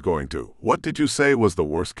girlfriend is going to. What did you say was the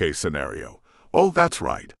worst-case scenario? Oh, that's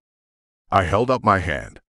right. I held up my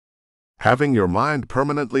hand. Having your mind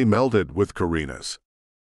permanently melded with Karina's.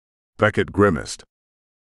 Beckett grimaced.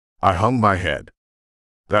 I hung my head.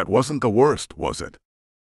 That wasn't the worst, was it?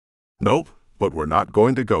 Nope, but we're not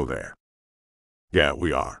going to go there. Yeah,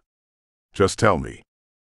 we are. Just tell me.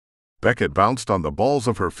 Beckett bounced on the balls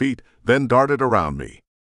of her feet, then darted around me.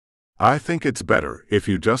 I think it's better if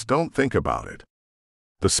you just don't think about it.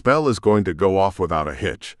 The spell is going to go off without a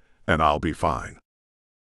hitch, and I'll be fine.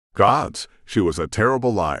 Gods, she was a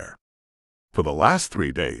terrible liar. For the last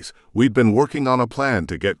 3 days, we'd been working on a plan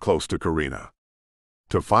to get close to Karina.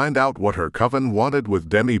 To find out what her coven wanted with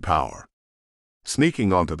demi-power.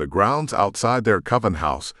 Sneaking onto the grounds outside their coven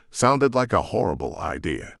house sounded like a horrible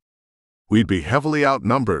idea. We'd be heavily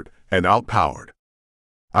outnumbered and outpowered.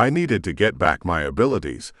 I needed to get back my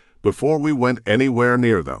abilities before we went anywhere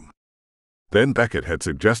near them. Then Beckett had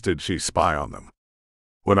suggested she spy on them.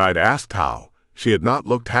 When I'd asked how, she had not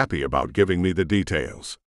looked happy about giving me the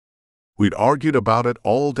details. We'd argued about it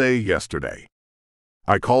all day yesterday.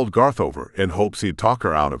 I called Garth over in hopes he'd talk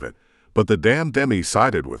her out of it, but the damn Demi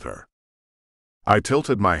sided with her. I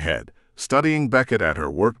tilted my head, studying Beckett at her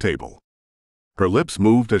work table. Her lips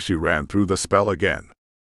moved as she ran through the spell again.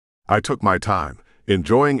 I took my time,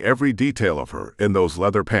 enjoying every detail of her in those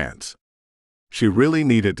leather pants. She really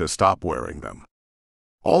needed to stop wearing them.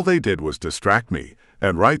 All they did was distract me,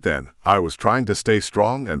 and right then, I was trying to stay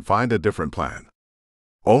strong and find a different plan.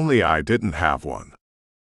 Only I didn't have one.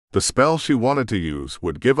 The spell she wanted to use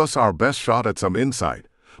would give us our best shot at some insight,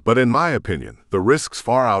 but in my opinion, the risks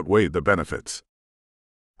far outweighed the benefits.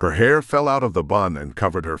 Her hair fell out of the bun and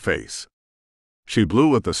covered her face. She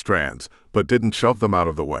blew at the strands, but didn't shove them out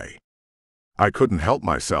of the way. I couldn't help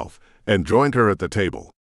myself, and joined her at the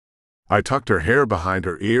table. I tucked her hair behind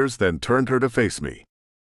her ears, then turned her to face me.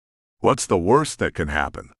 What's the worst that can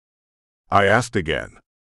happen? I asked again.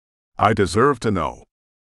 I deserve to know.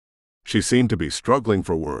 She seemed to be struggling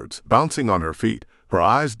for words, bouncing on her feet, her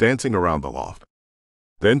eyes dancing around the loft.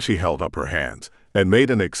 Then she held up her hands and made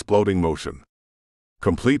an exploding motion,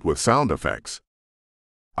 complete with sound effects.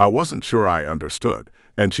 I wasn't sure I understood,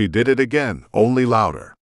 and she did it again, only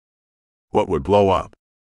louder. What would blow up?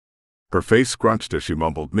 Her face scrunched as she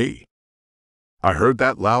mumbled me. I heard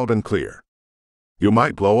that loud and clear. You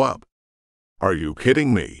might blow up. Are you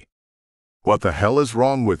kidding me? What the hell is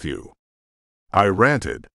wrong with you? I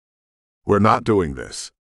ranted. We're not doing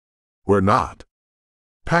this. We're not.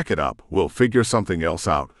 Pack it up, we'll figure something else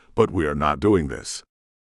out, but we're not doing this.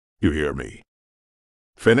 You hear me?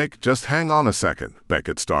 Finnick, just hang on a second,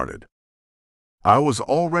 Beckett started. I was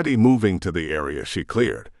already moving to the area she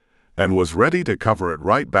cleared, and was ready to cover it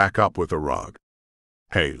right back up with a rug.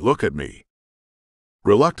 Hey, look at me.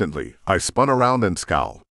 Reluctantly, I spun around and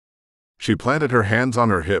scowled. She planted her hands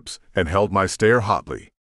on her hips and held my stare hotly.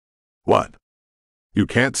 What? You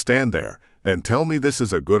can't stand there and tell me this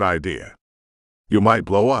is a good idea. You might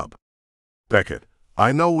blow up. Beckett,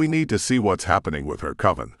 I know we need to see what's happening with her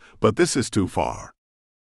coven, but this is too far.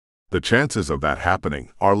 The chances of that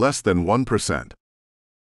happening are less than 1%.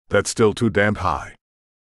 That's still too damned high.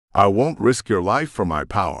 I won't risk your life for my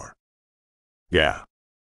power. Yeah.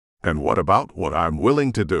 And what about what I'm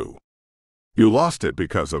willing to do? You lost it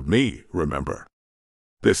because of me, remember?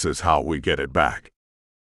 This is how we get it back.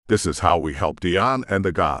 This is how we help Dion and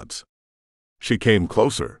the gods. She came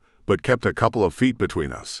closer, but kept a couple of feet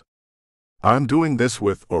between us. I'm doing this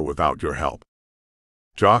with or without your help.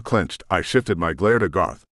 Jaw clenched, I shifted my glare to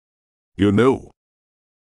Garth. You knew.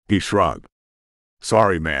 He shrugged.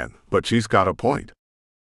 Sorry, man, but she's got a point.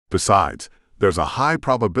 Besides, there's a high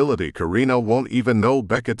probability Karina won't even know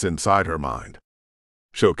Beckett's inside her mind.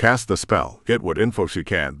 She'll cast the spell, get what info she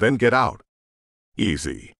can, then get out.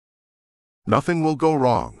 Easy. Nothing will go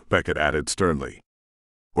wrong, Beckett added sternly.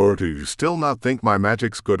 Or do you still not think my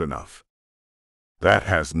magic's good enough? That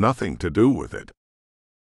has nothing to do with it.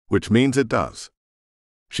 Which means it does.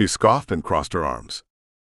 She scoffed and crossed her arms.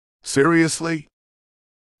 Seriously?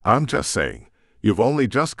 I'm just saying, you've only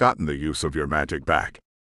just gotten the use of your magic back.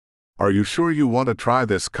 Are you sure you want to try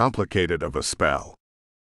this complicated of a spell?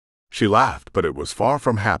 She laughed, but it was far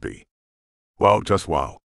from happy. Well, just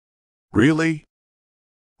wow. Really?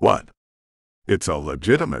 What? It's a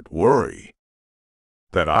legitimate worry.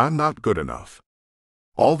 That I'm not good enough.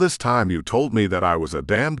 All this time you told me that I was a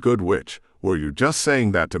damned good witch. Were you just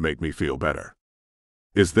saying that to make me feel better?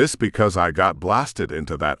 Is this because I got blasted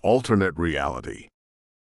into that alternate reality?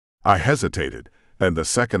 I hesitated, and the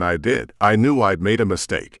second I did, I knew I'd made a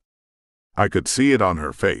mistake. I could see it on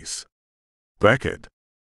her face. Beckett.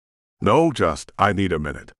 No, I need a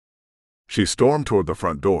minute. She stormed toward the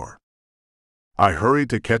front door. I hurried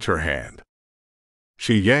to catch her hand.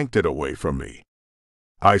 She yanked it away from me.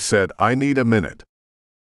 I said, I need a minute.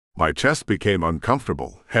 My chest became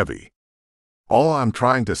uncomfortable, heavy. All I'm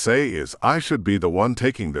trying to say is I should be the one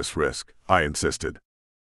taking this risk, I insisted.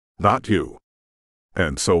 Not you.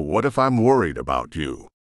 And so what if I'm worried about you?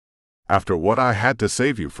 After what I had to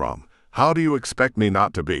save you from, how do you expect me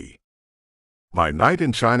not to be? My knight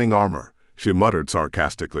in shining armor, she muttered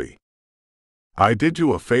sarcastically. I did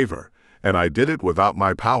you a favor, and I did it without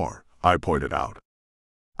my power, I pointed out.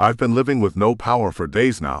 I've been living with no power for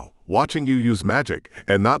days now, watching you use magic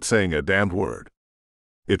and not saying a damned word.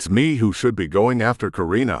 It's me who should be going after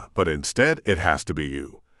Karina, but instead it has to be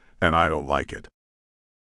you, and I don't like it.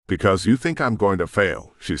 Because you think I'm going to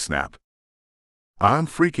fail, she snapped. I'm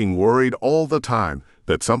freaking worried all the time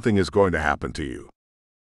that something is going to happen to you.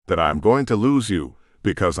 That I'm going to lose you,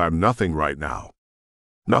 because I'm nothing right now.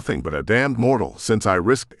 Nothing but a damned mortal since I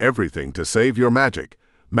risked everything to save your magic,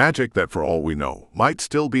 magic that for all we know might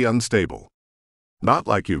still be unstable. Not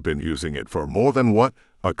like you've been using it for more than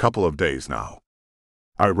a couple of days now.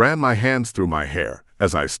 I ran my hands through my hair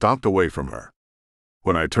as I stomped away from her.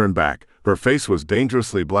 When I turned back, her face was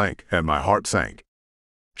dangerously blank and my heart sank.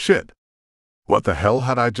 Shit. What the hell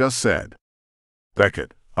had I just said?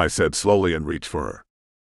 Beckett, I said slowly and reached for her.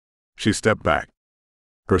 She stepped back.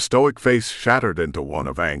 Her stoic face shattered into one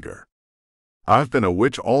of anger. I've been a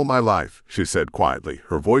witch all my life, she said quietly,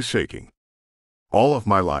 her voice shaking. All of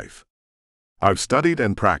my life. I've studied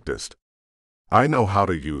and practiced. I know how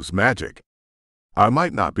to use magic. I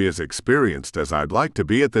might not be as experienced as I'd like to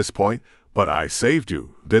be at this point, but I saved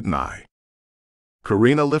you, didn't I?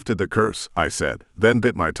 Karina lifted the curse, I said, then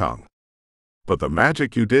bit my tongue. But the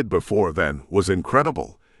magic you did before then was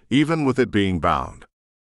incredible, even with it being bound.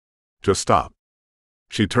 Just stop.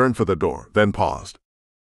 She turned for the door, then paused.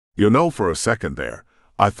 You know, for a second there,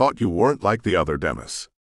 I thought you weren't like the other Demis.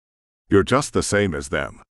 You're just the same as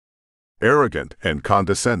them. Arrogant and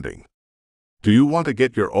condescending. Do you want to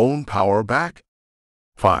get your own power back?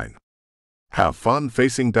 Fine. Have fun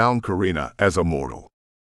facing down Karina as a mortal.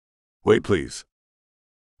 Wait, please.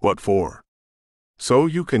 What for? So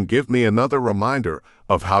you can give me another reminder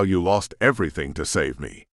of how you lost everything to save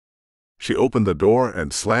me. She opened the door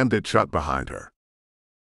and slammed it shut behind her.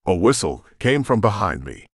 A whistle came from behind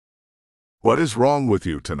me. What is wrong with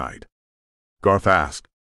you tonight? Garth asked.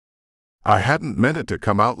 I hadn't meant it to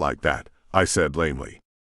come out like that, I said lamely.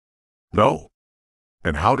 No.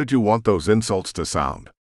 And how did you want those insults to sound?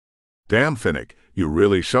 Damn, Finnick, you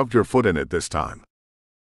really shoved your foot in it this time.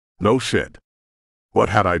 No shit. What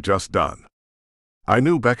had I just done? I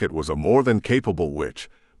knew Beckett was a more than capable witch,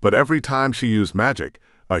 but every time she used magic,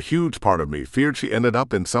 a huge part of me feared she ended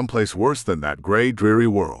up in someplace worse than that gray, dreary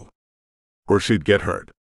world. Or she'd get hurt.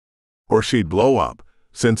 Or she'd blow up,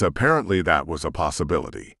 since apparently that was a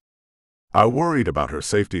possibility. I worried about her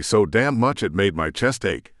safety so damn much it made my chest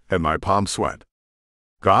ache and my palms sweat.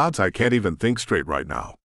 Gods, I can't even think straight right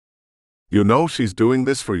now. You know she's doing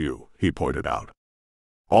this for you, he pointed out.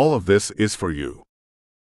 All of this is for you.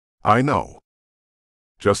 I know.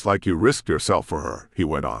 Just like you risked yourself for her, he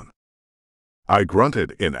went on. I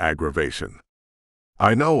grunted in aggravation.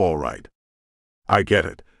 I know, all right. I get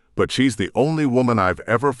it, but she's the only woman I've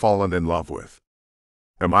ever fallen in love with.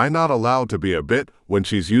 Am I not allowed to be a bit when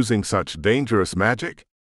she's using such dangerous magic?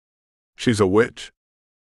 She's a witch.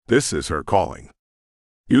 This is her calling.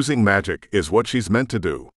 Using magic is what she's meant to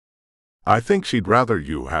do. I think she'd rather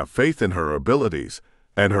you have faith in her abilities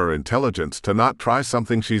and her intelligence to not try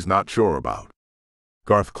something she's not sure about.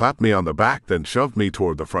 Garth clapped me on the back, then shoved me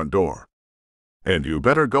toward the front door. And you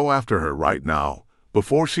better go after her right now,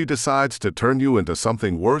 before she decides to turn you into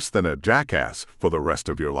something worse than a jackass for the rest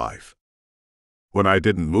of your life. When I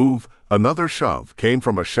didn't move, another shove came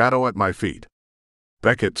from a shadow at my feet.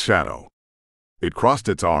 Beckett's shadow. It crossed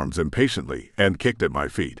its arms impatiently and kicked at my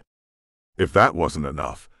feet. If that wasn't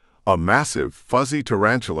enough, a massive, fuzzy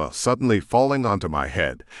tarantula suddenly falling onto my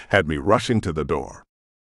head had me rushing to the door.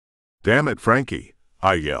 Damn it, Frankie,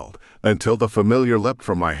 I yelled, until the familiar leapt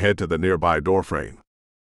from my head to the nearby doorframe.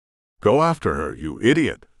 Go after her, you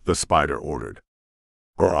idiot, the spider ordered.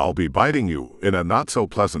 Or I'll be biting you in a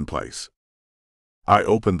not-so-pleasant place. I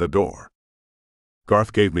opened the door.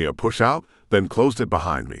 Garth gave me a push-out, then closed it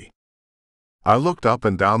behind me. I looked up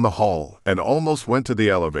and down the hall and almost went to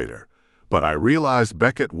the elevator, but I realized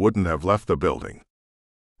Beckett wouldn't have left the building.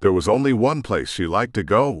 There was only one place she liked to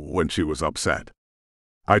go when she was upset.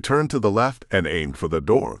 I turned to the left and aimed for the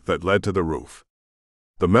door that led to the roof.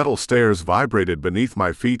 The metal stairs vibrated beneath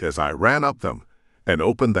my feet as I ran up them and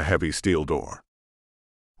opened the heavy steel door.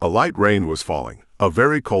 A light rain was falling, a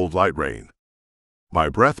very cold light rain. My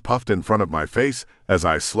breath puffed in front of my face as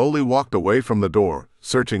I slowly walked away from the door,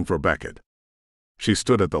 searching for Beckett. She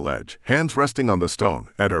stood at the ledge, hands resting on the stone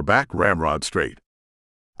and her back ramrod straight.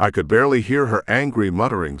 I could barely hear her angry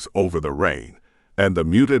mutterings over the rain and the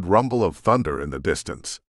muted rumble of thunder in the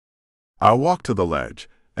distance. I walked to the ledge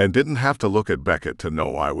and didn't have to look at Beckett to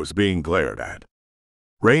know I was being glared at.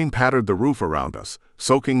 Rain pattered the roof around us,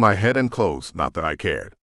 soaking my head and clothes, not that I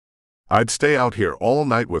cared. I'd stay out here all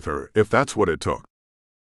night with her if that's what it took.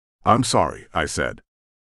 I'm sorry, I said.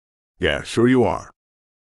 Yeah, sure you are.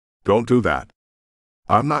 Don't do that.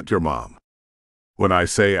 I'm not your mom. When I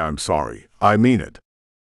say I'm sorry, I mean it.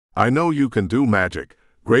 I know you can do magic,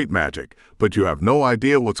 great magic, but you have no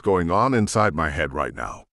idea what's going on inside my head right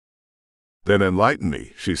now. Then enlighten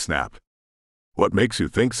me, she snapped. What makes you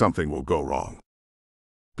think something will go wrong?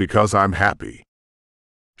 Because I'm happy.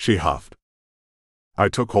 She huffed. I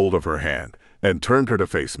took hold of her hand and turned her to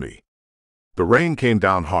face me. The rain came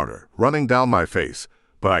down harder, running down my face,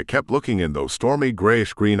 but I kept looking in those stormy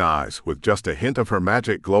grayish-green eyes with just a hint of her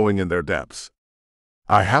magic glowing in their depths.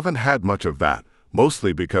 I haven't had much of that,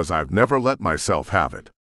 mostly because I've never let myself have it.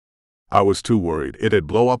 I was too worried it'd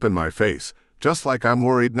blow up in my face, just like I'm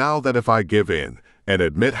worried now that if I give in and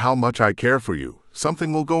admit how much I care for you,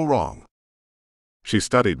 something will go wrong. She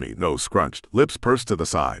studied me, nose scrunched, lips pursed to the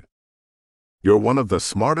side. You're one of the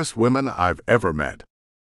smartest women I've ever met.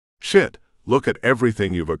 Shit, look at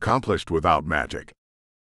everything you've accomplished without magic.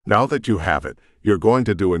 Now that you have it, you're going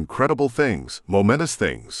to do incredible things, momentous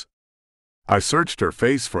things. I searched her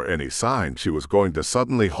face for any sign she was going to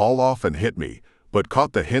suddenly haul off and hit me, but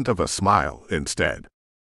caught the hint of a smile instead.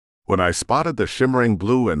 When I spotted the shimmering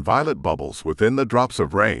blue and violet bubbles within the drops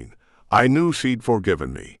of rain, I knew she'd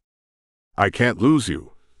forgiven me. I can't lose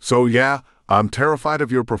you, so yeah, I'm terrified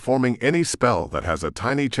of your performing any spell that has a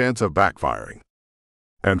tiny chance of backfiring.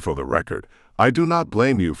 And for the record, I do not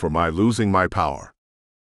blame you for my losing my power.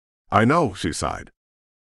 I know, she sighed.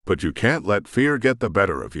 But you can't let fear get the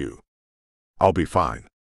better of you. I'll be fine.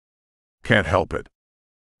 Can't help it.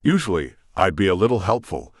 Usually, I'd be a little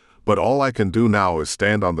helpful, but all I can do now is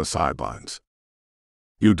stand on the sidelines.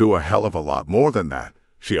 You do a hell of a lot more than that,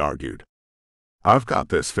 she argued. I've got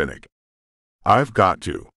this, Finnick. I've got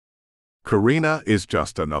you. Karina is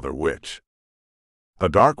just another witch. A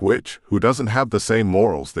dark witch who doesn't have the same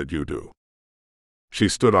morals that you do. She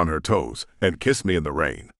stood on her toes and kissed me in the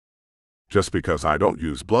rain. Just because I don't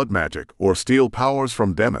use blood magic or steal powers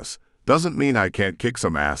from Demis doesn't mean I can't kick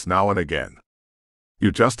some ass now and again.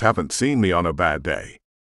 You just haven't seen me on a bad day.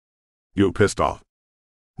 You pissed off?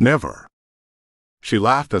 Never. She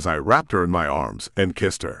laughed as I wrapped her in my arms and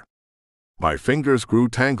kissed her. My fingers grew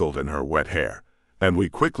tangled in her wet hair, and we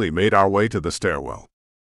quickly made our way to the stairwell.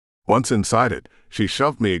 Once inside it, she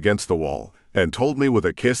shoved me against the wall and told me with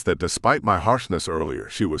a kiss that despite my harshness earlier,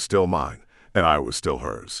 she was still mine, and I was still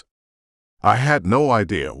hers. I had no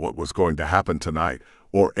idea what was going to happen tonight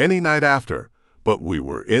or any night after, but we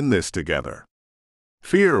were in this together.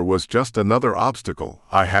 Fear was just another obstacle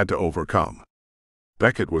I had to overcome.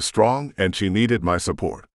 Beckett was strong and she needed my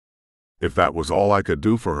support. If that was all I could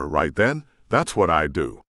do for her right then, that's what I'd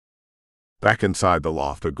do. Back inside the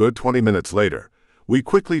loft a good 20 minutes later, we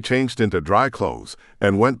quickly changed into dry clothes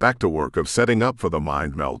and went back to work of setting up for the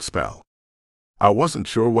mind meld spell. I wasn't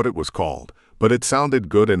sure what it was called, but it sounded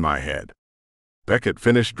good in my head. Beckett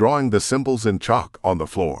finished drawing the symbols in chalk on the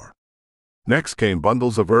floor. Next came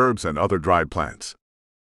bundles of herbs and other dried plants.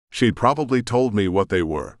 She'd probably told me what they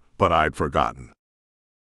were, but I'd forgotten.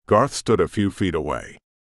 Garth stood a few feet away.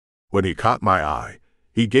 When he caught my eye,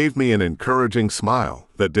 he gave me an encouraging smile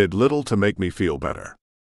that did little to make me feel better.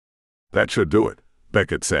 That should do it,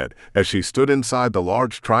 Beckett said, as she stood inside the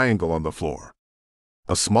large triangle on the floor.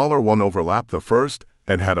 A smaller one overlapped the first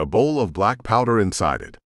and had a bowl of black powder inside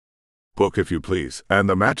it. Book, if you please, and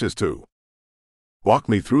the matches too. Walk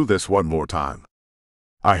me through this one more time.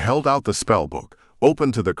 I held out the spell book,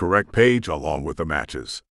 open to the correct page along with the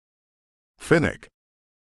matches. Finnick.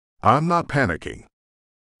 I'm not panicking.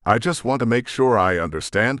 I just want to make sure I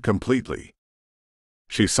understand completely.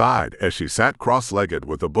 She sighed as she sat cross-legged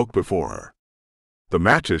with the book before her. The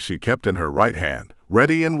matches she kept in her right hand,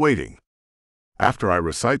 ready and waiting. After I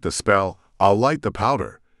recite the spell, I'll light the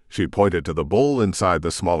powder, she pointed to the bowl inside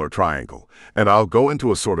the smaller triangle, and I'll go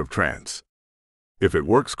into a sort of trance. If it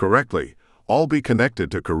works correctly, I'll be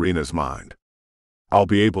connected to Karina's mind. I'll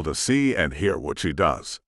be able to see and hear what she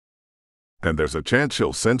does. And there's a chance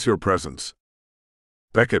she'll sense your presence.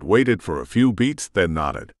 Beckett waited for a few beats, then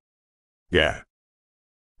nodded. Yeah.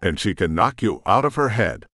 And she can knock you out of her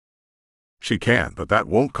head. She can, but that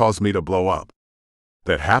won't cause me to blow up.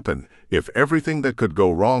 That'd happen if everything that could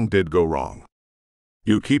go wrong did go wrong.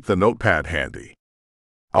 You keep the notepad handy.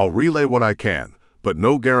 I'll relay what I can, but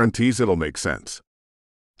no guarantees it'll make sense.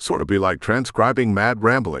 Sort of be like transcribing mad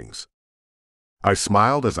ramblings. I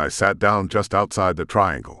smiled as I sat down just outside the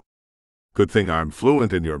triangle. Good thing I'm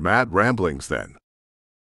fluent in your mad ramblings then.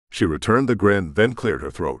 She returned the grin, then cleared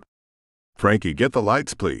her throat. Frankie, get the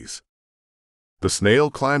lights, please. The snail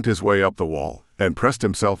climbed his way up the wall and pressed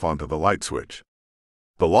himself onto the light switch.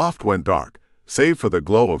 The loft went dark, save for the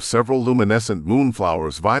glow of several luminescent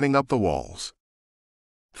moonflowers vining up the walls.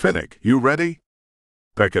 Finnick, you ready?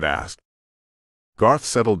 Beckett asked. Garth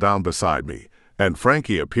settled down beside me, and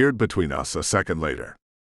Frankie appeared between us a second later.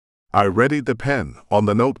 I readied the pen on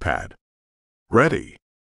the notepad. Ready.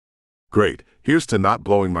 Great, here's to not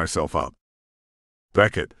blowing myself up.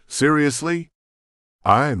 Beckett, seriously?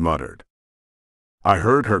 I muttered. I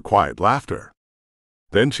heard her quiet laughter.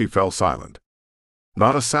 Then she fell silent.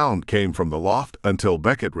 Not a sound came from the loft until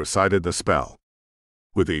Beckett recited the spell.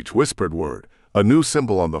 With each whispered word, a new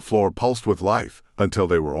symbol on the floor pulsed with life until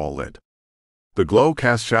they were all lit. The glow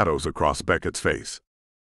cast shadows across Beckett's face.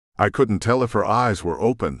 I couldn't tell if her eyes were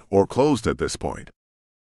open or closed at this point.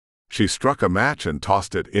 She struck a match and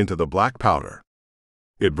tossed it into the black powder.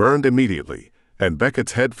 It burned immediately, and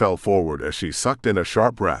Beckett's head fell forward as she sucked in a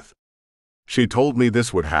sharp breath. She told me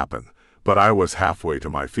this would happen, but I was halfway to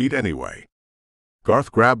my feet anyway.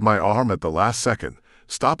 Garth grabbed my arm at the last second,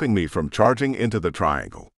 stopping me from charging into the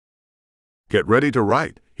triangle. Get ready to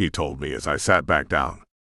write, he told me as I sat back down.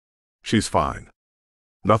 She's fine.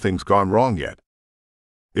 Nothing's gone wrong yet.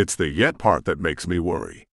 It's the yet part that makes me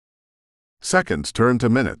worry. Seconds turned to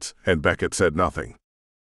minutes, and Beckett said nothing.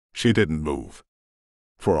 She didn't move.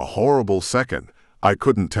 For a horrible second, I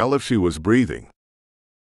couldn't tell if she was breathing.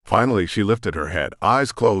 Finally, she lifted her head,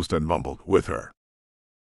 eyes closed, and mumbled with her.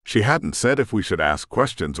 She hadn't said if we should ask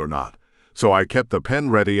questions or not, so I kept the pen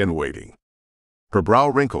ready and waiting. Her brow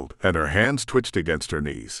wrinkled, and her hands twitched against her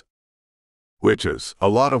knees. Witches, a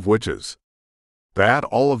lot of witches. Bad,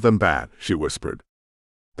 all of them bad, she whispered.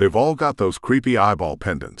 They've all got those creepy eyeball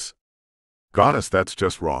pendants. Goddess, that's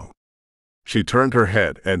just wrong. She turned her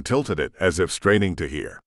head and tilted it as if straining to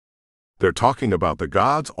hear. They're talking about the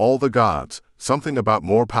gods, all the gods, something about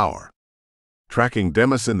more power. Tracking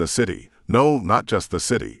Demis in the city, no, not just the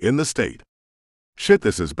city, in the state. Shit,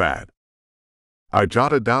 this is bad. I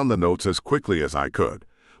jotted down the notes as quickly as I could,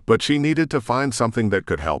 but she needed to find something that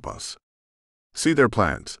could help us. See their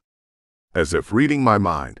plans. As if reading my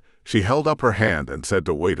mind, she held up her hand and said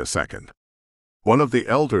to wait a second. One of the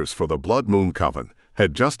elders for the Blood Moon Coven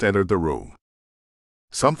had just entered the room.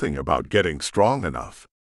 Something about getting strong enough.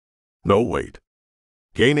 No, wait.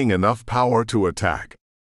 Gaining enough power to attack.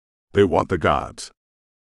 They want the gods.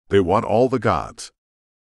 They want all the gods.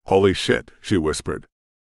 Holy shit, she whispered.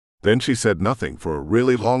 Then she said nothing for a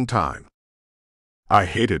really long time. I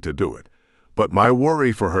hated to do it, but my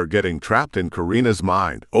worry for her getting trapped in Karina's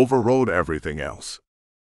mind overrode everything else.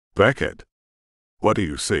 Beckett. What do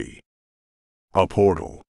you see? A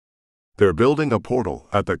portal. They're building a portal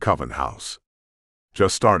at the Coven house.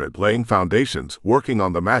 Just started laying foundations, working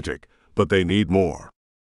on the magic, but they need more.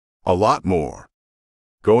 A lot more.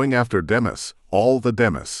 Going after Demis, all the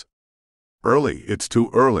Demis. Early, it's too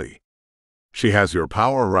early. She has your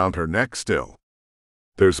power around her neck still.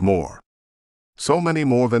 There's more. So many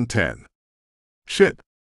more than 10. Shit.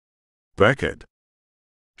 Beckett.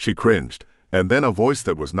 She cringed, and then a voice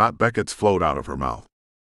that was not Beckett's flowed out of her mouth.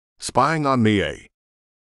 Spying on me, eh?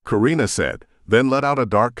 Karina said, then let out a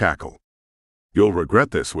dark cackle. You'll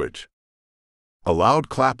regret this, witch. A loud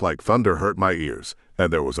clap like thunder hurt my ears,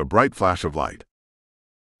 and there was a bright flash of light.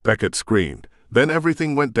 Beckett screamed, then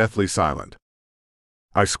everything went deathly silent.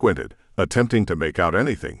 I squinted, attempting to make out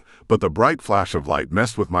anything, but the bright flash of light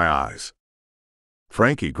messed with my eyes.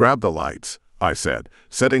 Frankie, grab the lights, I said,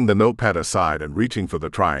 setting the notepad aside and reaching for the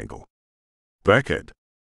triangle. Beckett.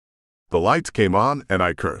 The lights came on and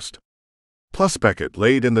I cursed. Plus Beckett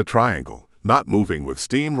laid in the triangle, not moving, with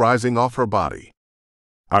steam rising off her body.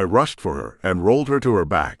 I rushed for her and rolled her to her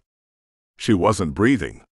back. She wasn't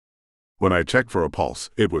breathing. When I checked for a pulse,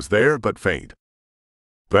 it was there but faint.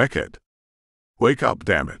 Beckett. Wake up,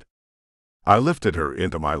 damn it. I lifted her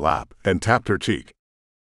into my lap and tapped her cheek.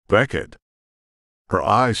 Beckett. Her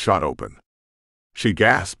eyes shot open. She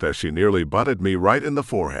gasped as she nearly butted me right in the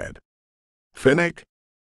forehead. Finnick?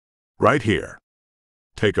 Right here.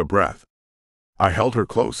 Take a breath. I held her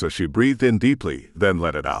close as she breathed in deeply, then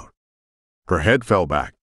let it out. Her head fell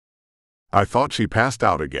back. I thought she passed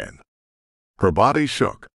out again. Her body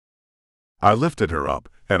shook. I lifted her up,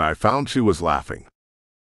 and I found she was laughing.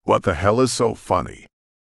 What the hell is so funny?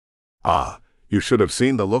 Ah, you should have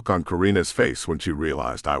seen the look on Karina's face when she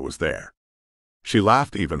realized I was there. She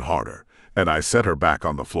laughed even harder, and I set her back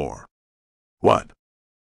on the floor. What?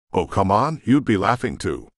 Oh, come on, you'd be laughing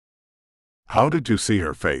too. How did you see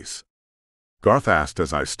her face? Garth asked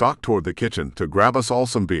as I stalked toward the kitchen to grab us all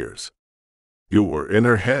some beers. You were in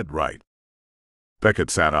her head, right?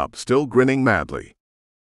 Beckett sat up, still grinning madly.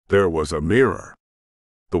 There was a mirror.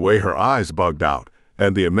 The way her eyes bugged out,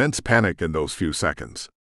 and the immense panic in those few seconds.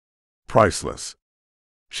 Priceless.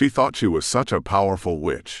 She thought she was such a powerful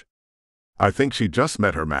witch. I think she just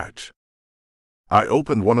met her match. I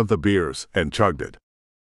opened one of the beers and chugged it.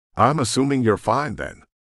 I'm assuming you're fine then.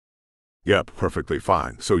 Yep, perfectly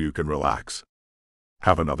fine, so you can relax.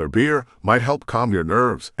 Have another beer, might help calm your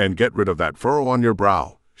nerves and get rid of that furrow on your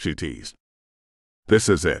brow, she teased. This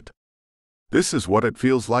is it. This is what it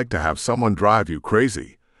feels like to have someone drive you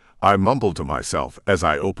crazy, I mumbled to myself as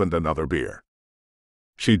I opened another beer.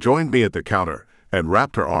 She joined me at the counter and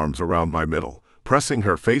wrapped her arms around my middle, pressing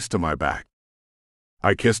her face to my back.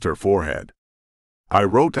 I kissed her forehead. I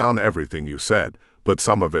wrote down everything you said, but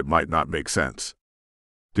some of it might not make sense.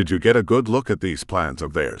 Did you get a good look at these plans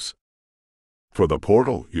of theirs? For the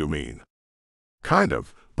portal, you mean? Kind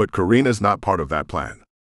of, but Karina's not part of that plan.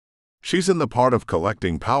 She's in the part of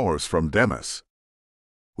collecting powers from Demis.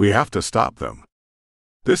 We have to stop them.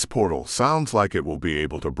 This portal sounds like it will be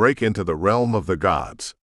able to break into the realm of the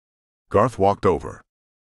gods. Garth walked over.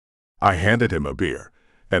 I handed him a beer,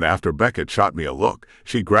 and after Beckett shot me a look,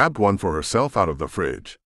 she grabbed one for herself out of the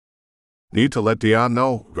fridge. Need to let Dion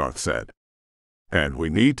know, Garth said. And we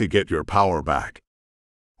need to get your power back.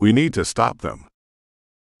 We need to stop them.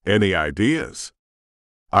 Any ideas?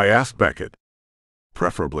 I asked Beckett.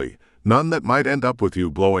 Preferably, none that might end up with you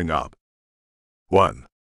blowing up. 1.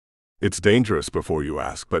 It's dangerous before you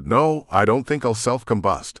ask, but no, I don't think I'll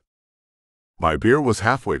self-combust. My beer was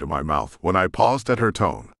halfway to my mouth when I paused at her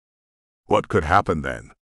tone. What could happen then?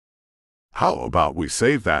 How about we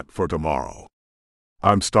save that for tomorrow?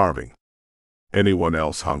 I'm starving. Anyone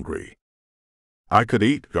else hungry? I could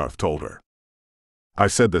eat, Garth told her. I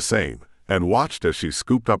said the same, and watched as she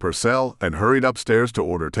scooped up her cell and hurried upstairs to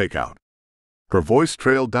order takeout. Her voice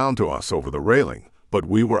trailed down to us over the railing, but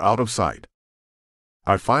we were out of sight.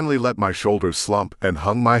 I finally let my shoulders slump and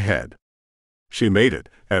hung my head. She made it,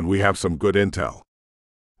 and we have some good intel.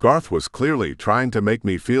 Garth was clearly trying to make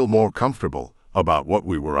me feel more comfortable about what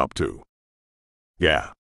we were up to.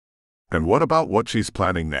 Yeah. And what about what she's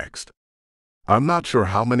planning next? I'm not sure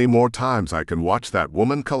how many more times I can watch that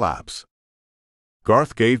woman collapse.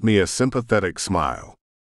 Garth gave me a sympathetic smile.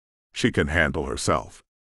 She can handle herself.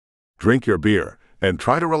 Drink your beer, and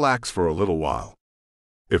try to relax for a little while.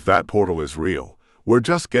 If that portal is real, we're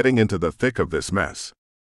just getting into the thick of this mess.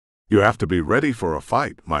 You have to be ready for a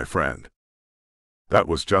fight, my friend. That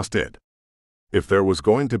was just it. If there was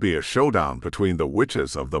going to be a showdown between the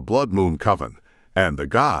witches of the Blood Moon Coven and the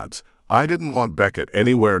gods, I didn't want Beckett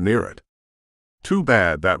anywhere near it. Too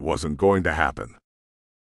bad that wasn't going to happen.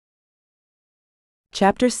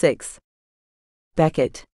 Chapter 6.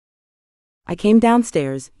 Beckett. I came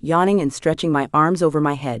downstairs, yawning and stretching my arms over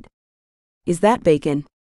my head. Is that bacon?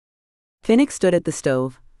 Finnick stood at the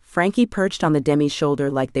stove, Frankie perched on the Demi's shoulder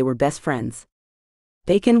like they were best friends.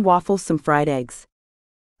 Bacon, waffles, some fried eggs.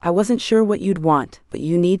 I wasn't sure what you'd want, but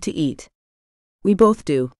you need to eat. We both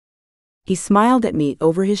do. He smiled at me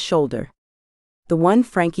over his shoulder. The one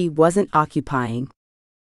Frankie wasn't occupying.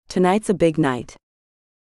 Tonight's a big night.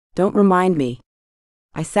 Don't remind me.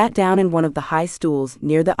 I sat down in one of the high stools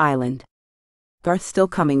near the island. Garth's still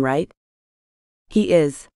coming, right? He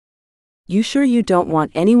is. You sure you don't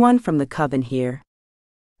want anyone from the coven here?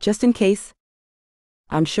 Just in case?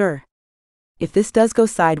 I'm sure. If this does go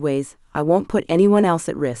sideways, I won't put anyone else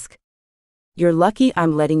at risk. You're lucky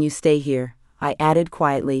I'm letting you stay here, I added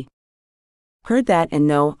quietly. Heard that, and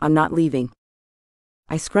no, I'm not leaving.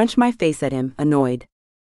 I scrunched my face at him, annoyed.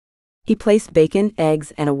 He placed bacon,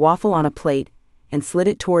 eggs, and a waffle on a plate and slid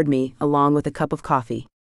it toward me along with a cup of coffee.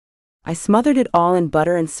 I smothered it all in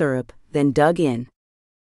butter and syrup, then dug in.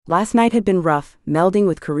 Last night had been rough, melding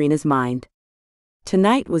with Karina's mind.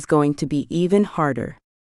 Tonight was going to be even harder.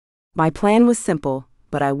 My plan was simple,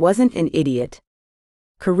 but I wasn't an idiot.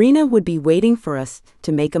 Karina would be waiting for us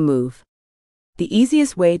to make a move. The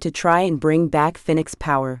easiest way to try and bring back Finnick's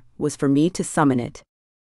power was for me to summon it.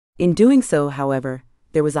 In doing so, however,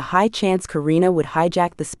 there was a high chance Karina would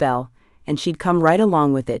hijack the spell, and she'd come right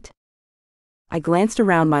along with it. I glanced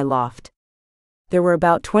around my loft. There were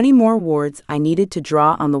about 20 more wards I needed to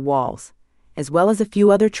draw on the walls, as well as a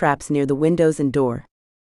few other traps near the windows and door.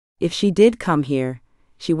 If she did come here,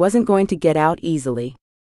 she wasn't going to get out easily.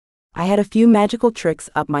 I had a few magical tricks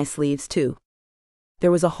up my sleeves too.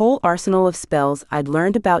 There was a whole arsenal of spells I'd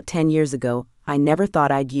learned about 10 years ago I never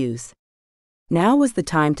thought I'd use. Now was the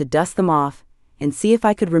time to dust them off and see if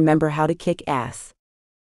I could remember how to kick ass.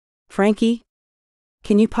 Frankie?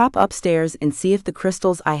 Can you pop upstairs and see if the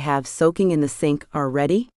crystals I have soaking in the sink are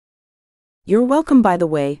ready? You're welcome, by the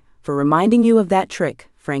way, for reminding you of that trick,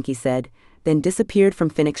 Frankie said, then disappeared from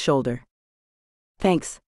Finnick's shoulder.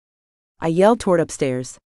 Thanks. I yelled toward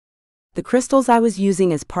upstairs. The crystals I was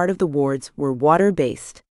using as part of the wards were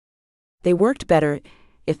water-based. They worked better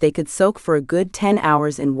if they could soak for a good 10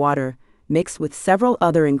 hours in water, mixed with several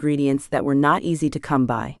other ingredients that were not easy to come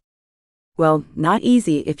by. Well, not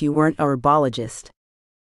easy if you weren't a herbologist.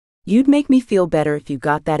 You'd make me feel better if you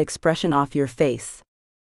got that expression off your face.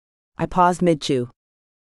 I paused mid-chew.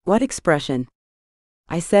 What expression?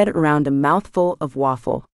 I said around a mouthful of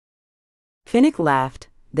waffle. Finnick laughed,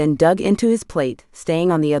 then dug into his plate,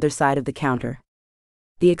 staying on the other side of the counter.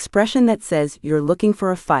 The expression that says you're looking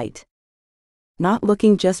for a fight. Not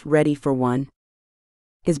looking, just ready for one.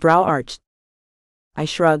 His brow arched. I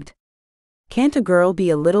shrugged. Can't a girl be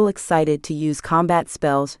a little excited to use combat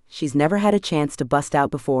spells she's never had a chance to bust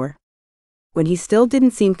out before? When he still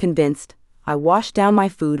didn't seem convinced, I washed down my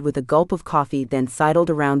food with a gulp of coffee, then sidled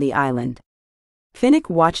around the island. Finnick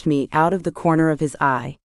watched me out of the corner of his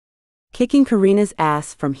eye. Kicking Karina's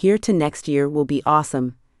ass from here to next year will be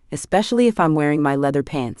awesome, especially if I'm wearing my leather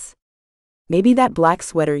pants. Maybe that black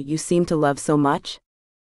sweater you seem to love so much?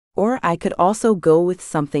 Or I could also go with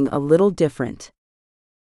something a little different.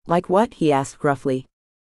 Like what? He asked gruffly.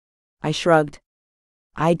 I shrugged.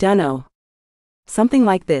 I dunno. Something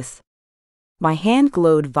like this. My hand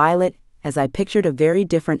glowed violet as I pictured a very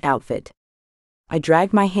different outfit. I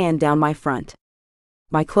dragged my hand down my front.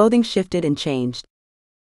 My clothing shifted and changed.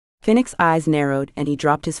 Finnick's eyes narrowed and he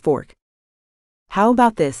dropped his fork. How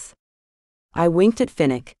about this? I winked at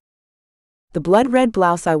Finnick. The blood-red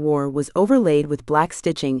blouse I wore was overlaid with black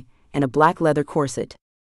stitching and a black leather corset.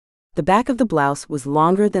 The back of the blouse was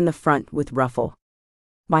longer than the front with ruffle.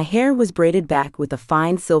 My hair was braided back with a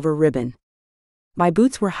fine silver ribbon. My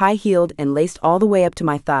boots were high-heeled and laced all the way up to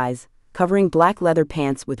my thighs, covering black leather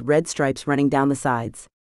pants with red stripes running down the sides.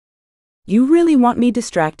 You really want me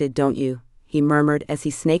distracted, don't you? He murmured as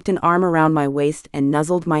he snaked an arm around my waist and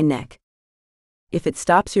nuzzled my neck. If it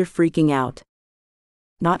stops your freaking out.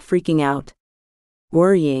 Not freaking out.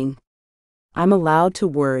 Worrying. I'm allowed to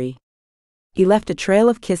worry. He left a trail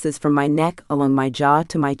of kisses from my neck along my jaw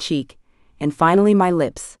to my cheek, and finally my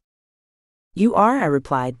lips. You are, I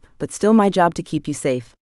replied, but still my job to keep you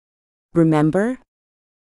safe. Remember?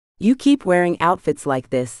 You keep wearing outfits like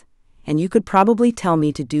this, and you could probably tell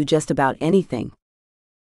me to do just about anything.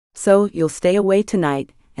 So, you'll stay away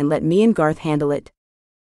tonight, and let me and Garth handle it?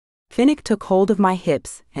 Finnick took hold of my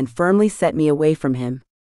hips and firmly set me away from him.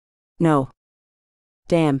 No.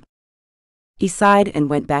 Damn. He sighed and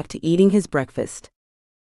went back to eating his breakfast.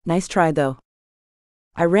 Nice try, though.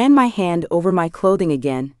 I ran my hand over my clothing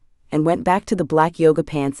again, and went back to the black yoga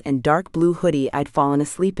pants and dark blue hoodie I'd fallen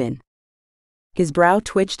asleep in. His brow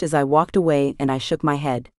twitched as I walked away and I shook my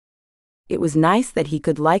head. It was nice that he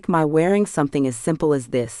could like my wearing something as simple as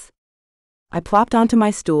this. I plopped onto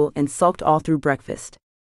my stool and sulked all through breakfast.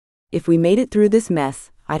 If we made it through this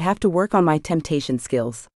mess, I'd have to work on my temptation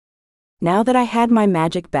skills. Now that I had my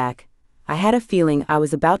magic back, I had a feeling I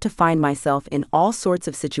was about to find myself in all sorts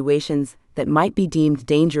of situations that might be deemed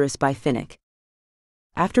dangerous by Finnick.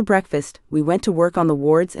 After breakfast, we went to work on the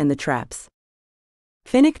wards and the traps.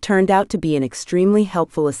 Finnick turned out to be an extremely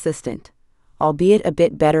helpful assistant, albeit a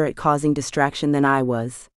bit better at causing distraction than I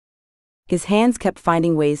was. His hands kept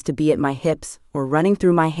finding ways to be at my hips or running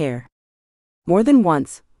through my hair. More than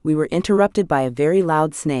once, we were interrupted by a very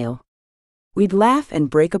loud snail. We'd laugh and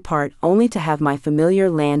break apart only to have my familiar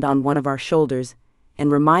land on one of our shoulders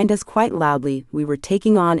and remind us quite loudly we were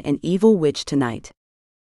taking on an evil witch tonight.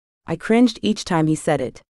 I cringed each time he said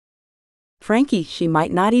it. Frankie, she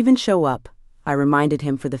might not even show up, I reminded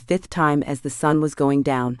him for the 5th time as the sun was going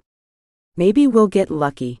down. Maybe we'll get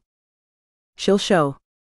lucky. She'll show.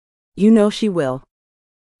 You know she will.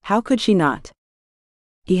 How could she not?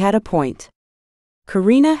 He had a point.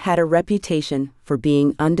 Karina had a reputation for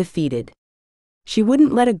being undefeated. She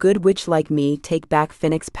wouldn't let a good witch like me take back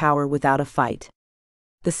Finnick's power without a fight.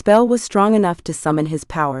 The spell was strong enough to summon his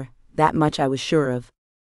power, that much I was sure of.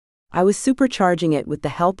 I was supercharging it with the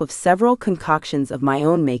help of several concoctions of my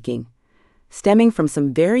own making, stemming from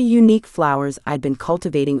some very unique flowers I'd been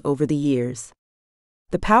cultivating over the years.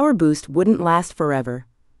 The power boost wouldn't last forever,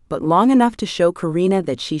 but long enough to show Karina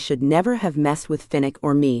that she should never have messed with Finnick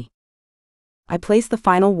or me. I placed the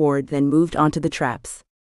final ward, then moved on to the traps.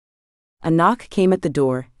 A knock came at the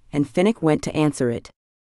door, and Finnick went to answer it.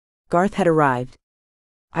 Garth had arrived.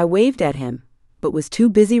 I waved at him, but was too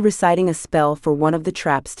busy reciting a spell for one of the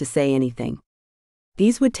traps to say anything.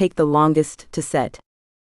 These would take the longest to set.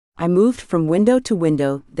 I moved from window to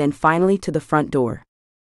window, then finally to the front door.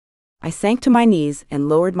 I sank to my knees and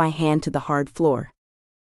lowered my hand to the hard floor.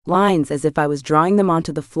 Lines, as if I was drawing them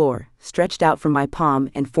onto the floor, stretched out from my palm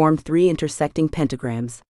and formed 3 intersecting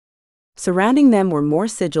pentagrams. Surrounding them were more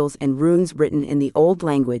sigils and runes written in the old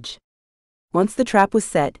language. Once the trap was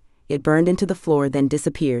set, it burned into the floor, then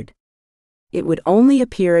disappeared. It would only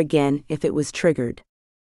appear again if it was triggered.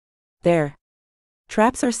 There.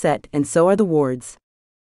 Traps are set, and so are the wards.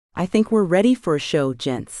 I think we're ready for a show,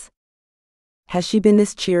 gents. Has she been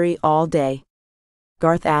this cheery all day?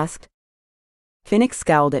 Garth asked. Finnick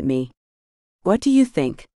scowled at me. What do you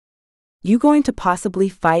think? You going to possibly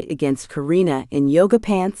fight against Karina in yoga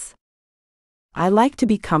pants? I like to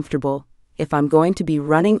be comfortable, if I'm going to be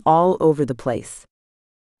running all over the place.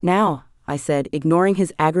 Now, I said, ignoring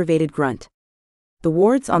his aggravated grunt. The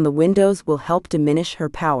wards on the windows will help diminish her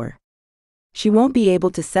power. She won't be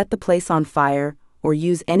able to set the place on fire or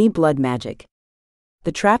use any blood magic.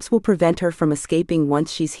 The traps will prevent her from escaping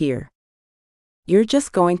once she's here. You're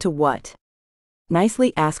just going to what?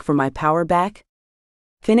 Nicely ask for my power back?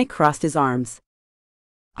 Finnick crossed his arms.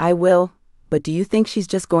 I will, but do you think she's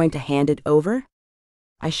just going to hand it over?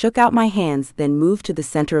 I shook out my hands, then moved to the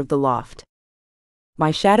center of the loft.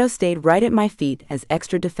 My shadow stayed right at my feet as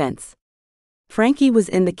extra defense. Frankie was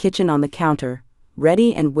in the kitchen on the counter,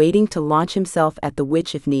 ready and waiting to launch himself at the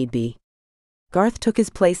witch if need be. Garth took his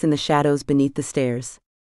place in the shadows beneath the stairs.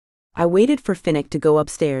 I waited for Finnick to go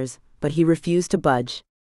upstairs, but he refused to budge.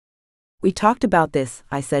 We talked about this,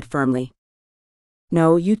 I said firmly.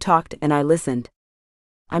 No, you talked and I listened.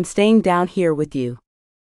 I'm staying down here with you.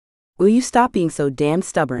 Will you stop being so damn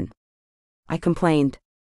stubborn? I complained.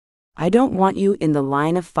 I don't want you in the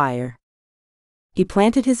line of fire. He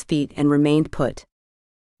planted his feet and remained put.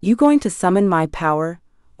 You going to summon my power,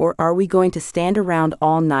 or are we going to stand around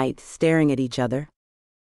all night staring at each other?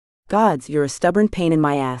 Gods, you're a stubborn pain in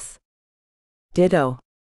my ass. Ditto.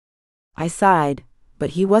 I sighed,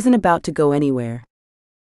 but he wasn't about to go anywhere.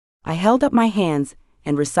 I held up my hands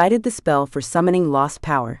and recited the spell for summoning lost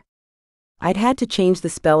power. I'd had to change the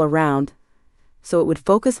spell around, so it would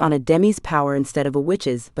focus on a demi's power instead of a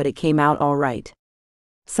witch's, but it came out all right.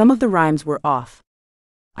 Some of the rhymes were off.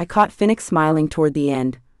 I caught Finnick smiling toward the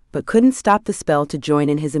end, but couldn't stop the spell to join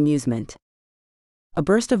in his amusement. A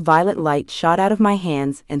burst of violet light shot out of my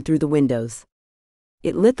hands and through the windows.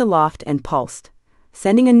 It lit the loft and pulsed,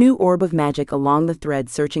 sending a new orb of magic along the thread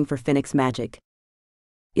searching for Finnick's magic.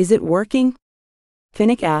 Is it working?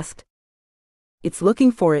 Finnick asked. It's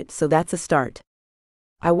looking for it, so that's a start.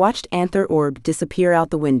 I watched Anther Orb disappear out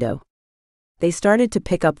the window. They started to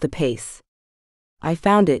pick up the pace. I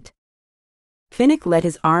found it. Finnick let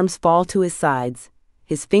his arms fall to his sides,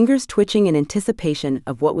 his fingers twitching in anticipation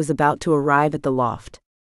of what was about to arrive at the loft.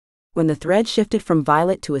 When the thread shifted from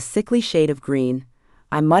violet to a sickly shade of green,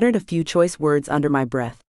 I muttered a few choice words under my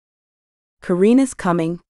breath. Karina's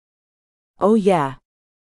coming. Oh yeah.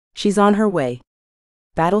 She's on her way.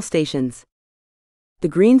 Battle stations. The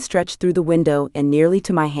green stretched through the window and nearly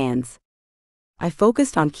to my hands. I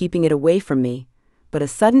focused on keeping it away from me, but a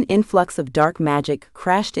sudden influx of dark magic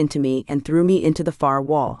crashed into me and threw me into the far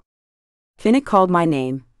wall. Finnick called my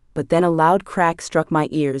name, but then a loud crack struck my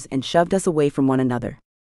ears and shoved us away from one another.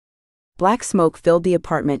 Black smoke filled the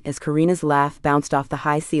apartment as Karina's laugh bounced off the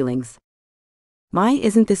high ceilings. My,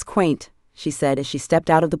 isn't this quaint, she said as she stepped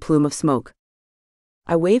out of the plume of smoke.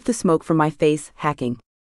 I waved the smoke from my face, hacking.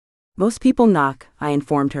 Most people knock, I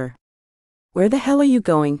informed her. Where the hell are you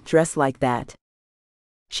going, dressed like that?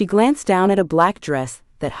 She glanced down at a black dress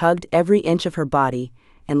that hugged every inch of her body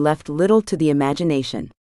and left little to the imagination.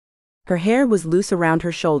 Her hair was loose around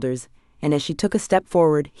her shoulders, and as she took a step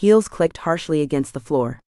forward, heels clicked harshly against the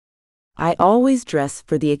floor. I always dress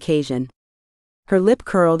for the occasion. Her lip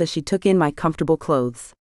curled as she took in my comfortable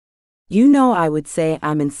clothes. You know I would say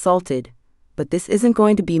I'm insulted, but this isn't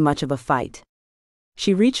going to be much of a fight.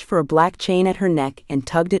 She reached for a black chain at her neck and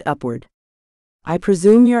tugged it upward. I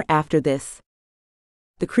presume you're after this.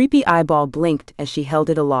 The creepy eyeball blinked as she held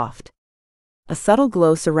it aloft. A subtle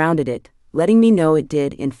glow surrounded it, letting me know it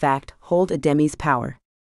did, in fact, hold a demi's power.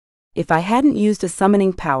 If I hadn't used a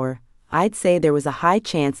summoning power, I'd say there was a high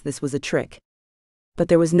chance this was a trick. But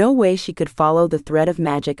there was no way she could follow the thread of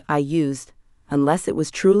magic I used, unless it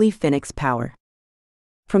was truly Finnick's power.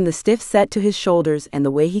 From the stiff set to his shoulders and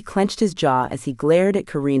the way he clenched his jaw as he glared at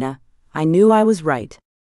Karina, I knew I was right.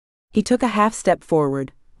 He took a half step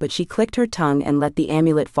forward, but she clicked her tongue and let the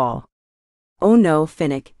amulet fall. Oh no,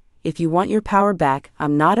 Finnick, if you want your power back,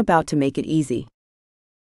 I'm not about to make it easy.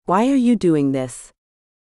 Why are you doing this?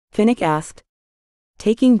 Finnick asked.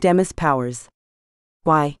 Taking Demis powers.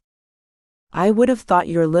 Why? I would have thought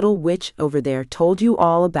your little witch over there told you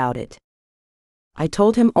all about it. I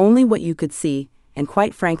told him only what you could see, and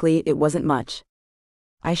quite frankly, it wasn't much.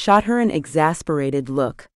 I shot her an exasperated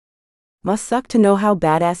look. Must suck to know how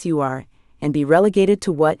badass you are, and be relegated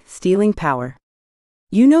to what, stealing power.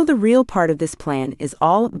 You know the real part of this plan is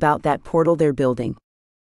all about that portal they're building.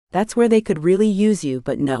 That's where they could really use you,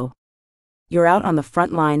 but no. You're out on the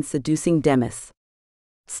front lines seducing Demis.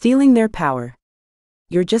 Stealing their power.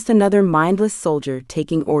 You're just another mindless soldier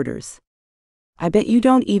taking orders. I bet you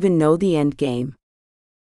don't even know the end game.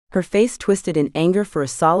 Her face twisted in anger for a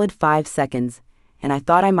solid 5 seconds, and I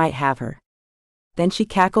thought I might have her. Then she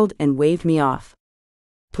cackled and waved me off.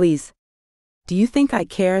 Please. Do you think I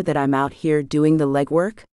care that I'm out here doing the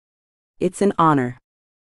legwork? It's an honor.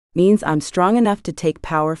 Means I'm strong enough to take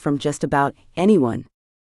power from just about anyone.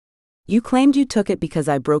 You claimed you took it because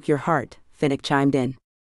I broke your heart, Finnick chimed in.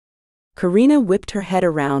 Karina whipped her head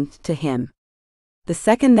around to him. The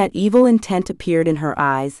second that evil intent appeared in her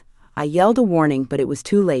eyes, I yelled a warning, but it was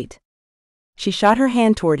too late. She shot her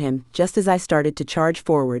hand toward him just as I started to charge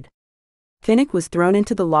forward. Finnick was thrown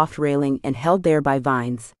into the loft railing and held there by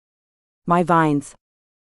vines. My vines.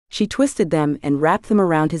 She twisted them and wrapped them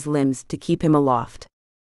around his limbs to keep him aloft.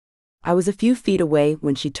 I was a few feet away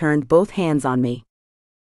when she turned both hands on me.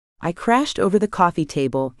 I crashed over the coffee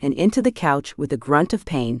table and into the couch with a grunt of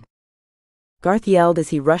pain. Garth yelled as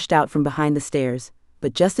he rushed out from behind the stairs,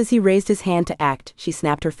 but just as he raised his hand to act, she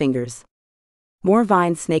snapped her fingers. More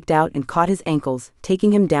vines snaked out and caught his ankles,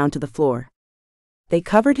 taking him down to the floor. They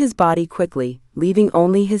covered his body quickly, leaving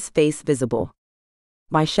only his face visible.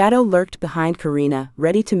 My shadow lurked behind Karina,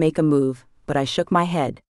 ready to make a move, but I shook my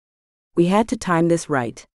head. We had to time this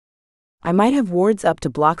right. I might have wards up to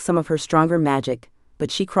block some of her stronger magic,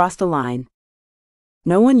 but she crossed a line.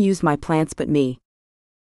 No one used my plants but me.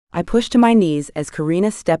 I pushed to my knees as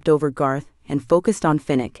Karina stepped over Garth and focused on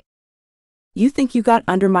Finnick. You think you got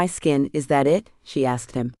under my skin, is that it? She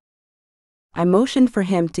asked him. I motioned for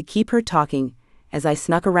him to keep her talking as I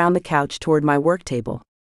snuck around the couch toward my work table.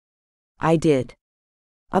 I did.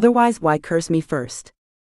 Otherwise, why curse me first?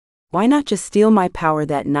 Why not just steal my power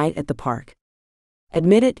that night at the park?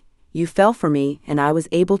 Admit it, you fell for me and I was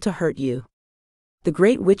able to hurt you. The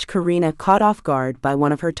great witch Karina caught off guard by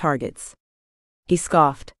one of her targets. He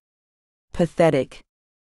scoffed. Pathetic.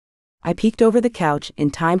 I peeked over the couch in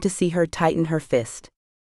time to see her tighten her fist.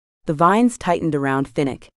 The vines tightened around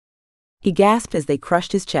Finnick. He gasped as they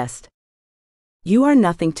crushed his chest. You are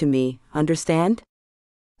nothing to me, understand?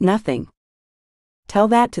 Nothing. Tell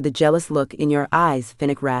that to the jealous look in your eyes,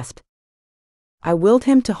 Finnick rasped. I willed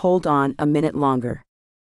him to hold on a minute longer.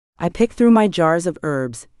 I picked through my jars of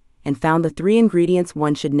herbs and found the 3 ingredients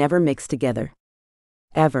one should never mix together.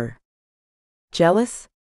 Ever. Jealous?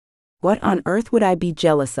 What on earth would I be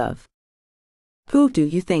jealous of? Who do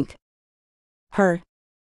you think? Her.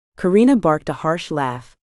 Karina barked a harsh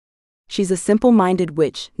laugh. She's a simple-minded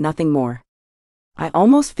witch, nothing more. I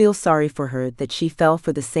almost feel sorry for her that she fell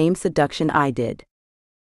for the same seduction I did.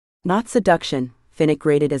 Not seduction, Finnick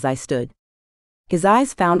grated as I stood. His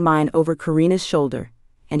eyes found mine over Karina's shoulder,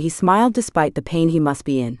 and he smiled despite the pain he must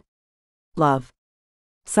be in. Love.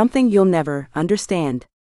 Something you'll never understand.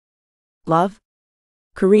 Love?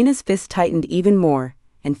 Karina's fist tightened even more,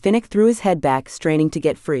 and Finnick threw his head back, straining to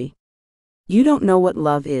get free. You don't know what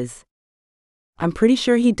love is. I'm pretty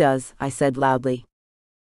sure he does, I said loudly.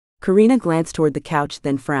 Karina glanced toward the couch,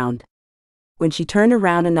 then frowned. When she turned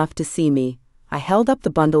around enough to see me, I held up the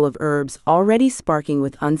bundle of herbs already sparking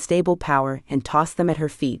with unstable power and tossed them at her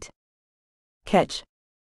feet. Catch.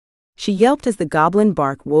 She yelped as the goblin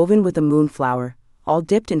bark woven with a moonflower, all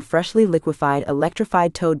dipped in freshly liquefied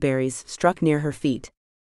electrified toadberries, struck near her feet.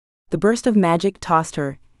 The burst of magic tossed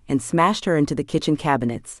her and smashed her into the kitchen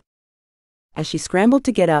cabinets. As she scrambled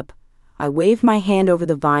to get up, I waved my hand over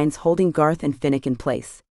the vines holding Garth and Finnick in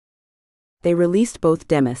place. They released both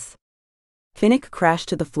Demis. Finnick crashed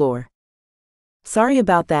to the floor. Sorry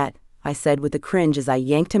about that, I said with a cringe as I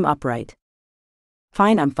yanked him upright.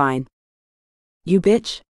 Fine, I'm fine. You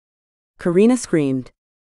bitch? Karina screamed.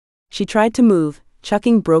 She tried to move,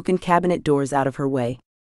 chucking broken cabinet doors out of her way.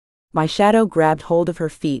 My shadow grabbed hold of her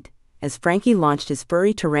feet as Frankie launched his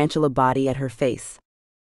furry tarantula body at her face.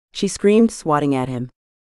 She screamed, swatting at him.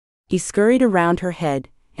 He scurried around her head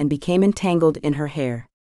and became entangled in her hair.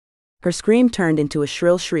 Her scream turned into a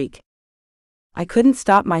shrill shriek. I couldn't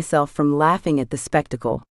stop myself from laughing at the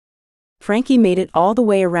spectacle. Frankie made it all the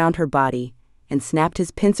way around her body and snapped his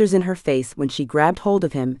pincers in her face when she grabbed hold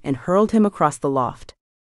of him and hurled him across the loft.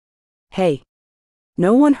 Hey!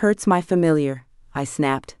 No one hurts my familiar, I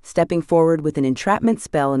snapped, stepping forward with an entrapment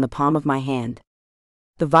spell in the palm of my hand.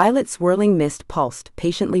 The violet swirling mist pulsed,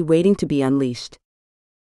 patiently waiting to be unleashed.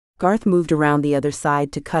 Garth moved around the other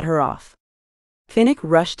side to cut her off. Finnick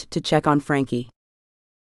rushed to check on Frankie.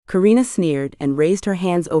 Karina sneered and raised her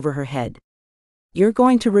hands over her head. "You're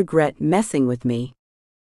going to regret messing with me."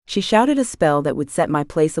 She shouted a spell that would set my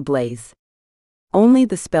place ablaze. Only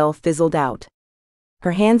the spell fizzled out.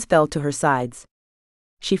 Her hands fell to her sides.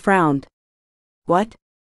 She frowned. "What?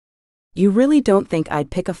 You really don't think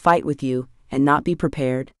I'd pick a fight with you and not be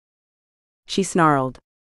prepared?" She snarled.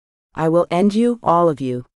 "I will end you, all of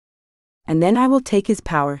you. And then I will take his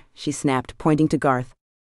power," she snapped, pointing to Garth.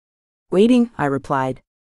 "Waiting," I replied.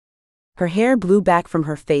 Her hair blew back from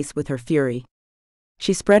her face with her fury.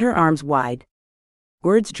 She spread her arms wide.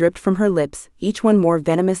 Words dripped from her lips, each one more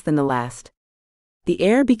venomous than the last. The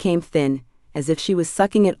air became thin, as if she was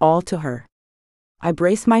sucking it all to her. I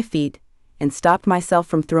braced my feet and stopped myself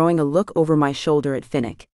from throwing a look over my shoulder at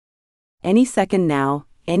Finnick. Any second now,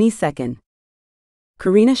 any second.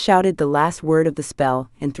 Karina shouted the last word of the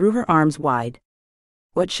spell and threw her arms wide.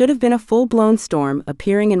 What should have been a full-blown storm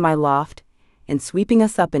appearing in my loft and sweeping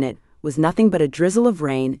us up in it was nothing but a drizzle of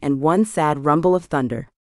rain and one sad rumble of thunder.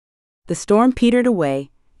 The storm petered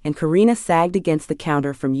away, and Karina sagged against the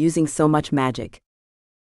counter from using so much magic.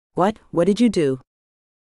 What did you do?"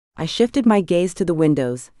 I shifted my gaze to the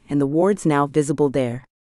windows, and the wards now visible there.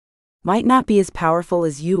 "Might not be as powerful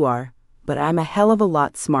as you are, but I'm a hell of a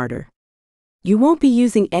lot smarter. You won't be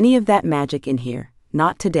using any of that magic in here,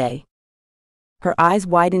 not today." Her eyes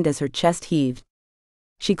widened as her chest heaved.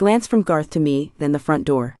 She glanced from Garth to me, then the front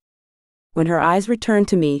door. When her eyes returned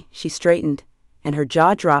to me, she straightened, and her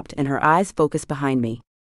jaw dropped and her eyes focused behind me.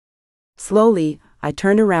 Slowly, I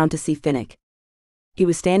turned around to see Finnick. He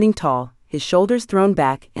was standing tall, his shoulders thrown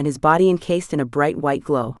back and his body encased in a bright white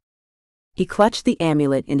glow. He clutched the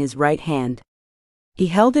amulet in his right hand. He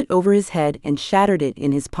held it over his head and shattered it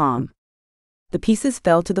in his palm. The pieces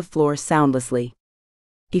fell to the floor soundlessly.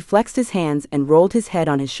 He flexed his hands and rolled his head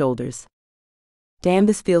on his shoulders. "Damn,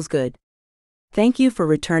 this feels good. Thank you for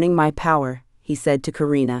returning my power," he said to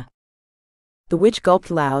Karina. The witch gulped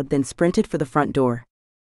loud, then sprinted for the front door.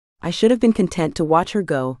 I should have been content to watch her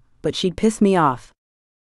go, but she'd pissed me off.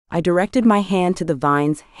 I directed my hand to the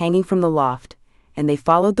vines hanging from the loft, and they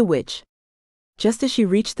followed the witch. Just as she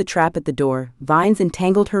reached the trap at the door, vines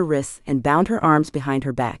entangled her wrists and bound her arms behind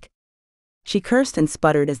her back. She cursed and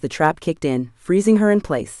sputtered as the trap kicked in, freezing her in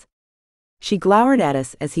place. She glowered at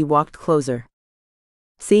us as he walked closer.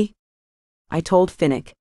 "See?" I told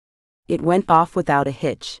Finnick. "It went off without a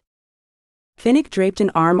hitch." Finnick draped an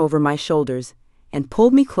arm over my shoulders and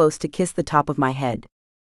pulled me close to kiss the top of my head.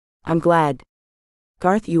 "I'm glad.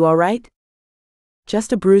 Garth, you all right?"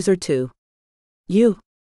 "Just a bruise or two." "You?"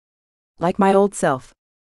 "Like my old self."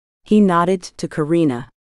 He nodded to Karina.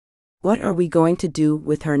 "What are we going to do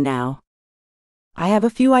with her now?" "I have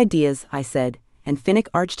a few ideas," I said, and Finnick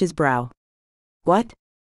arched his brow. "What?"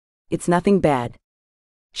 "It's nothing bad.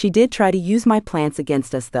 She did try to use my plants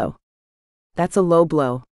against us, though. That's a low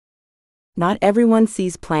blow. Not everyone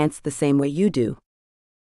sees plants the same way you do."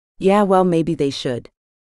 "Yeah, well, maybe they should."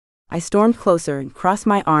 I stormed closer and crossed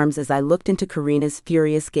my arms as I looked into Karina's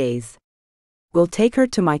furious gaze. "We'll take her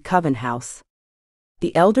to my coven house.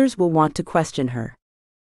 The elders will want to question her.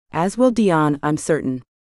 As will Dion, I'm certain.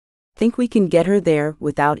 Think we can get her there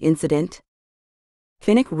without incident?"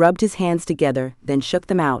 Finnick rubbed his hands together, then shook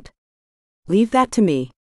them out. "Leave that to me."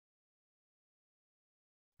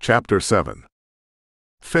 Chapter 7.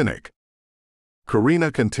 Finnick.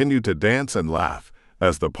 Karina continued to dance and laugh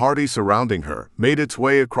as the party surrounding her made its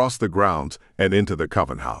way across the grounds and into the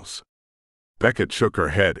coven house. Beckett shook her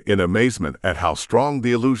head in amazement at how strong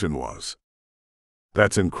the illusion was.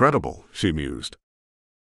 "That's incredible," she mused.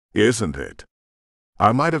 "Isn't it?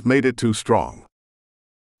 I might have made it too strong.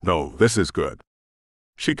 No, this is good.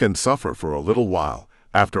 She can suffer for a little while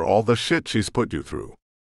after all the shit she's put you through."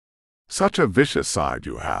 "Such a vicious side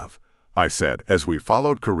you have," I said as we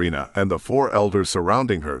followed Karina and the four elders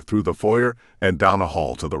surrounding her through the foyer and down a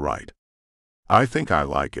hall to the right. "I think I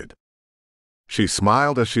like it." She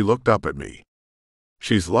smiled as she looked up at me.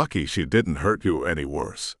 "She's lucky she didn't hurt you any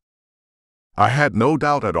worse." I had no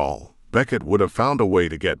doubt at all Beckett would have found a way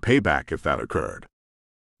to get payback if that occurred.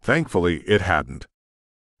 Thankfully, it hadn't.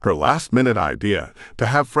 Her last-minute idea to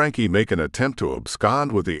have Frankie make an attempt to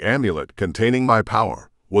abscond with the amulet containing my power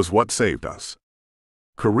was what saved us.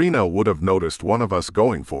 Karina would have noticed one of us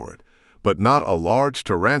going for it, but not a large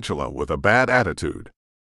tarantula with a bad attitude.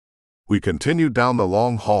 We continued down the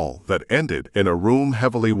long hall that ended in a room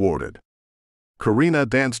heavily warded. Karina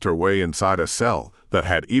danced her way inside a cell that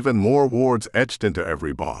had even more wards etched into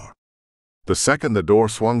every bar. The second the door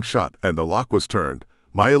swung shut and the lock was turned,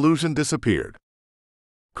 My illusion disappeared.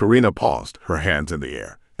 Karina paused, her hands in the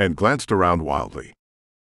air, and glanced around wildly.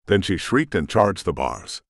 Then she shrieked and charged the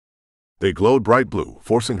bars. They glowed bright blue,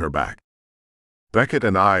 forcing her back. Beckett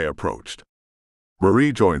and I approached.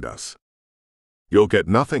 Marie joined us. "You'll get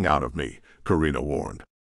nothing out of me," Karina warned.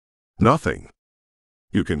 "Nothing.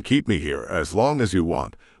 You can keep me here as long as you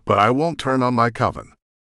want, but I won't turn on my coven."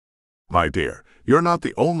 "My dear, you're not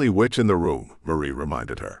the only witch in the room," Marie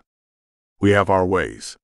reminded her. "We have our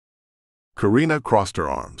ways." Karina crossed her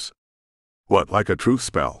arms. "What, like a truth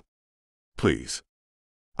spell?" "Please.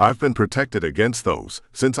 I've been protected against those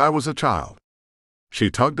since I was a child." She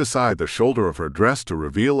tugged aside the shoulder of her dress to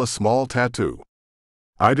reveal a small tattoo.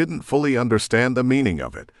 I didn't fully understand the meaning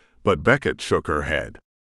of it, but Beckett shook her head.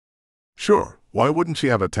 "Sure, why wouldn't she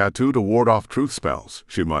have a tattoo to ward off truth spells?"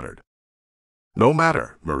 she muttered. "No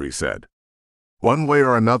matter," Marie said. "One way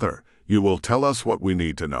or another, you will tell us what we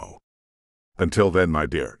need to know. Until then, my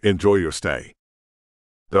dear, enjoy your stay."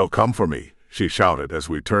 "They'll come for me," she shouted as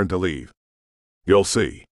we turned to leave. "You'll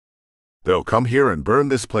see. They'll come here and burn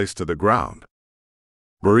this place to the ground."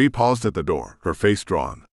 Marie paused at the door, her face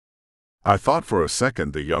drawn. I thought for a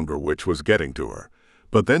second the younger witch was getting to her,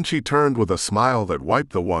 but then she turned with a smile that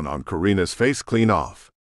wiped the one on Karina's face clean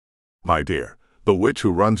off. "My dear, the witch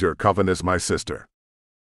who runs your coven is my sister.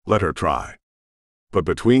 Let her try. But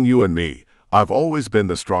between you and me, I've always been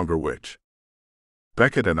the stronger witch."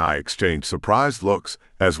 Beckett and I exchanged surprised looks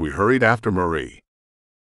as we hurried after Marie.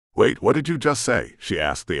 "Wait, what did you just say?" she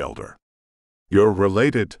asked the elder. "You're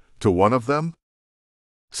related to one of them?"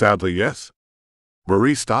 "Sadly, yes."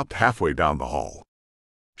 Marie stopped halfway down the hall.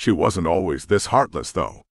 "She wasn't always this heartless,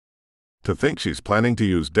 though. To think she's planning to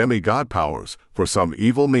use demigod powers for some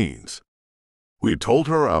evil means." We told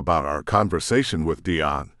her about our conversation with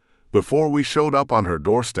Dion before we showed up on her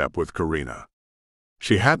doorstep with Karina.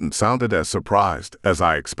 She hadn't sounded as surprised as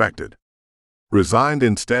I expected. Resigned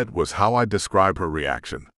instead was how I'd describe her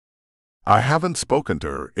reaction. I haven't spoken to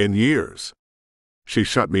her in years. She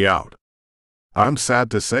shut me out. I'm sad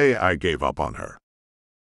to say I gave up on her.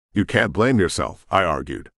 "You can't blame yourself," I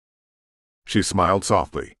argued. She smiled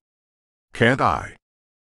softly. "Can't I?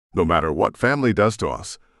 No matter what family does to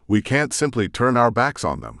us, we can't simply turn our backs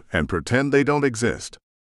on them and pretend they don't exist.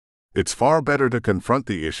 It's far better to confront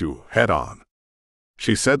the issue head-on."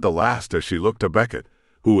 She said the last as she looked to Beckett,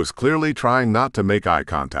 who was clearly trying not to make eye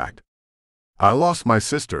contact. "I lost my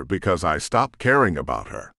sister because I stopped caring about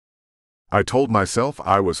her. I told myself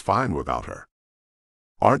I was fine without her."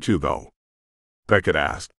 "Aren't you, though?" Beckett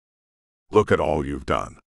asked. "Look at all you've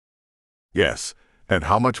done." "Yes, and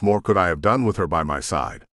how much more could I have done with her by my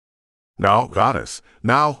side? Now, goddess,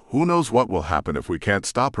 now, who knows what will happen if we can't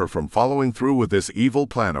stop her from following through with this evil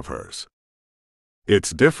plan of hers."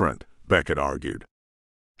 "It's different," Beckett argued.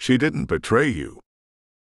 "She didn't betray you.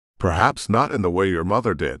 Perhaps not in the way your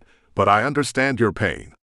mother did, but I understand your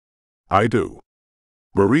pain." "I do."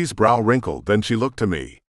 Marie's brow wrinkled, then she looked to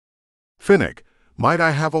me. "Finnick, might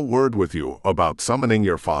I have a word with you about summoning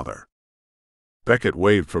your father?" Beckett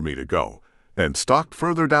waved for me to go, and stalked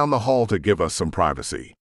further down the hall to give us some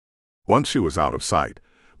privacy. Once she was out of sight,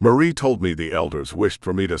 Marie told me the elders wished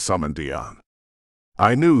for me to summon Dion.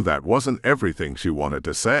 I knew that wasn't everything she wanted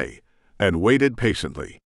to say, and waited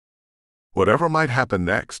patiently. "Whatever might happen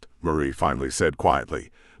next," Marie finally said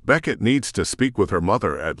quietly, "Beckett needs to speak with her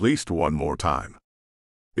mother at least one more time.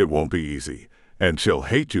 It won't be easy, and she'll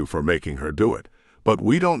hate you for making her do it, but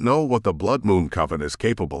we don't know what the Blood Moon Coven is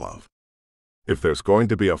capable of. If there's going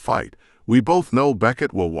to be a fight, we both know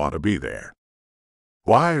Beckett will want to be there."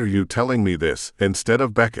 "Why are you telling me this instead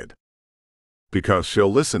of Beckett?" "Because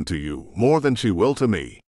she'll listen to you more than she will to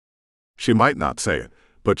me. She might not say it,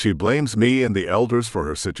 but she blames me and the elders for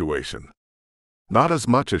her situation. Not as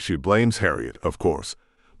much as she blames Harriet, of course,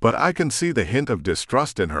 but I can see the hint of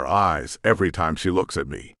distrust in her eyes every time she looks at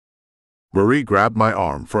me." Marie grabbed my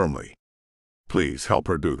arm firmly. "Please help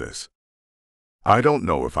her do this." "I don't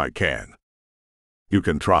know if I can." "You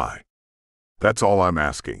can try. That's all I'm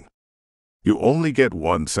asking. You only get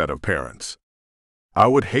one set of parents. I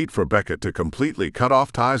would hate for Beckett to completely cut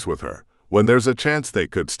off ties with her when there's a chance they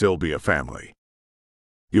could still be a family.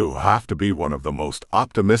 You have to be one of the most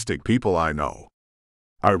optimistic people I know."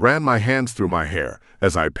 I ran my hands through my hair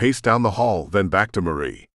as I paced down the hall, then back to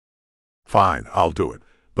Marie. "Fine, I'll do it,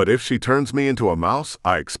 but if she turns me into a mouse,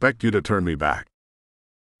 I expect you to turn me back."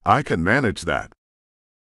 "I can manage that."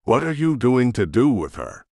 "What are you doing to do with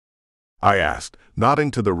her?" I asked,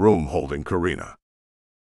 nodding to the room holding Karina.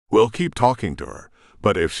 "We'll keep talking to her,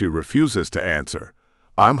 but if she refuses to answer,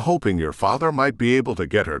 I'm hoping your father might be able to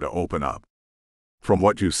get her to open up. From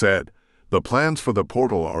what you said, the plans for the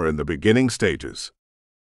portal are in the beginning stages.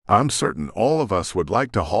 I'm certain all of us would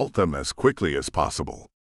like to halt them as quickly as possible.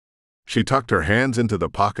 She tucked her hands into the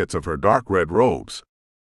pockets of her dark red robes.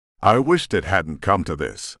 I wished it hadn't come to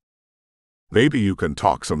this. Maybe you can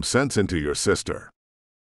talk some sense into your sister.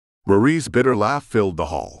 Marie's bitter laugh filled the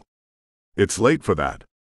hall. It's late for that.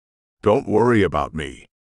 Don't worry about me.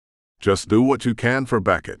 Just do what you can for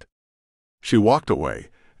Beckett. She walked away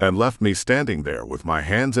and left me standing there with my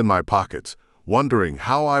hands in my pockets, wondering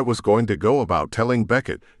how I was going to go about telling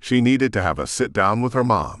Beckett she needed to have a sit-down with her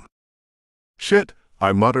mom. Shit,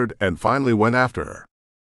 I muttered and finally went after her.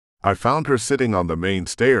 I found her sitting on the main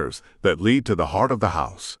stairs that lead to the heart of the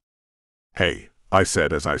house. Hey, I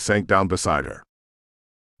said as I sank down beside her.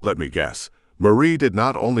 Let me guess, Marie did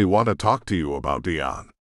not only want to talk to you about Dion.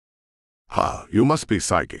 Ha, you must be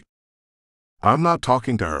psychic. I'm not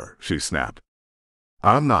talking to her, she snapped.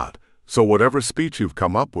 I'm not, so whatever speech you've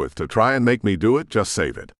come up with to try and make me do it, just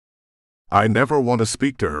save it. I never want to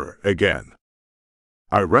speak to her again.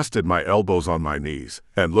 I rested my elbows on my knees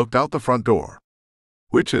and looked out the front door.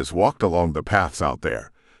 Witches walked along the paths out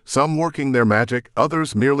there, some working their magic,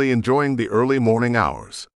 others merely enjoying the early morning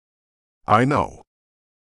hours. I know.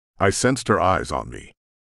 I sensed her eyes on me.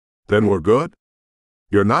 Then we're good?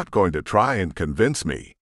 You're not going to try and convince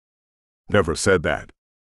me. Never said that.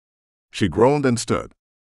 She groaned and stood.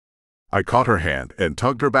 I caught her hand and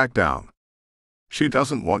tugged her back down. She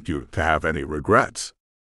doesn't want you to have any regrets.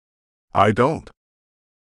 I don't.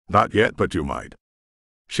 Not yet, but you might.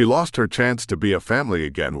 She lost her chance to be a family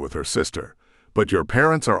again with her sister, but your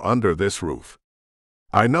parents are under this roof.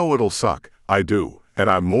 I know it'll suck, I do, and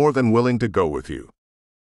I'm more than willing to go with you.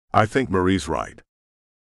 I think Marie's right.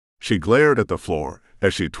 She glared at the floor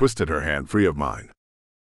as she twisted her hand free of mine.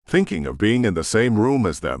 Thinking of being in the same room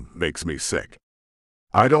as them makes me sick.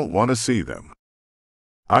 I don't want to see them.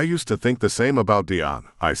 I used to think the same about Dion,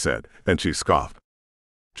 I said, and she scoffed.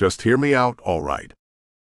 Just hear me out, all right.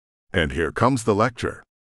 And here comes the lecture.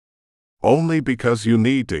 Only because you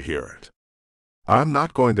need to hear it. I'm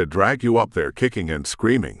not going to drag you up there kicking and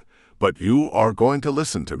screaming, but you are going to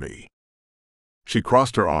listen to me. She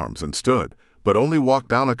crossed her arms and stood, but only walked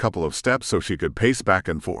down a couple of steps so she could pace back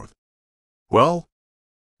and forth. Well,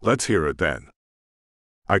 let's hear it then.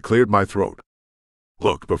 I cleared my throat.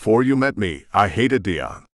 Look, before you met me, I hated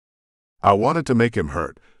Dion. I wanted to make him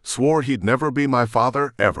hurt, swore he'd never be my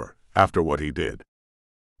father, ever, after what he did.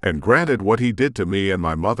 And granted, what he did to me and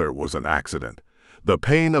my mother was an accident. The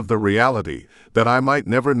pain of the reality that I might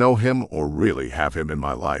never know him or really have him in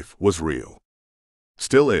my life was real.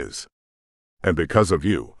 Still is. And because of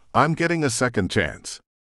you, I'm getting a second chance.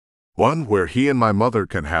 One where he and my mother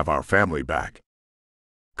can have our family back.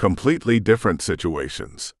 Completely different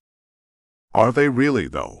situations. Are they really,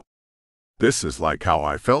 though? This is like how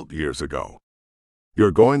I felt years ago.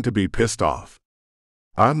 You're going to be pissed off.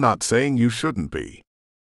 I'm not saying you shouldn't be.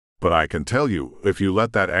 But I can tell you, if you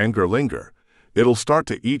let that anger linger, it'll start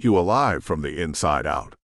to eat you alive from the inside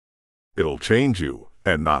out. It'll change you,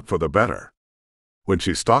 and not for the better. When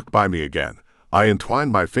she stalked by me again, I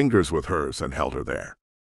entwined my fingers with hers and held her there.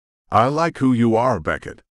 I like who you are,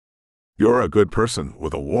 Beckett. You're a good person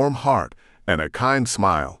with a warm heart and a kind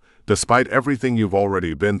smile, despite everything you've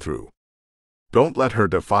already been through. Don't let her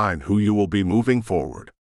define who you will be moving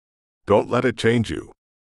forward. Don't let it change you.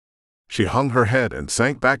 She hung her head and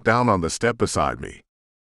sank back down on the step beside me.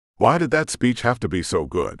 Why did that speech have to be so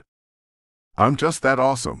good? I'm just that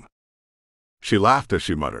awesome. She laughed as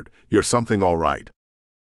she muttered, You're something all right.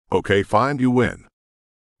 Okay, fine, you win.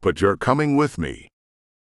 But you're coming with me.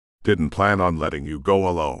 Didn't plan on letting you go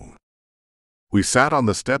alone. We sat on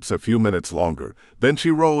the steps a few minutes longer, then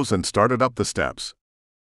she rose and started up the steps.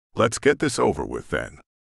 Let's get this over with then.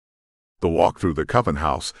 The walk through the coven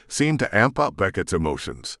house seemed to amp up Beckett's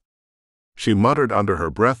emotions. She muttered under her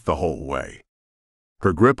breath the whole way.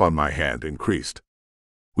 Her grip on my hand increased.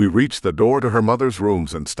 We reached the door to her mother's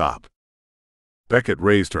rooms and stopped. Beckett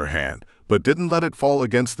raised her hand, but didn't let it fall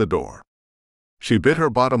against the door. She bit her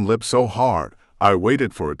bottom lip so hard, I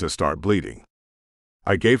waited for it to start bleeding.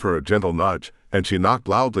 I gave her a gentle nudge, and she knocked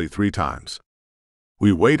loudly 3 times.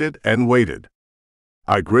 We waited and waited.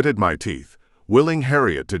 I gritted my teeth, willing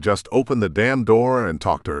Harriet to just open the damn door and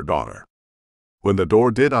talk to her daughter. When the door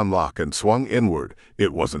did unlock and swung inward,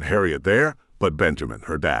 it wasn't Harriet there, but Benjamin,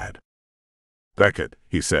 her dad. Beckett,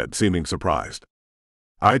 he said, seeming surprised.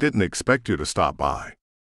 I didn't expect you to stop by.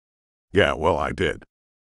 Yeah, well, I did.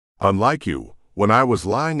 Unlike you, when I was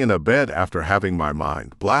lying in a bed after having my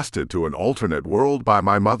mind blasted to an alternate world by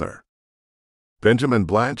my mother. Benjamin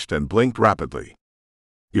blanched and blinked rapidly.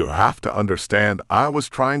 You have to understand, I was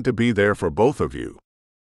trying to be there for both of you.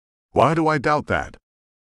 Why do I doubt that?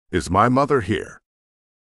 Is my mother here?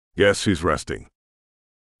 Yes, she's resting.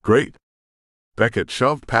 Great. Beckett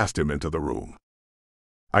shoved past him into the room.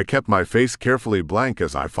 I kept my face carefully blank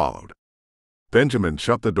as I followed. Benjamin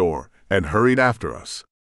shut the door and hurried after us.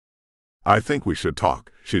 I think we should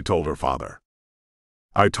talk, she told her father.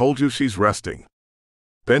 I told you she's resting.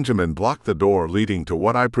 Benjamin blocked the door leading to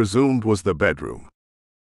what I presumed was the bedroom.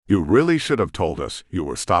 You really should have told us you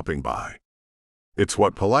were stopping by. It's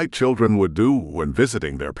what polite children would do when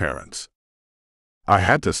visiting their parents. I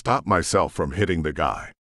had to stop myself from hitting the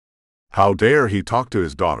guy. How dare he talk to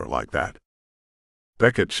his daughter like that?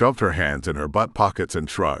 Beckett shoved her hands in her butt pockets and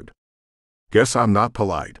shrugged. Guess I'm not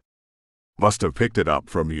polite. Must have picked it up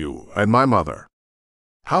from you and my mother.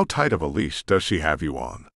 How tight of a leash does she have you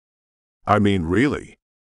on? I mean, really?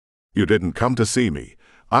 You didn't come to see me,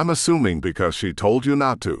 I'm assuming because she told you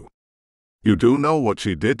not to. You do know what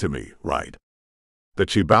she did to me, right? That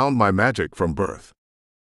she bound my magic from birth.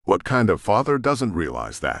 What kind of father doesn't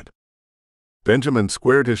realize that? Benjamin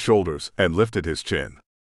squared his shoulders and lifted his chin.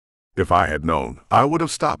 If I had known, I would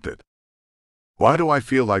have stopped it. Why do I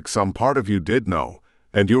feel like some part of you did know,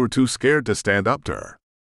 and you were too scared to stand up to her?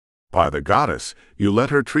 By the goddess, you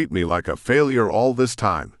let her treat me like a failure all this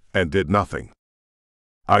time, and did nothing.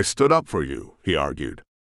 I stood up for you, he argued.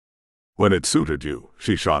 When it suited you,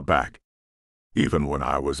 she shot back. Even when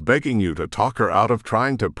I was begging you to talk her out of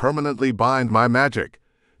trying to permanently bind my magic,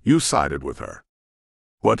 you sided with her.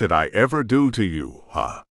 What did I ever do to you,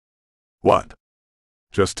 huh? What?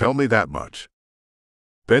 Just tell me that much.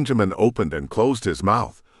 Benjamin opened and closed his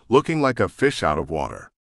mouth, looking like a fish out of water.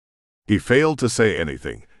 He failed to say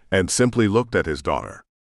anything, and simply looked at his daughter.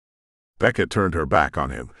 Beckett turned her back on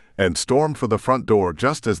him, and stormed for the front door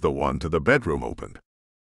just as the one to the bedroom opened.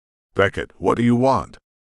 Beckett, what do you want?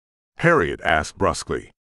 Harriet asked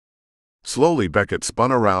brusquely. Slowly Beckett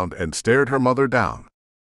spun around and stared her mother down.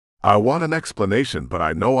 I want an explanation, but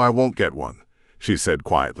I know I won't get one, she said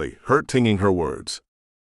quietly, hurt tinging her words.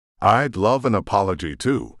 I'd love an apology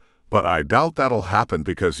too, but I doubt that'll happen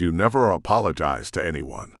because you never apologize to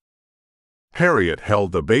anyone. Harriet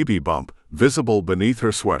held the baby bump, visible beneath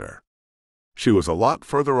her sweater. She was a lot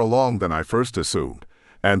further along than I first assumed,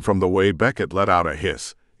 and from the way Beckett let out a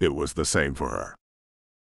hiss, it was the same for her.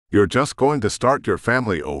 You're just going to start your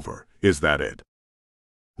family over, is that it?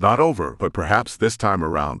 Not over, but perhaps this time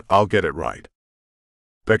around I'll get it right.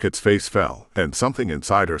 Beckett's face fell, and something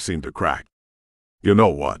inside her seemed to crack. You know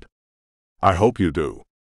what? I hope you do.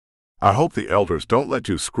 I hope the elders don't let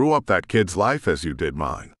you screw up that kid's life as you did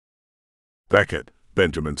mine. Beckett,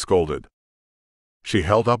 Benjamin scolded. She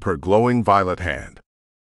held up her glowing violet hand.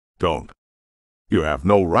 Don't. You have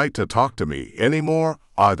no right to talk to me anymore,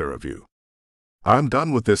 either of you. I'm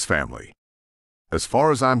done with this family. As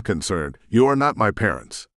far as I'm concerned, you are not my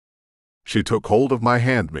parents. She took hold of my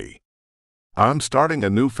hand. I'm starting a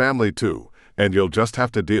new family too, and you'll just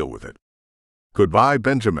have to deal with it. Goodbye,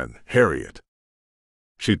 Benjamin, Harriet.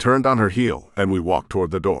 She turned on her heel, and we walked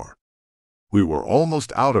toward the door. We were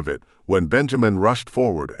almost out of it when Benjamin rushed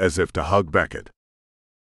forward as if to hug Beckett.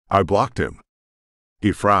 I blocked him.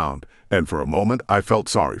 He frowned, and for a moment I felt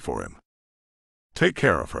sorry for him. Take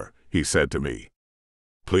care of her, he said to me.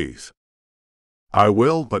 Please. I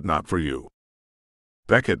will, but not for you.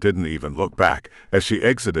 Beckett didn't even look back as she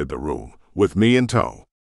exited the room, with me in tow.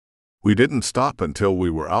 We didn't stop until we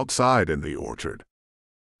were outside in the orchard.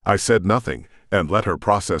 I said nothing and let her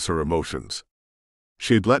process her emotions.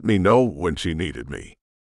 She'd let me know when she needed me.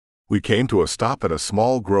 We came to a stop at a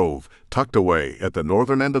small grove tucked away at the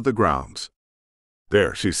northern end of the grounds.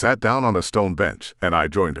 There she sat down on a stone bench, and I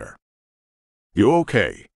joined her. You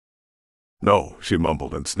okay? No, she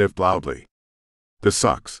mumbled and sniffed loudly. This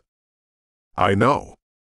sucks. I know.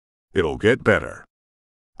 It'll get better.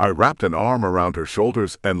 I wrapped an arm around her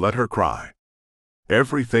shoulders and let her cry.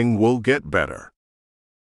 Everything will get better.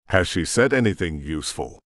 Has she said anything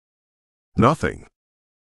useful? Nothing.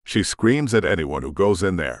 She screams at anyone who goes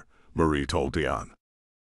in there, Marie told Dion.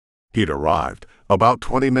 He'd arrived about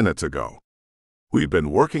 20 minutes ago. We'd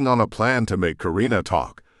been working on a plan to make Karina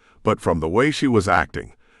talk, but from the way she was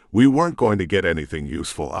acting, we weren't going to get anything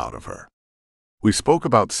useful out of her. We spoke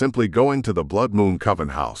about simply going to the Blood Moon Coven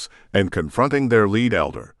house and confronting their lead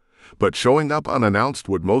elder, but showing up unannounced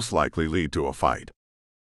would most likely lead to a fight.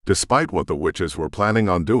 Despite what the witches were planning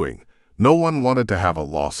on doing, no one wanted to have a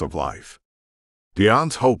loss of life.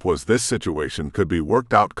 Dion's hope was this situation could be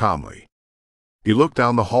worked out calmly. He looked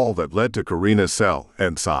down the hall that led to Karina's cell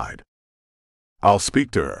and sighed. I'll speak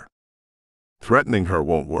to her. Threatening her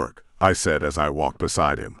won't work, I said as I walked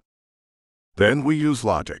beside him. Then we use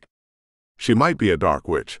logic. She might be a dark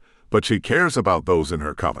witch, but she cares about those in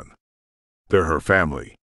her coven. They're her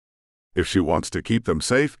family. If she wants to keep them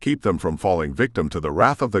safe, keep them from falling victim to the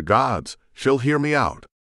wrath of the gods, she'll hear me out.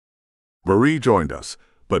 Marie joined us,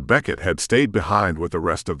 but Beckett had stayed behind with the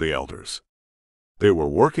rest of the elders. They were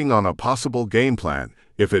working on a possible game plan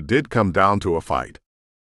if it did come down to a fight.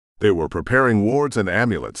 They were preparing wards and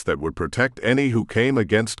amulets that would protect any who came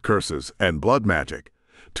against curses and blood magic,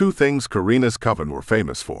 two things Karina's coven were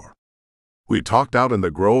famous for. We talked out in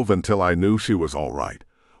the grove until I knew she was all right,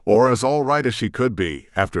 or as all right as she could be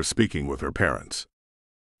after speaking with her parents.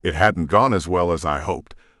 It hadn't gone as well as I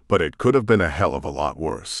hoped, but it could have been a hell of a lot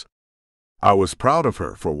worse. I was proud of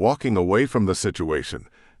her for walking away from the situation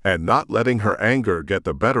and not letting her anger get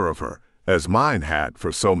the better of her, as mine had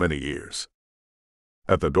for so many years.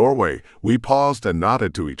 At the doorway, we paused and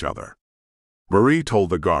nodded to each other. Marie told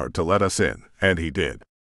the guard to let us in, and he did.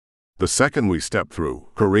 The second we stepped through,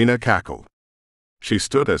 Karina cackled. She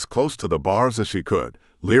stood as close to the bars as she could,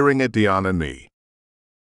 leering at Dion and me.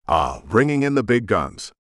 Ah, bringing in the big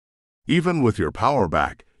guns. Even with your power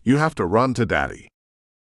back, you have to run to Daddy.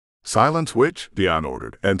 Silence, witch, Dion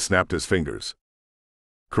ordered, and snapped his fingers.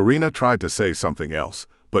 Karina tried to say something else,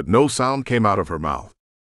 but no sound came out of her mouth.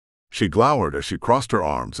 She glowered as she crossed her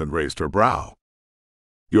arms and raised her brow.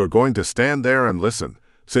 You're going to stand there and listen,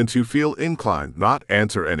 since you feel inclined, not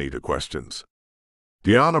answer any to questions.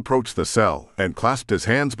 Dion approached the cell and clasped his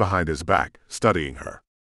hands behind his back, studying her.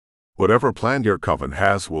 Whatever plan your coven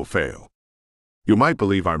has will fail. You might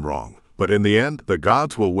believe I'm wrong, but in the end, the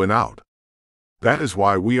gods will win out. That is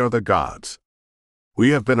why we are the gods. We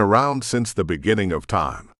have been around since the beginning of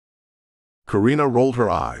time. Karina rolled her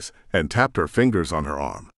eyes and tapped her fingers on her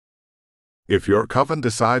arm. If your coven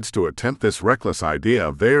decides to attempt this reckless idea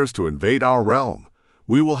of theirs to invade our realm,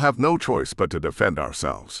 we will have no choice but to defend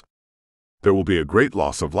ourselves. There will be a great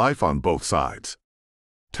loss of life on both sides.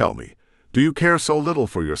 Tell me, do you care so little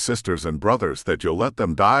for your sisters and brothers that you'll let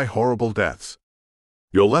them die horrible deaths?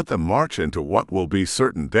 You'll let them march into what will be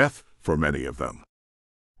certain death for many of them.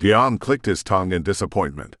 Dion clicked his tongue in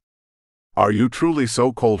disappointment. Are you truly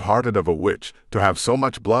so cold-hearted of a witch to have so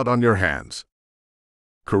much blood on your hands?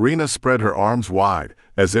 Karina spread her arms wide,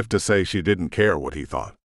 as if to say she didn't care what he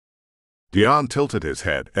thought. Dion tilted his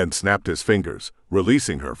head and snapped his fingers,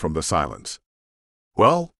 releasing her from the silence.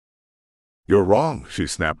 Well? You're wrong, she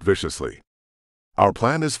snapped viciously. Our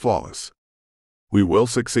plan is flawless. We will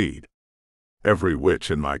succeed. Every witch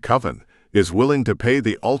in my coven is willing to pay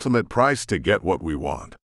the ultimate price to get what we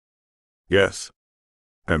want. Yes.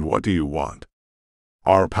 And what do you want?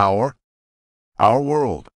 Our power? Our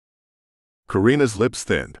world? Karina's lips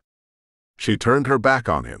thinned. She turned her back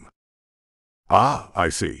on him. Ah, I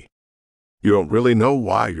see. You don't really know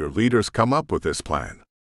why your leaders come up with this plan.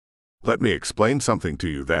 Let me explain something to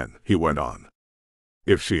you then, he went on.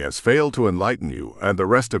 If she has failed to enlighten you and the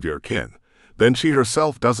rest of your kin, then she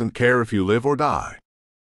herself doesn't care if you live or die.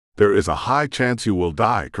 There is a high chance you will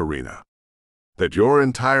die, Karina. That your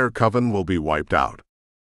entire coven will be wiped out.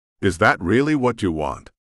 Is that really what you want?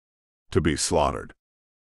 To be slaughtered.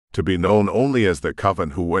 To be known only as the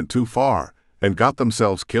coven who went too far and got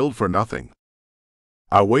themselves killed for nothing.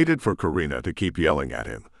 I waited for Karina to keep yelling at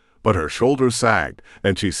him, but her shoulders sagged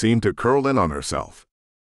and she seemed to curl in on herself.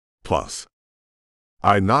 Plus.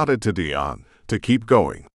 I nodded to Dion to keep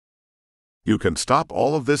going. You can stop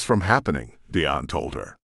all of this from happening, Dion told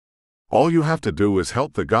her. All you have to do is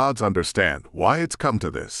help the gods understand why it's come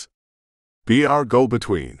to this. Be our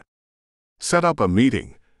go-between. Set up a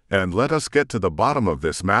meeting, and let us get to the bottom of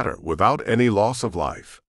this matter without any loss of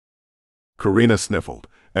life. Karina sniffled,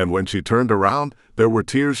 and when she turned around, there were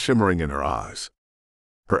tears shimmering in her eyes.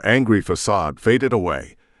 Her angry facade faded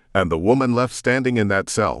away, and the woman left standing in that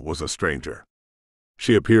cell was a stranger.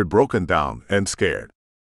 She appeared broken down and scared.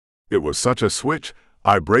 It was such a switch,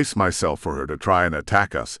 I braced myself for her to try and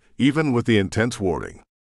attack us, even with the intense warning.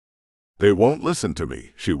 They won't listen to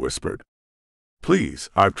me, she whispered. Please,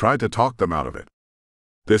 I've tried to talk them out of it.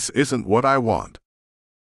 This isn't what I want.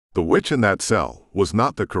 The witch in that cell was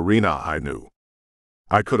not the Karina I knew.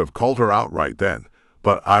 I could have called her out right then,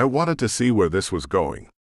 but I wanted to see where this was going.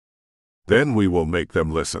 Then we will make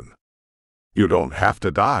them listen. You don't have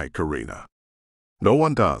to die, Karina. No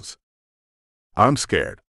one does. I'm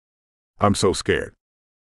scared. I'm so scared.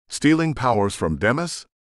 Stealing powers from Demis?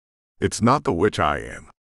 It's not the witch I am.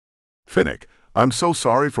 Finnick, I'm so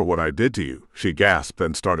sorry for what I did to you, she gasped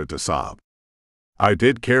and started to sob. I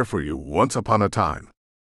did care for you once upon a time.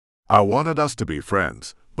 I wanted us to be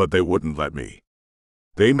friends, but they wouldn't let me.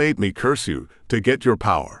 They made me curse you to get your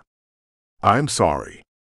power. I'm sorry.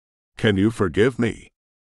 Can you forgive me?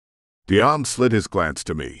 Dion slid his glance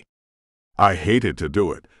to me. I hated to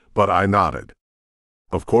do it, but I nodded.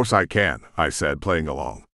 Of course I can, I said, playing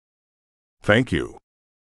along. Thank you.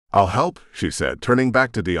 I'll help, she said, turning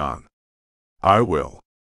back to Dion. I will.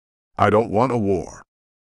 I don't want a war.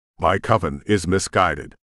 My coven is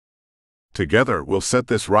misguided. Together we'll set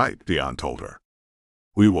this right, Dion told her.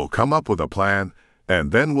 We will come up with a plan,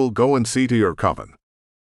 and then we'll go and see to your coven.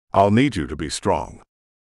 I'll need you to be strong.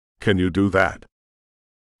 Can you do that?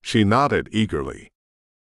 She nodded eagerly.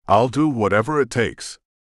 I'll do whatever it takes.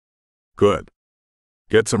 Good.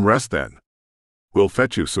 Get some rest then. We'll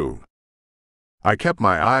fetch you soon. I kept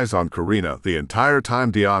my eyes on Karina the entire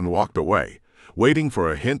time Dion walked away, waiting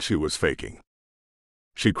for a hint she was faking.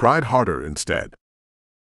 She cried harder instead.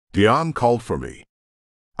 Dion called for me.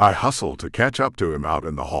 I hustled to catch up to him out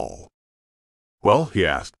in the hall. Well, he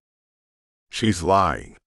asked. She's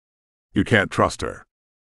lying. You can't trust her.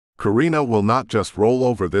 Karina will not just roll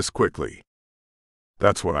over this quickly.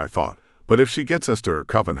 That's what I thought, but if she gets us to her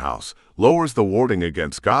coven house, lowers the warding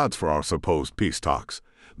against gods for our supposed peace talks,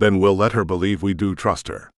 then we'll let her believe we do trust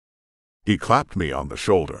her. He clapped me on the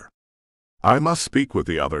shoulder. I must speak with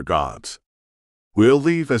the other gods. We'll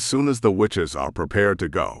leave as soon as the witches are prepared to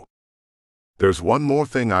go. There's one more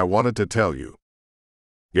thing I wanted to tell you.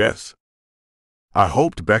 Yes. I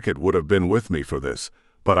hoped Beckett would have been with me for this,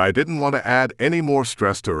 but I didn't want to add any more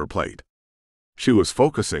stress to her plate. She was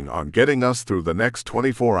focusing on getting us through the next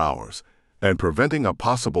 24 hours and preventing a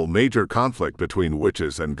possible major conflict between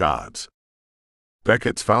witches and gods.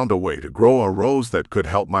 Beckett's found a way to grow a rose that could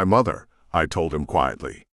help my mother, I told him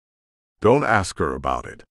quietly. Don't ask her about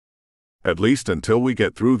it. At least until we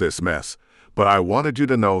get through this mess, but I wanted you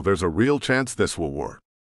to know there's a real chance this will work.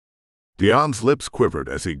 Dion's lips quivered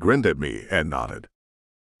as he grinned at me and nodded.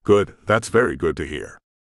 Good, that's very good to hear.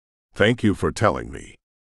 Thank you for telling me.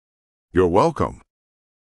 You're welcome.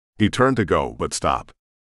 He turned to go but stopped.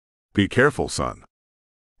 Be careful, son.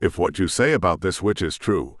 If what you say about this witch is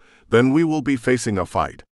true, then we will be facing a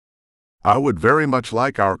fight. I would very much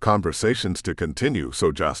like our conversations to continue,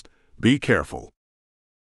 so just be careful.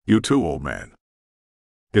 You too, old man.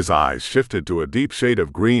 His eyes shifted to a deep shade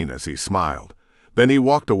of green as he smiled. Then he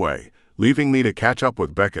walked away, leaving me to catch up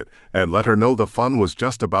with Beckett and let her know the fun was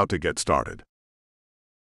just about to get started.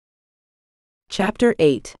 Chapter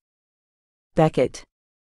 8. Beckett.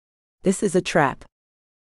 This is a trap.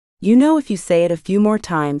 You know, if you say it a few more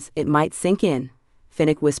times, it might sink in,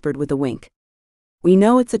 Finnick whispered with a wink. We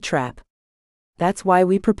know it's a trap. That's why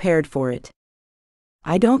we prepared for it.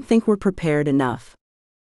 I don't think we're prepared enough.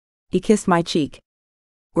 He kissed my cheek.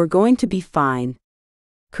 We're going to be fine.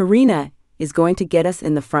 Karina is going to get us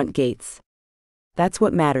in the front gates. That's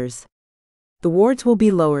what matters. The wards will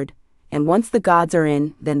be lowered, and once the gods are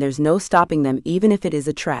in, then there's no stopping them, even if it is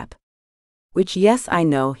a trap. Which, yes, I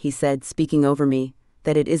know, he said, speaking over me,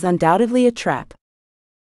 that it is undoubtedly a trap.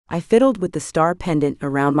 I fiddled with the star pendant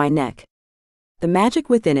around my neck. The magic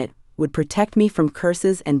within it would protect me from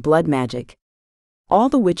curses and blood magic. All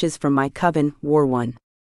the witches from my coven wore one.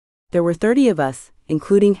 There were 30 of us,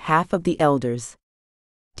 including half of the elders.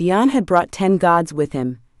 Dion had brought 10 gods with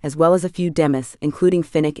him, as well as a few demis, including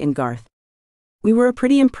Finnick and Garth. We were a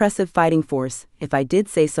pretty impressive fighting force, if I did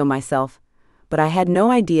say so myself, but I had no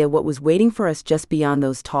idea what was waiting for us just beyond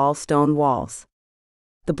those tall stone walls.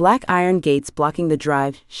 The black iron gates blocking the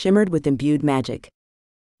drive shimmered with imbued magic.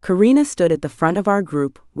 Karina stood at the front of our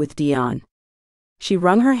group with Dion. She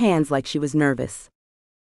wrung her hands like she was nervous.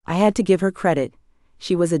 I had to give her credit.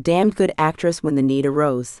 She was a damned good actress when the need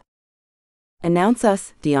arose. Announce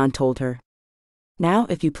us, Dion told her. Now,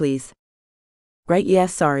 if you please. Right,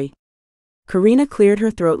 yes, sorry. Karina cleared her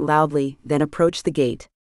throat loudly, then approached the gate.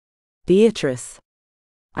 Beatrice.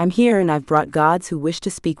 I'm here and I've brought gods who wish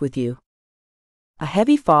to speak with you. A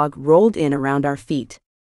heavy fog rolled in around our feet.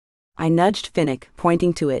 I nudged Finnick,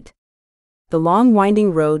 pointing to it. The long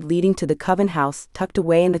winding road leading to the coven house, tucked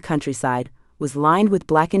away in the countryside, was lined with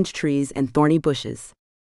blackened trees and thorny bushes.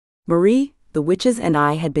 Marie, the witches and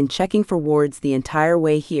I had been checking for wards the entire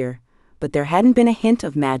way here, but there hadn't been a hint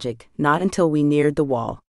of magic, not until we neared the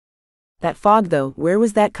wall. That fog, though, where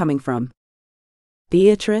was that coming from?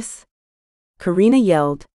 Beatrice? Karina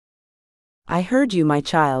yelled. I heard you, my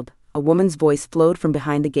child, a woman's voice flowed from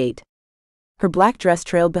behind the gate. Her black dress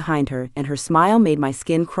trailed behind her, and her smile made my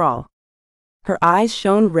skin crawl. Her eyes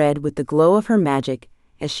shone red with the glow of her magic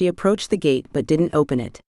as she approached the gate but didn't open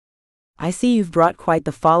it. I see you've brought quite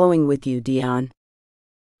the following with you, Dion.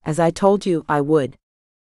 As I told you I would.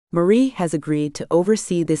 Marie has agreed to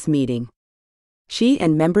oversee this meeting. She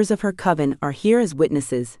and members of her coven are here as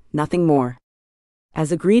witnesses, nothing more.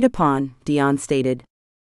 As agreed upon, Dion stated.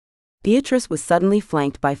 Beatrice was suddenly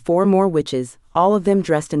flanked by 4 more witches, all of them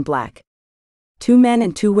dressed in black. 2 men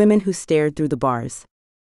and 2 women who stared through the bars.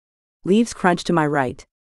 Leaves crunched to my right.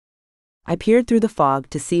 I peered through the fog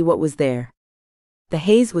to see what was there. The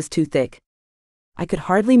haze was too thick. I could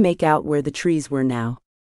hardly make out where the trees were now.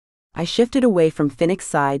 I shifted away from Finnick's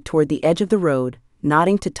side toward the edge of the road,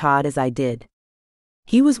 nodding to Todd as I did.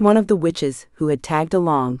 He was one of the witches who had tagged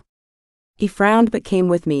along. He frowned but came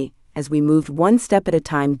with me, as we moved one step at a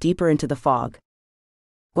time deeper into the fog.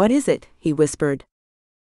 "What is it?" he whispered.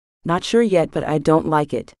 "Not sure yet, but I don't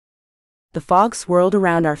like it." The fog swirled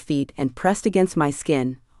around our feet and pressed against my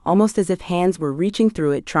skin, almost as if hands were reaching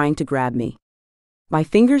through it trying to grab me. My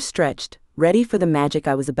fingers stretched, ready for the magic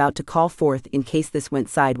I was about to call forth in case this went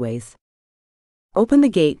sideways. "Open the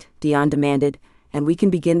gate," Dion demanded, "and we can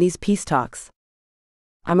begin these peace talks."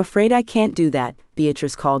 "I'm afraid I can't do that,"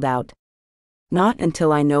 Beatrice called out. "Not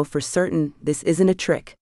until I know for certain this isn't a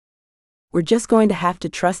trick." "We're just going to have to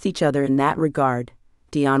trust each other in that regard,"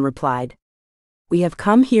 Dion replied. "We have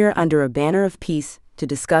come here under a banner of peace to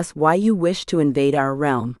discuss why you wish to invade our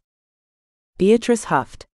realm." Beatrice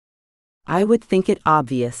huffed. "I would think it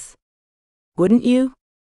obvious. Wouldn't you?"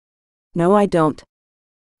 "No, I don't.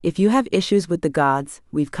 If you have issues with the gods,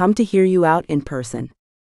 we've come to hear you out in person.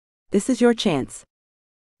 This is your chance.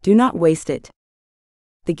 Do not waste it."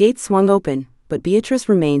 The gate swung open, but Beatrice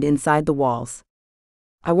remained inside the walls.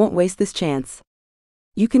 "I won't waste this chance.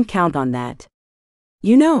 You can count on that."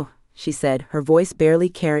 "You know," she said, her voice barely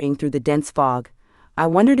carrying through the dense fog, "I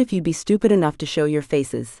wondered if you'd be stupid enough to show your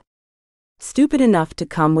faces. Stupid enough to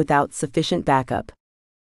come without sufficient backup.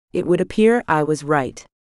 It would appear I was right.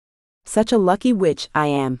 Such a lucky witch I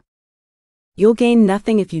am." "You'll gain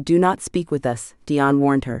nothing if you do not speak with us," Dion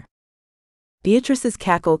warned her. Beatrice's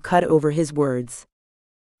cackle cut over his words.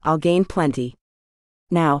 "I'll gain plenty.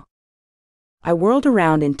 Now." I whirled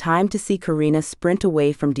around in time to see Karina sprint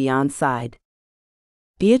away from Dion's side.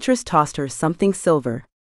 Beatrice tossed her something silver.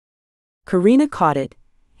 Karina caught it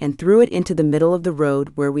and threw it into the middle of the road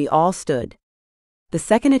where we all stood. The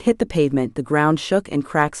second it hit the pavement, the ground shook and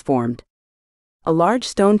cracks formed. A large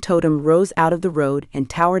stone totem rose out of the road and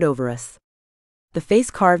towered over us. The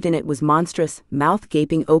face carved in it was monstrous, mouth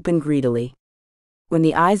gaping open greedily. When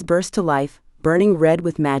the eyes burst to life, burning red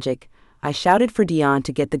with magic, I shouted for Dion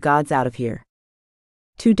to get the gods out of here.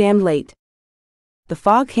 Too damn late. The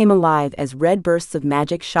fog came alive as red bursts of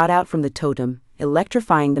magic shot out from the totem,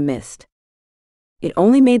 electrifying the mist. It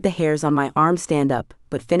only made the hairs on my arm stand up,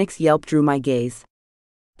 but Finnick's yelp drew my gaze.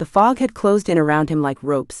 The fog had closed in around him like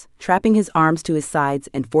ropes, trapping his arms to his sides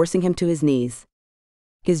and forcing him to his knees.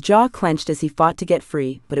 His jaw clenched as he fought to get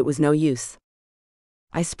free, but it was no use.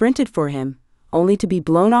 I sprinted for him, only to be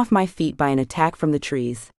blown off my feet by an attack from the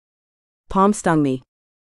trees. Palm stung me.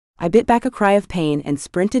 I bit back a cry of pain and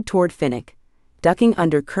sprinted toward Finnick, ducking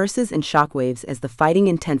under curses and shockwaves as the fighting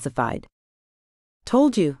intensified.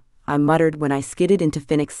 "Told you," I muttered when I skidded into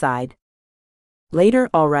Finnick's side. "Later,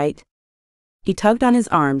 all right." He tugged on his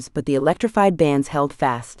arms, but the electrified bands held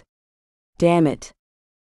fast. "Damn it.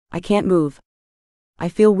 I can't move. I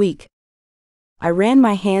feel weak." I ran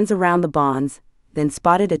my hands around the bonds, then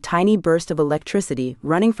spotted a tiny burst of electricity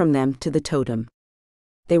running from them to the totem.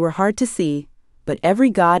 They were hard to see, but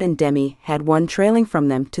every god and demi had one trailing from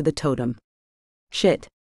them to the totem. "Shit.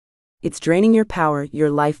 It's draining your power,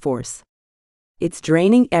 your life force. It's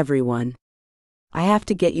draining everyone. I have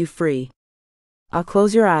to get you free. I'll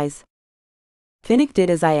close your eyes." Finnick did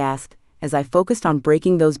as I asked, as I focused on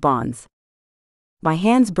breaking those bonds. My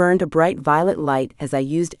hands burned a bright violet light as I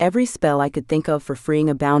used every spell I could think of for freeing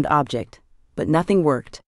a bound object, but nothing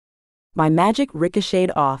worked. My magic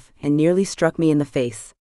ricocheted off and nearly struck me in the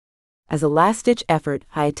face. As a last-ditch effort,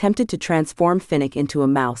 I attempted to transform Finnick into a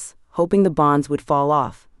mouse, hoping the bonds would fall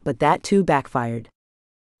off, but that too backfired.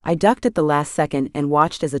 I ducked at the last second and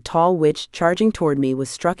watched as a tall witch charging toward me was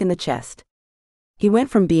struck in the chest. He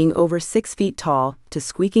went from being over 6 feet tall to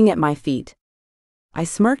squeaking at my feet. I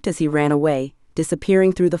smirked as he ran away,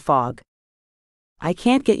 disappearing through the fog. "I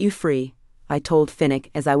can't get you free," I told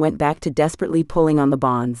Finnick as I went back to desperately pulling on the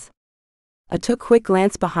bonds. I took a quick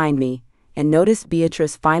glance behind me, and noticed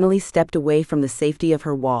Beatrice finally stepped away from the safety of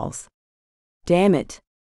her walls. "Damn it."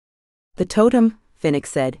 "The totem," Finnick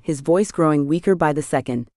said, his voice growing weaker by the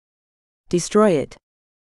second. "Destroy it.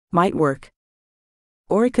 Might work.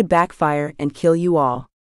 Or it could backfire and kill you all.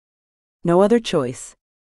 No other choice.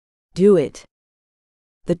 Do it."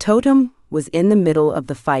 The totem was in the middle of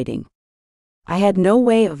the fighting. I had no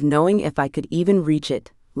way of knowing if I could even reach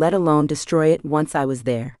it, let alone destroy it once I was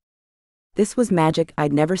there. This was magic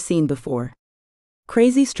I'd never seen before.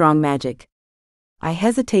 Crazy strong magic. I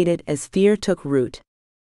hesitated as fear took root.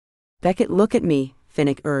 "Beckett, look at me,"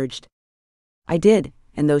 Finnick urged. I did,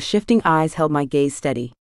 and those shifting eyes held my gaze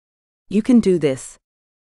steady. "You can do this.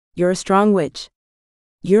 You're a strong witch.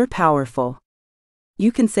 You're powerful.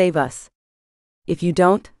 You can save us. If you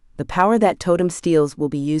don't, the power that totem steals will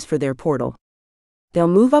be used for their portal. They'll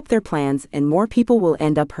move up their plans and more people will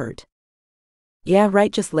end up hurt. Yeah,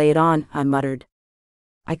 right, just lay it on, I muttered.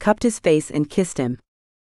 I cupped his face and kissed him.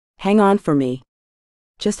 Hang on for me.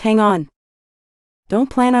 Just hang on.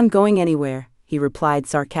 Don't plan on going anywhere, he replied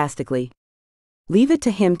sarcastically. Leave it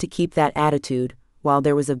to him to keep that attitude, while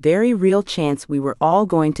there was a very real chance we were all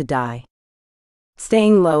going to die.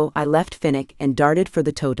 Staying low, I left Finnick and darted for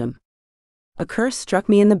the totem. A curse struck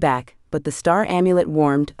me in the back, but the star amulet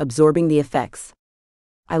warmed, absorbing the effects.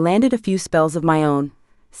 I landed a few spells of my own,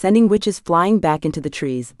 sending witches flying back into the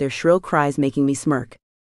trees, their shrill cries making me smirk.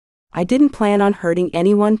 I didn't plan on hurting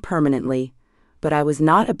anyone permanently, but I was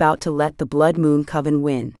not about to let the Blood Moon Coven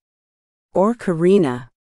win. Or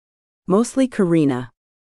Karina. Mostly Karina.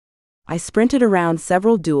 I sprinted around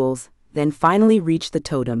several duels, then finally reached the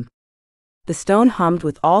totem. The stone hummed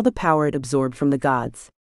with all the power it absorbed from the gods.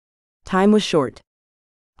 Time was short.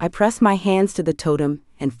 I pressed my hands to the totem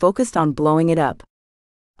and focused on blowing it up.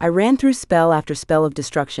 I ran through spell after spell of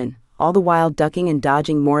destruction, all the while ducking and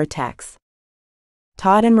dodging more attacks.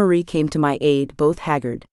 Todd and Marie came to my aid, both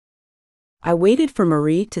haggard. I waited for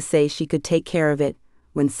Marie to say she could take care of it,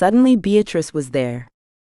 when suddenly Beatrice was there.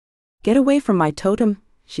 Get away from my totem,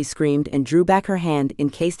 she screamed and drew back her hand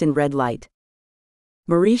encased in red light.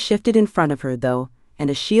 Marie shifted in front of her, though, and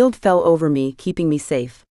a shield fell over me, keeping me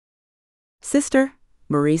safe. Sister,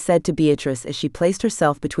 Marie said to Beatrice as she placed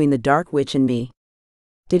herself between the dark witch and me.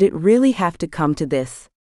 Did it really have to come to this?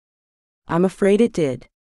 I'm afraid it did.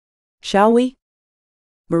 Shall we?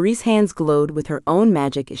 Marie's hands glowed with her own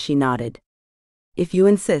magic as she nodded. If you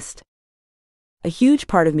insist. A huge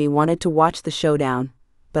part of me wanted to watch the showdown,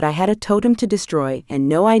 but I had a totem to destroy and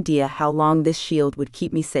no idea how long this shield would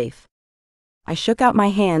keep me safe. I shook out my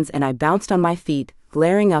hands and I bounced on my feet,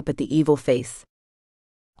 glaring up at the evil face.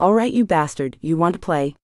 All right, you bastard, you want to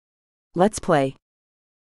play? Let's play.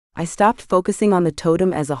 I stopped focusing on the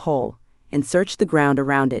totem as a whole, and searched the ground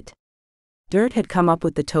around it. Dirt had come up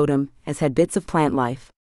with the totem, as had bits of plant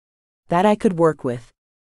life. That I could work with.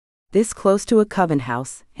 This close to a coven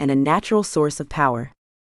house, and a natural source of power.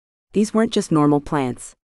 These weren't just normal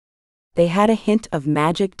plants. They had a hint of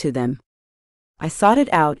magic to them. I sought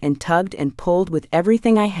it out and tugged and pulled with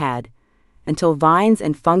everything I had, until vines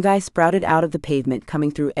and fungi sprouted out of the pavement,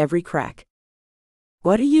 coming through every crack.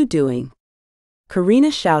 What are you doing?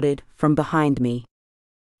 Karina shouted from behind me.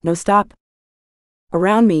 No, stop.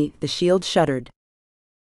 Around me, the shield shuddered.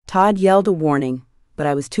 Todd yelled a warning, but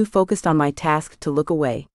I was too focused on my task to look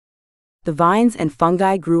away. The vines and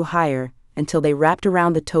fungi grew higher, until they wrapped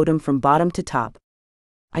around the totem from bottom to top.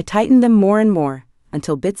 I tightened them more and more,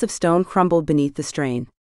 until bits of stone crumbled beneath the strain.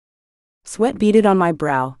 Sweat beaded on my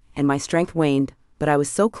brow, and my strength waned, but I was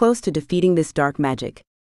so close to defeating this dark magic.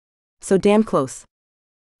 So damn close.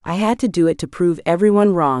 I had to do it to prove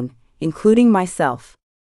everyone wrong, including myself.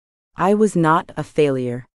 I was not a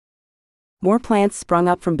failure. More plants sprung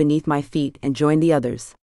up from beneath my feet and joined the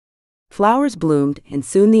others. Flowers bloomed, and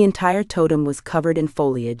soon the entire totem was covered in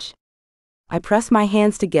foliage. I pressed my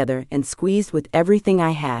hands together and squeezed with everything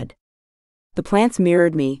I had. The plants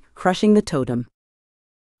mirrored me, crushing the totem.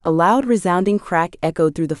 A loud resounding crack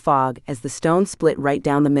echoed through the fog as the stone split right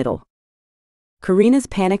down the middle. Karina's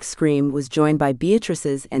panicked scream was joined by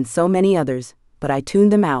Beatrice's and so many others, but I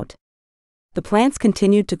tuned them out. The plants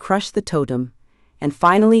continued to crush the totem, and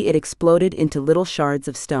finally it exploded into little shards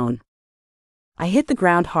of stone. I hit the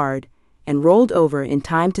ground hard, and rolled over in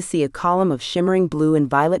time to see a column of shimmering blue and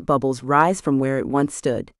violet bubbles rise from where it once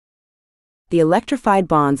stood. The electrified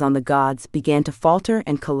bonds on the gods began to falter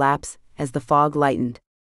and collapse as the fog lightened.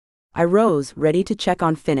 I rose, ready to check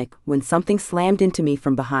on Finnick, when something slammed into me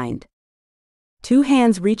from behind. Two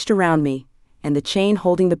hands reached around me, and the chain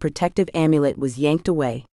holding the protective amulet was yanked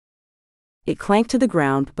away. It clanked to the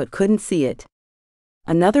ground but couldn't see it.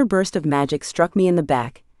 Another burst of magic struck me in the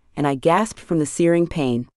back, and I gasped from the searing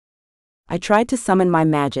pain. I tried to summon my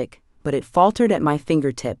magic, but it faltered at my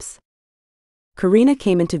fingertips. Karina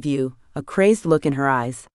came into view, a crazed look in her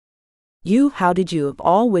eyes. How did you, of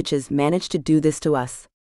all witches, manage to do this to us?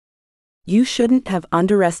 You shouldn't have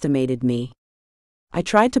underestimated me. I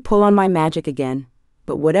tried to pull on my magic again,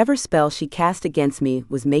 but whatever spell she cast against me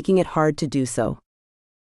was making it hard to do so.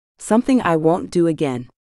 Something I won't do again.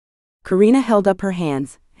 Karina held up her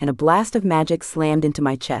hands, and a blast of magic slammed into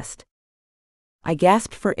my chest. I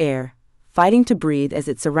gasped for air, fighting to breathe as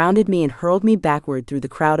it surrounded me and hurled me backward through the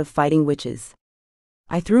crowd of fighting witches.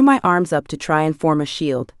 I threw my arms up to try and form a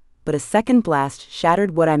shield, but a second blast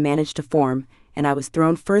shattered what I managed to form, and I was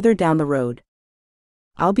thrown further down the road.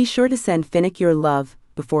 I'll be sure to send Finnick your love,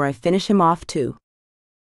 before I finish him off too.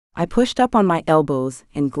 I pushed up on my elbows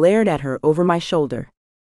and glared at her over my shoulder.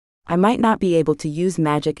 I might not be able to use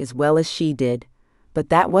magic as well as she did, but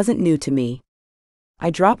that wasn't new to me. I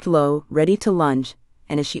dropped low, ready to lunge,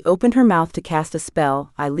 and as she opened her mouth to cast a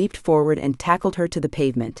spell, I leaped forward and tackled her to the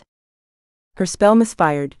pavement. Her spell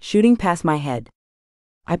misfired, shooting past my head.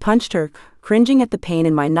 I punched her, cringing at the pain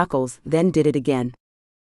in my knuckles, then did it again.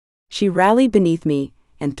 She rallied beneath me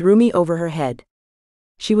and threw me over her head.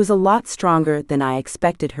 She was a lot stronger than I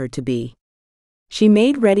expected her to be. She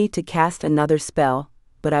made ready to cast another spell,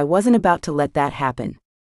 but I wasn't about to let that happen.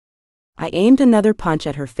 I aimed another punch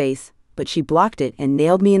at her face, but she blocked it and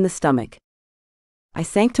nailed me in the stomach. I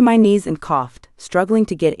sank to my knees and coughed, struggling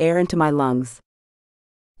to get air into my lungs.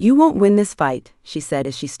 "You won't win this fight," she said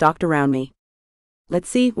as she stalked around me. "Let's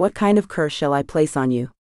see, what kind of curse shall I place on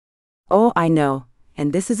you?" "Oh, I know,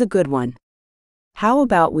 and this is a good one. How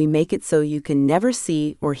about we make it so you can never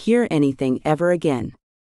see or hear anything ever again?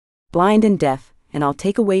 Blind and deaf, and I'll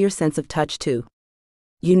take away your sense of touch too.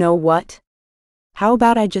 You know what? How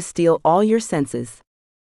about I just steal all your senses?"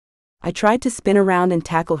 I tried to spin around and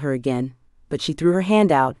tackle her again, but she threw her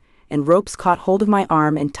hand out, and ropes caught hold of my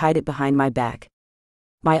arm and tied it behind my back.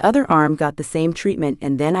 My other arm got the same treatment,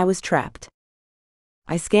 and then I was trapped.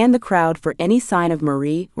 I scanned the crowd for any sign of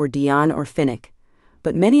Marie or Dion or Finnick,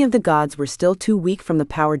 but many of the gods were still too weak from the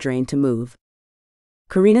power drain to move.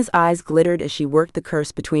 Karina's eyes glittered as she worked the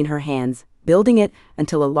curse between her hands, building it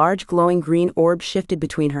until a large glowing green orb shifted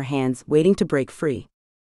between her hands, waiting to break free.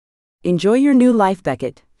 "Enjoy your new life,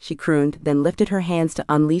 Beckett," she crooned, then lifted her hands to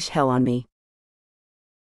unleash hell on me.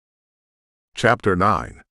 Chapter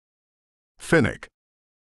 9. Finnick.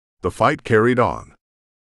 The fight carried on.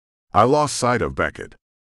 I lost sight of Beckett.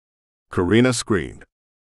 Karina screamed.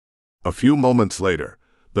 A few moments later,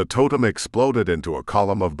 the totem exploded into a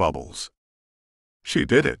column of bubbles. "She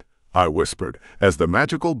did it," I whispered, as the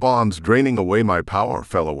magical bonds draining away my power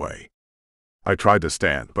fell away. I tried to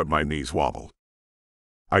stand, but my knees wobbled.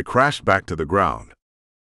 I crashed back to the ground.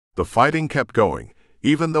 The fighting kept going,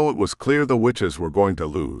 even though it was clear the witches were going to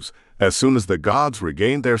lose, as soon as the gods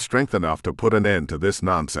regained their strength enough to put an end to this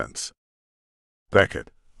nonsense. "Beckett,"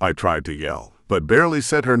 I tried to yell, but barely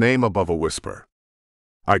said her name above a whisper.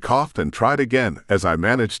 I coughed and tried again as I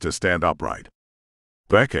managed to stand upright.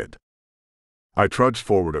 "Beckett." I trudged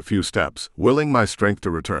forward a few steps, willing my strength to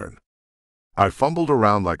return. I fumbled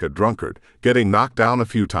around like a drunkard, getting knocked down a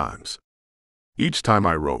few times. Each time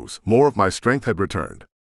I rose, more of my strength had returned.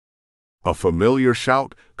 A familiar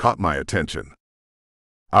shout caught my attention.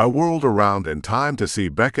 I whirled around in time to see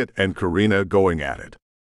Beckett and Karina going at it.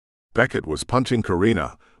 Beckett was punching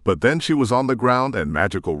Karina, but then she was on the ground and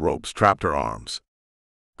magical ropes trapped her arms.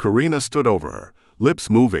 Karina stood over her, lips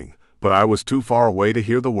moving, but I was too far away to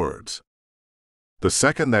hear the words. The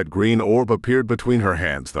second that green orb appeared between her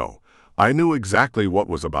hands, though, I knew exactly what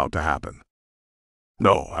was about to happen.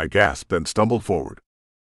 "No," I gasped and stumbled forward.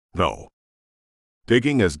 "No."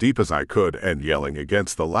 Digging as deep as I could and yelling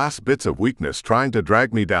against the last bits of weakness trying to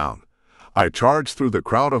drag me down, I charged through the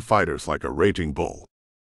crowd of fighters like a raging bull.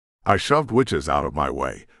 I shoved witches out of my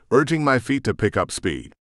way, urging my feet to pick up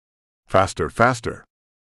speed. Faster, faster.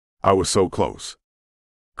 I was so close.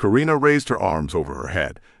 Karina raised her arms over her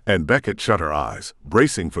head, and Beckett shut her eyes,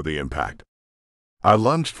 bracing for the impact. I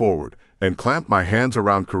lunged forward and clamped my hands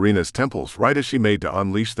around Karina's temples right as she made to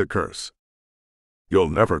unleash the curse. "You'll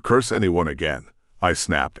never curse anyone again," I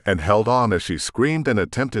snapped and held on as she screamed and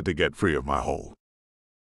attempted to get free of my hold.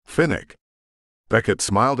 "Finnick." Beckett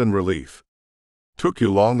smiled in relief. "Took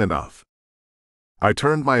you long enough." I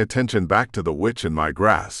turned my attention back to the witch in my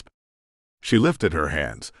grasp. She lifted her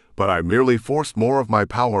hands, but I merely forced more of my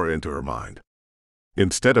power into her mind.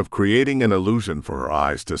 Instead of creating an illusion for her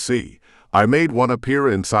eyes to see, I made one appear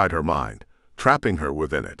inside her mind, trapping her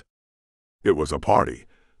within it. It was a party,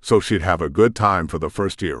 so she'd have a good time for the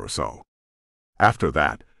first year or so. After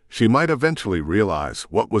that, she might eventually realize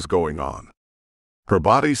what was going on. Her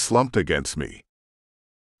body slumped against me.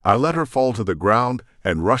 I let her fall to the ground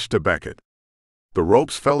and rushed to Beckett. The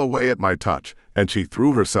ropes fell away at my touch, and she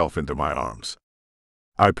threw herself into my arms.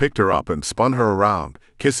 I picked her up and spun her around,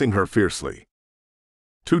 kissing her fiercely.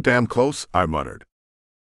 "Too damn close," I muttered.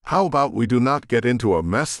 "How about we do not get into a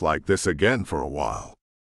mess like this again for a while?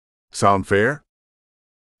 Sound fair?"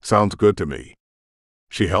 "Sounds good to me."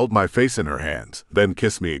 She held my face in her hands, then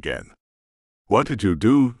kissed me again. "What did you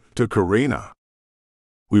do to Karina?"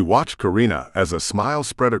 We watched Karina as a smile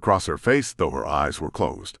spread across her face, though her eyes were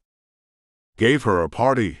closed. "Gave her a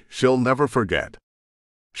party she'll never forget.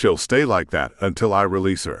 She'll stay like that until I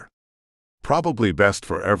release her. Probably best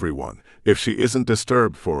for everyone if she isn't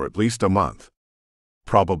disturbed for at least a month."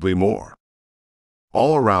 probably more.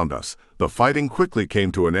 All around us, the fighting quickly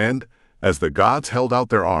came to an end, as the gods held out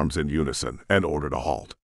their arms in unison and ordered a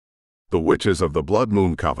halt. The witches of the Blood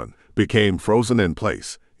Moon Coven became frozen in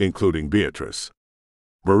place, including Beatrice.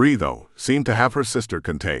 Marie, though, seemed to have her sister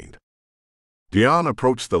contained. Dion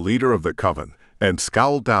approached the leader of the coven and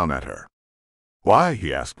scowled down at her. "Why?"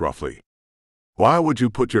 he asked roughly. "Why would you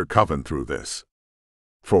put your coven through this?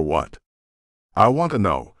 For what? I want to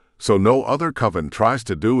know, so no other coven tries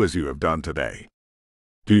to do as you have done today.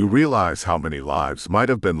 Do you realize how many lives might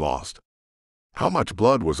have been lost? How much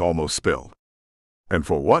blood was almost spilled? And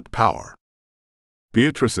for what power?"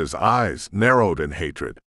 Beatrice's eyes narrowed in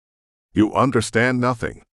hatred. "You understand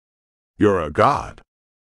nothing. You're a god.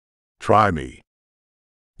 Try me."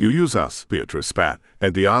 "You use us," Beatrice spat,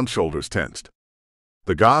 and Dion's shoulders tensed.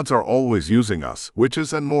 "The gods are always using us,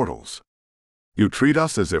 witches and mortals. You treat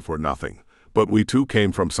us as if we're nothing, but we too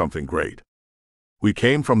came from something great. We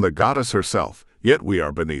came from the goddess herself, yet we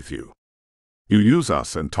are beneath you. You use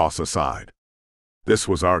us and toss aside. This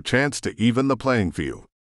was our chance to even the playing field."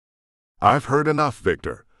 "I've heard enough,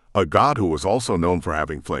 Victor, a god who was also known for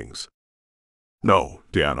having flings." "No,"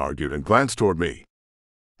 Dion argued and glanced toward me.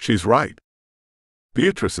 "She's right."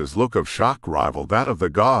 Beatrice's look of shock rivaled that of the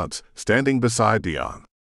gods standing beside Dion.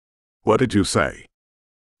 "What did you say?"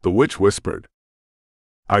 The witch whispered.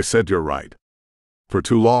 "I said you're right. For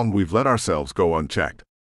too long we've let ourselves go unchecked.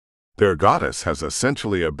 Their goddess has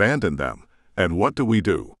essentially abandoned them, and what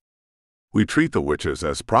do? We treat the witches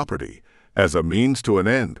as property, as a means to an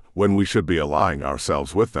end, when we should be allying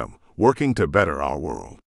ourselves with them, working to better our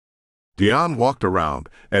world." Dion walked around,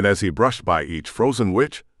 and as he brushed by each frozen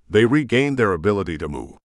witch, they regained their ability to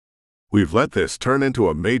move. "We've let this turn into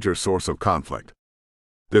a major source of conflict.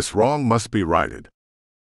 This wrong must be righted."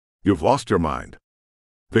 "You've lost your mind."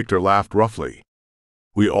 Victor laughed roughly.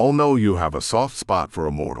 "We all know you have a soft spot for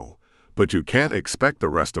a mortal, but you can't expect the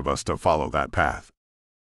rest of us to follow that path."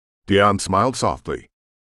 Dion smiled softly.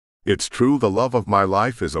 "It's true, the love of my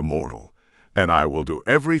life is a mortal, and I will do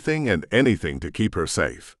everything and anything to keep her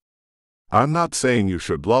safe. I'm not saying you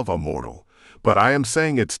should love a mortal, but I am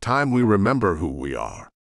saying it's time we remember who we are.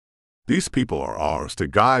 These people are ours to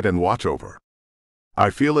guide and watch over. I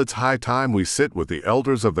feel it's high time we sit with the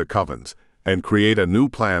elders of the covens and create a new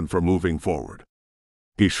plan for moving forward."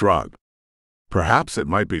 He shrugged. "Perhaps it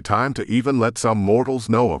might be time to even let some mortals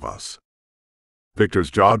know of us."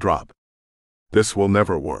 Victor's jaw dropped. "This will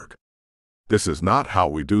never work. This is not how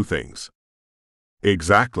we do things."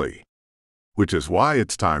 "Exactly. Which is why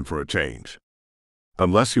it's time for a change.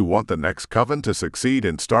 Unless you want the next coven to succeed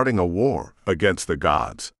in starting a war against the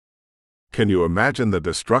gods. Can you imagine the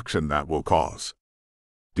destruction that will cause?"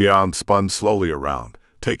 Dion spun slowly around,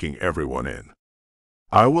 taking everyone in.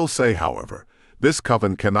 "I will say, however, this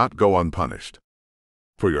coven cannot go unpunished.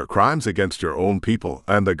 For your crimes against your own people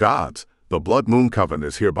and the gods, the Blood Moon Coven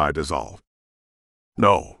is hereby dissolved."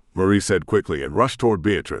 "No," Marie said quickly and rushed toward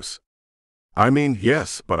Beatrice. "I mean,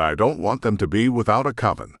 yes, but I don't want them to be without a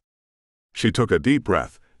coven." She took a deep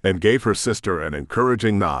breath and gave her sister an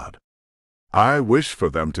encouraging nod. "I wish for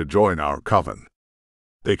them to join our coven.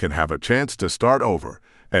 They can have a chance to start over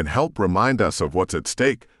and help remind us of what's at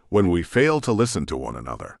stake when we fail to listen to one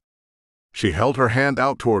another." She held her hand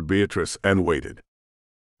out toward Beatrice and waited.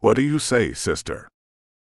 "What do you say, sister?"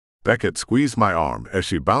 Beckett squeezed my arm as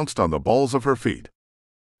she bounced on the balls of her feet.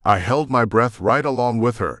 I held my breath right along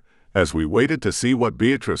with her as we waited to see what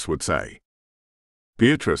Beatrice would say.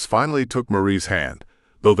 Beatrice finally took Marie's hand,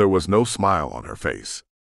 though there was no smile on her face.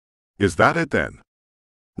 "Is that it then?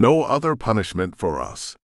 No other punishment for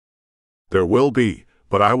us?" "There will be,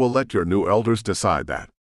 but I will let your new elders decide that."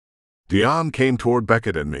 Dion came toward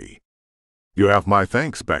Beckett and me. "You have my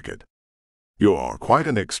thanks, Beckett. You are quite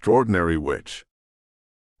an extraordinary witch."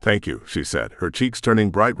 "Thank you," she said, her cheeks turning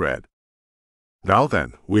bright red. "Now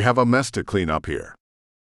then, we have a mess to clean up here.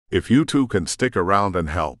 If you two can stick around and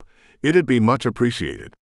help, it'd be much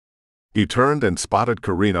appreciated." He turned and spotted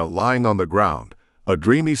Karina lying on the ground. A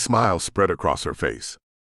dreamy smile spread across her face.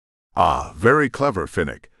 "Ah, very clever,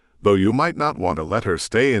 Finnick, though you might not want to let her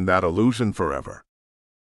stay in that illusion forever.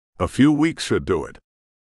 A few weeks should do it.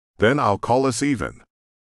 Then I'll call us even."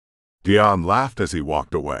 Dion laughed as he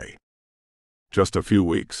walked away. "Just a few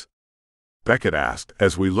weeks?" Beckett asked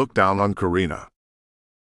as we looked down on Karina.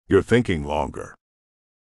 "You're thinking longer.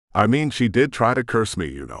 I mean, she did try to curse me,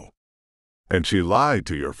 you know. And she lied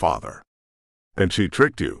to your father. And she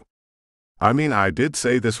tricked you. I mean, I did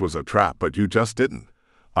say this was a trap, but you just didn't."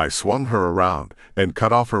 I swung her around and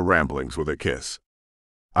cut off her ramblings with a kiss.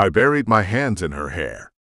 I buried my hands in her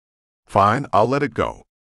hair. "Fine, I'll let it go.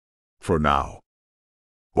 For now."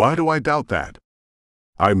 "Why do I doubt that?"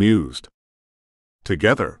 I mused.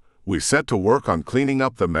 Together, we set to work on cleaning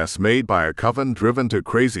up the mess made by a coven driven to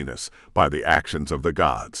craziness by the actions of the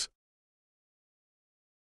gods.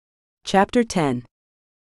 Chapter 10.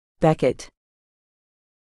 Beckett.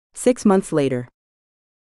 6 months later.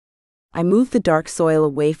 I moved the dark soil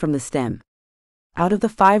away from the stem. Out of the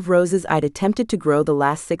 5 roses I'd attempted to grow the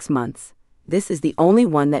last 6 months, this is the only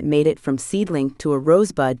one that made it from seedling to a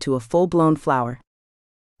rosebud to a full-blown flower.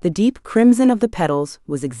 The deep crimson of the petals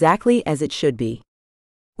was exactly as it should be.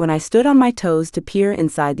 When I stood on my toes to peer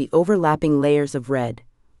inside the overlapping layers of red,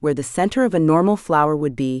 where the center of a normal flower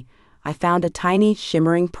would be, I found a tiny,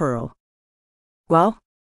 shimmering pearl. "Well?"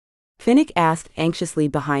 Finnick asked anxiously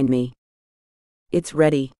behind me. "It's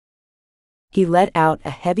ready." He let out a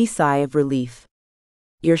heavy sigh of relief.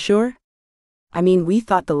 "You're sure? I mean, we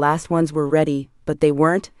thought the last ones were ready, but they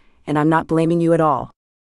weren't, and I'm not blaming you at all."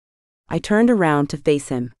 I turned around to face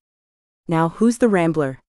him. "Now who's the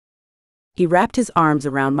rambler?" He wrapped his arms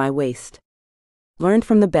around my waist. "Learned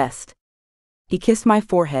from the best." He kissed my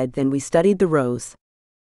forehead, then we studied the rose.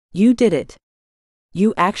 "You did it.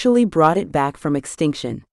 You actually brought it back from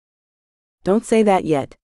extinction." "Don't say that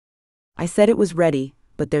yet." I said it was ready,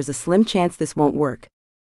 but there's a slim chance this won't work.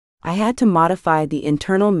 I had to modify the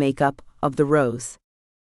internal makeup of the rose.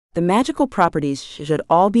 The magical properties should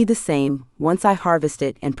all be the same once I harvest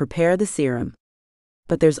it and prepare the serum.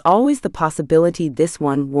 But there's always the possibility this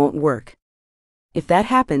one won't work. If that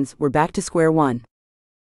happens, we're back to square one.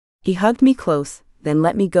 He hugged me close, then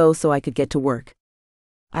let me go so I could get to work.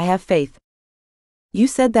 "I have faith." "You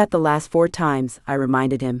said that the last 4 times," I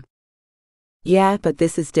reminded him. "Yeah, but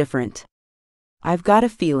this is different. I've got a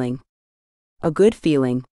feeling. A good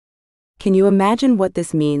feeling. Can you imagine what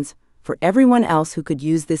this means for everyone else who could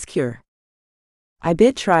use this cure?" I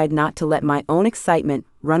tried not to let my own excitement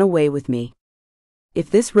run away with me. If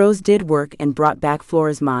this rose did work and brought back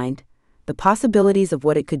Flora's mind, the possibilities of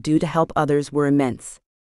what it could do to help others were immense.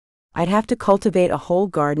 I'd have to cultivate a whole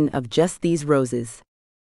garden of just these roses.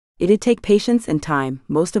 It'd take patience and time,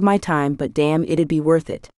 most of my time, but damn, it'd be worth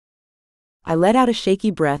it. I let out a shaky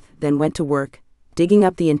breath, then went to work, digging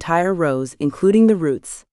up the entire rose, including the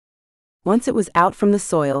roots. Once it was out from the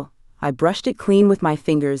soil, I brushed it clean with my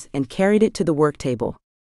fingers and carried it to the work table.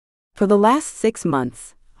 For the last 6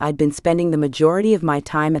 months, I'd been spending the majority of my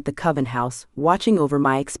time at the coven house, watching over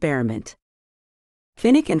my experiment.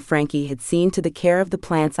 Finnick and Frankie had seen to the care of the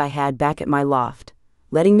plants I had back at my loft,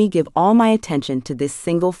 letting me give all my attention to this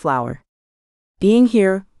single flower. Being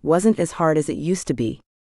here wasn't as hard as it used to be.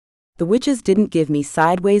 The witches didn't give me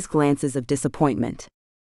sideways glances of disappointment.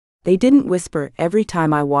 They didn't whisper every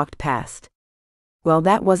time I walked past. Well,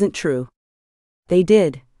 that wasn't true. They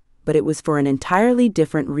did, but it was for an entirely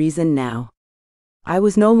different reason now. I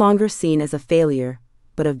was no longer seen as a failure,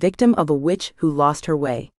 but a victim of a witch who lost her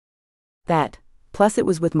way. That, plus it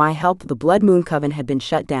was with my help the Blood Moon Coven had been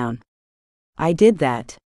shut down. I did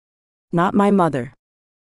that. Not my mother.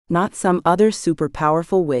 Not some other super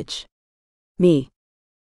powerful witch. Me.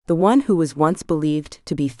 The one who was once believed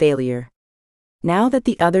to be failure. Now that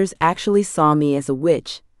the others actually saw me as a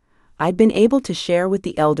witch, I'd been able to share with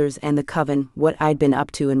the elders and the coven what I'd been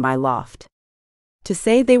up to in my loft. To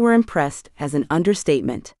say they were impressed is an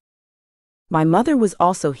understatement. My mother was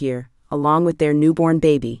also here, along with their newborn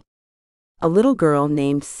baby. A little girl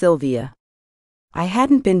named Sylvia. I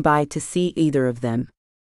hadn't been by to see either of them.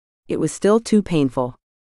 It was still too painful.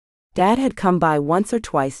 Dad had come by once or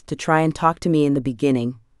twice to try and talk to me in the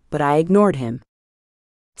beginning, but I ignored him.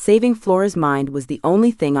 Saving Flora's mind was the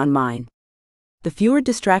only thing on mine. The fewer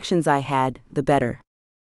distractions I had, the better.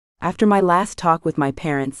 After my last talk with my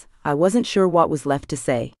parents, I wasn't sure what was left to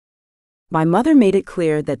say. My mother made it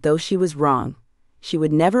clear that though she was wrong, she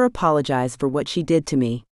would never apologize for what she did to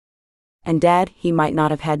me. And Dad, he might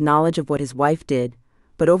not have had knowledge of what his wife did,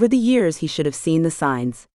 but over the years he should have seen the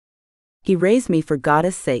signs. He raised me for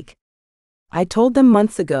God's sake. I told them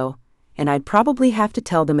months ago, and I'd probably have to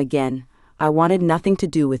tell them again, I wanted nothing to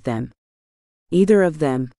do with them. Either of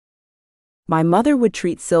them. My mother would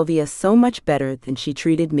treat Sylvia so much better than she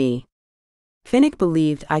treated me. Finnick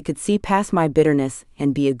believed I could see past my bitterness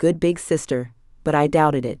and be a good big sister, but I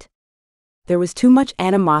doubted it. There was too much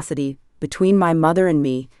animosity between my mother and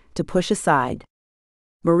me to push aside.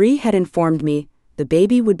 Marie had informed me the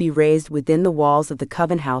baby would be raised within the walls of the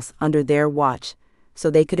coven house under their watch, so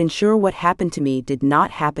they could ensure what happened to me did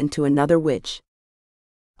not happen to another witch.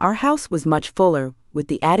 Our house was much fuller with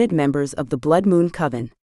the added members of the Blood Moon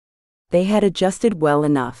Coven. They had adjusted well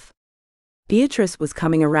enough. Beatrice was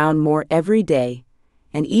coming around more every day,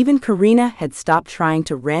 and even Karina had stopped trying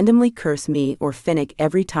to randomly curse me or Finnick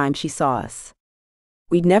every time she saw us.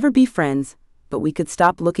 We'd never be friends, but we could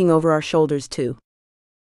stop looking over our shoulders too.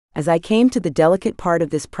 As I came to the delicate part of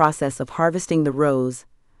this process of harvesting the rose,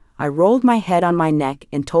 I rolled my head on my neck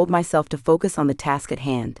and told myself to focus on the task at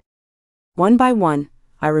hand. One by one,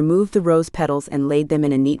 I removed the rose petals and laid them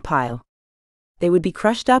in a neat pile. They would be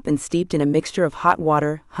crushed up and steeped in a mixture of hot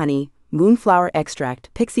water, honey, moonflower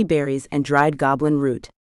extract, pixie berries, and dried goblin root.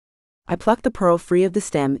 I plucked the pearl free of the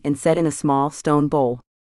stem and set in a small stone bowl.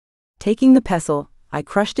 Taking the pestle, I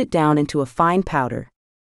crushed it down into a fine powder.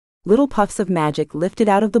 Little puffs of magic lifted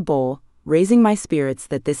out of the bowl, raising my spirits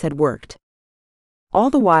that this had worked. All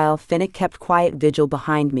the while, Finnick kept quiet vigil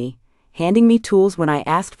behind me, handing me tools when I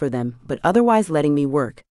asked for them, but otherwise letting me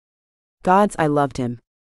work. Gods, I loved him.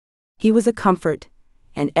 He was a comfort,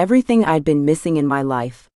 and everything I'd been missing in my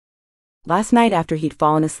life. Last night after he'd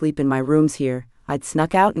fallen asleep in my rooms here, I'd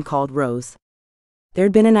snuck out and called Rose.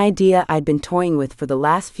 There'd been an idea I'd been toying with for the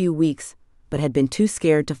last few weeks, but had been too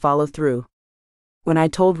scared to follow through. When I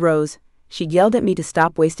told Rose, she yelled at me to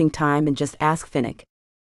stop wasting time and just ask Finnick.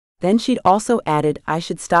 Then she'd also added I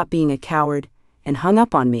should stop being a coward, and hung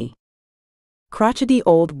up on me. Crotchety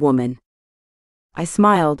old woman. I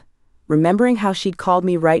smiled, remembering how she'd called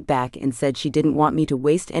me right back and said she didn't want me to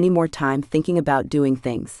waste any more time thinking about doing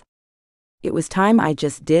things. It was time I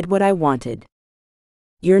just did what I wanted.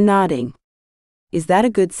 You're nodding. Is that a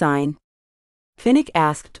good sign? Finnick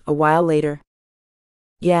asked a while later.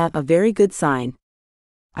 Yeah, a very good sign.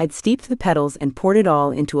 I'd steeped the petals and poured it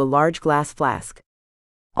all into a large glass flask.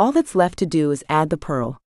 All that's left to do is add the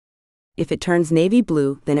pearl. If it turns navy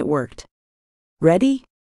blue, then it worked. Ready?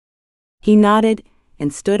 He nodded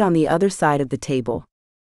and stood on the other side of the table.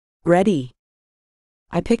 Ready.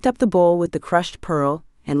 I picked up the bowl with the crushed pearl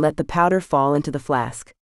and let the powder fall into the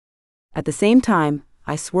flask. At the same time,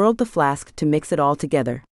 I swirled the flask to mix it all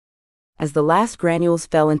together. As the last granules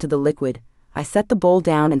fell into the liquid, I set the bowl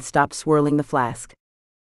down and stopped swirling the flask.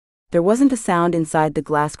 There wasn't a sound inside the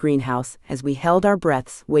glass greenhouse as we held our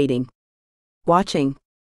breaths, waiting. Watching.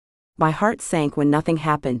 My heart sank when nothing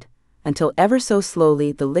happened, until ever so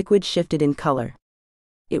slowly the liquid shifted in color.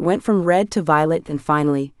 It went from red to violet and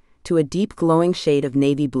finally, to a deep glowing shade of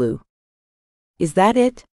navy blue. Is that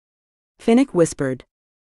it? Finnick whispered.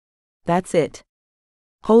 That's it.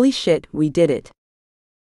 Holy shit, we did it.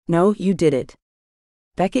 No, you did it.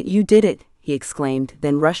 Beckett, you did it, he exclaimed,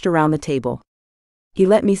 then rushed around the table. He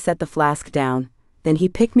let me set the flask down, then he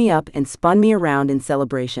picked me up and spun me around in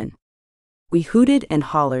celebration. We hooted and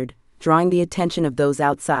hollered, drawing the attention of those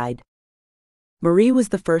outside. Marie was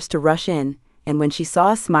the first to rush in, and when she saw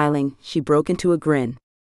us smiling, she broke into a grin.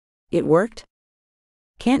 It worked?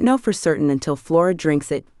 Can't know for certain until Flora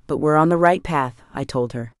drinks it, but we're on the right path, I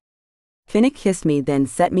told her. Finnick kissed me, then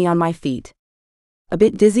set me on my feet. A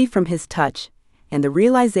bit dizzy from his touch, and the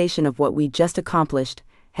realization of what we'd just accomplished,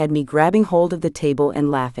 had me grabbing hold of the table and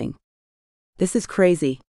laughing. This is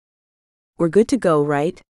crazy. We're good to go,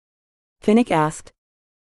 right? Finnick asked.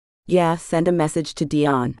 Yeah, send a message to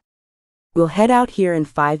Dion. We'll head out here in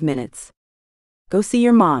 5 minutes. Go see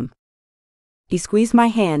your mom. He squeezed my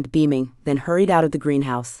hand, beaming, then hurried out of the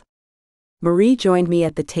greenhouse. Marie joined me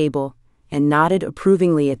at the table, and nodded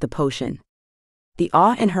approvingly at the potion. The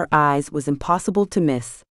awe in her eyes was impossible to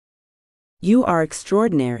miss. You are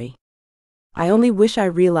extraordinary. I only wish I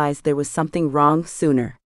realized there was something wrong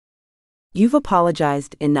sooner. You've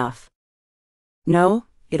apologized enough. No,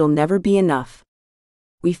 it'll never be enough.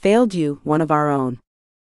 We failed you, one of our own.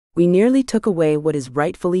 We nearly took away what is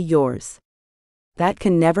rightfully yours. That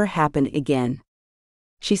can never happen again.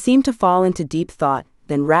 She seemed to fall into deep thought,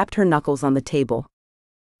 then rapped her knuckles on the table.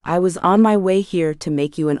 I was on my way here to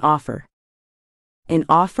make you an offer. An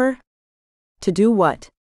offer? To do what?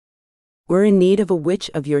 We're in need of a witch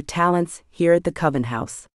of your talents here at the Coven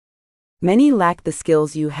House. Many lack the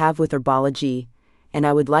skills you have with herbology, and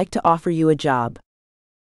I would like to offer you a job.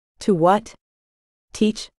 To what?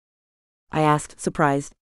 Teach? I asked,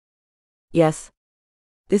 surprised. Yes.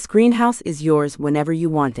 This greenhouse is yours whenever you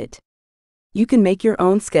want it. You can make your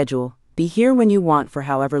own schedule, be here when you want for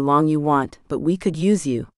however long you want, but we could use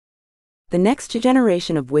you. The next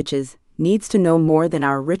generation of witches needs to know more than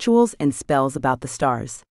our rituals and spells about the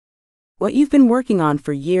stars. What you've been working on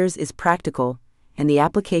for years is practical, and the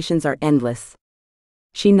applications are endless.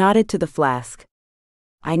 She nodded to the flask.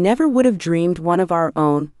 I never would have dreamed one of our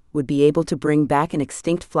own would be able to bring back an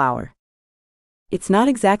extinct flower. It's not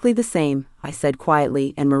exactly the same, I said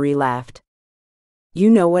quietly, and Marie laughed.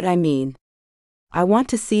 You know what I mean. I want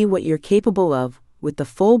to see what you're capable of, with the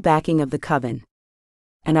full backing of the Coven.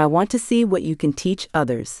 And I want to see what you can teach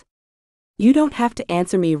others. You don't have to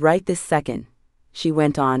answer me right this second, she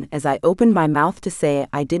went on as I opened my mouth to say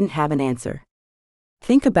I didn't have an answer.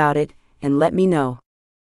 Think about it, and let me know.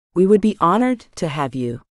 We would be honored to have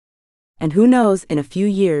you. And who knows, in a few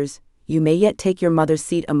years, you may yet take your mother's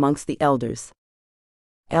seat amongst the elders.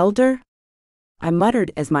 Elder? I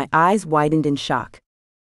muttered as my eyes widened in shock.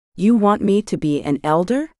 You want me to be an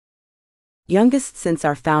elder? Youngest since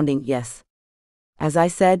our founding, yes. As I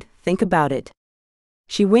said, think about it.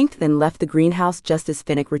 She winked, then left the greenhouse just as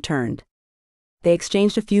Finnick returned. They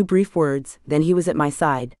exchanged a few brief words, then he was at my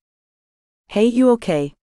side. Hey, you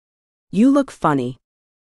okay? You look funny.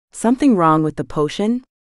 Something wrong with the potion?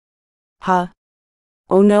 Huh?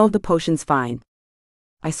 Oh no, the potion's fine.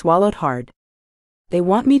 I swallowed hard. They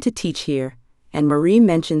want me to teach here, and Marie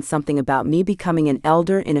mentioned something about me becoming an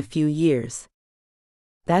elder in a few years.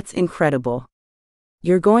 That's incredible.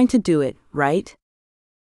 You're going to do it, right?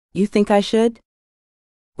 You think I should?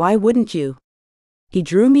 Why wouldn't you? He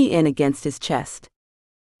drew me in against his chest.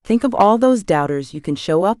 Think of all those doubters you can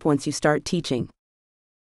show up once you start teaching.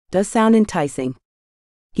 Does sound enticing.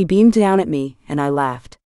 He beamed down at me, and I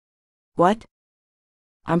laughed. What?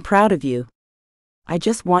 I'm proud of you. I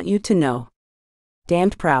just want you to know.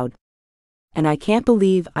 Damned proud. And I can't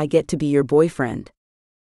believe I get to be your boyfriend.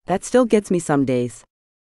 That still gets me some days.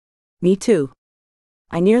 Me too.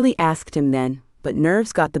 I nearly asked him then, but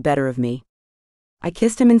nerves got the better of me. I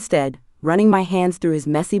kissed him instead, running my hands through his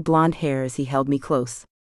messy blonde hair as he held me close.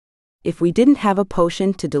 If we didn't have a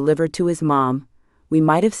potion to deliver to his mom, we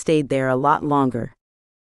might have stayed there a lot longer.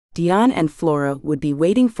 Dion and Flora would be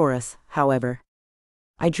waiting for us, however.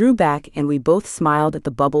 I drew back and we both smiled at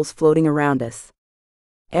the bubbles floating around us.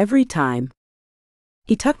 Every time.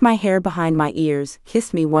 He tucked my hair behind my ears,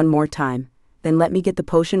 kissed me one more time, then let me get the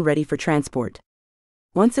potion ready for transport.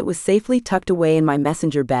 Once it was safely tucked away in my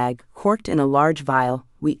messenger bag, corked in a large vial,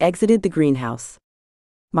 we exited the greenhouse.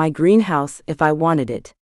 My greenhouse, if I wanted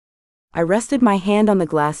it. I rested my hand on the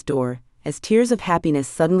glass door, as tears of happiness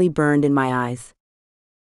suddenly burned in my eyes.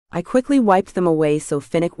 I quickly wiped them away so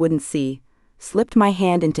Finnick wouldn't see, slipped my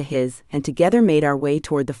hand into his, and together made our way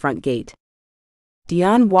toward the front gate.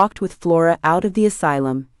 Dion walked with Flora out of the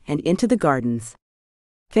asylum and into the gardens.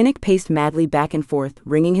 Finnick paced madly back and forth,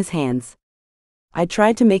 wringing his hands. I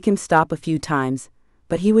tried to make him stop a few times,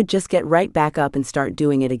 but he would just get right back up and start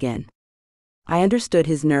doing it again. I understood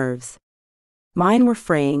his nerves. Mine were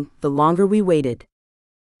fraying the longer we waited.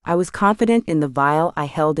 I was confident in the vial I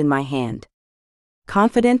held in my hand.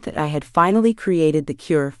 Confident that I had finally created the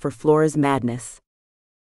cure for Flora's madness.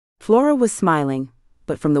 Flora was smiling,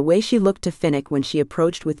 but from the way she looked to Finnick when she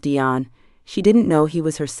approached with Dion, she didn't know he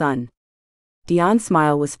was her son. Dion's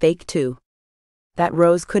smile was fake too. That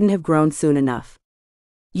rose couldn't have grown soon enough.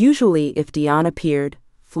 Usually, if Dion appeared,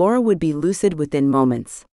 Flora would be lucid within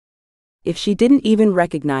moments. If she didn't even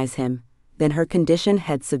recognize him, then her condition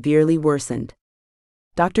had severely worsened.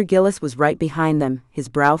 Dr. Gillis was right behind them, his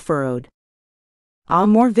brow furrowed. Ah,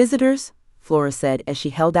 more visitors? Flora said as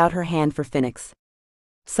she held out her hand for Finnick's.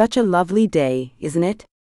 Such a lovely day, isn't it?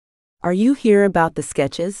 Are you here about the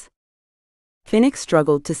sketches? Finnick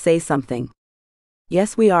struggled to say something.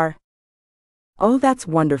 Yes, we are. Oh, that's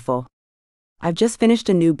wonderful. I've just finished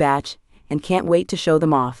a new batch, and can't wait to show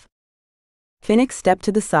them off. Finnick stepped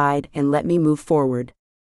to the side and let me move forward.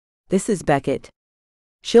 This is Beckett.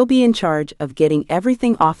 She'll be in charge of getting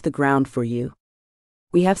everything off the ground for you.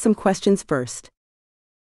 We have some questions first.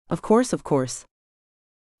 Of course.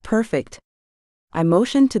 Perfect. I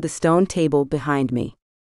motioned to the stone table behind me.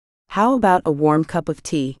 How about a warm cup of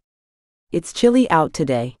tea? It's chilly out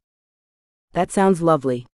today. That sounds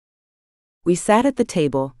lovely. We sat at the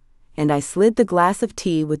table, and I slid the glass of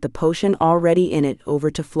tea with the potion already in it over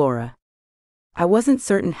to Flora. I wasn't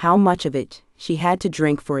certain how much of it she had to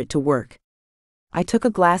drink for it to work. I took a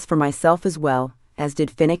glass for myself as well, as did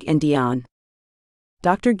Finnick and Dion.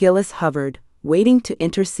 Dr. Gillis hovered, waiting to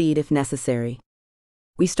intercede if necessary.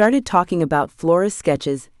 We started talking about Flora's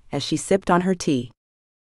sketches as she sipped on her tea.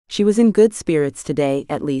 She was in good spirits today,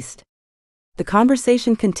 at least. The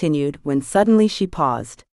conversation continued when suddenly she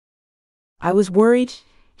paused. I was worried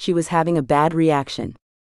she was having a bad reaction.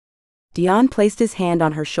 Dion placed his hand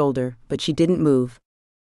on her shoulder, but she didn't move.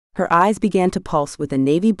 Her eyes began to pulse with a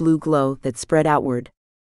navy blue glow that spread outward.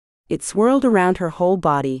 It swirled around her whole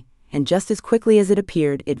body, and just as quickly as it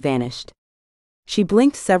appeared, it vanished. She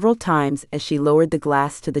blinked several times as she lowered the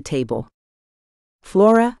glass to the table.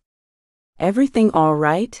 Flora? Everything all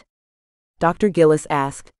right? Dr. Gillis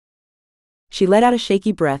asked. She let out a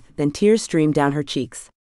shaky breath, then tears streamed down her cheeks.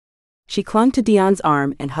 She clung to Dion's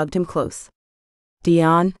arm and hugged him close.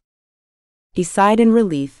 Dion? He sighed in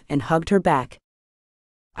relief and hugged her back.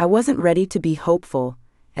 I wasn't ready to be hopeful,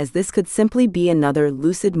 as this could simply be another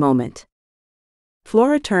lucid moment.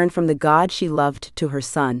 Flora turned from the god she loved to her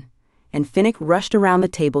son, and Finnick rushed around the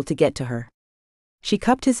table to get to her. She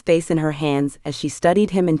cupped his face in her hands as she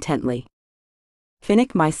studied him intently.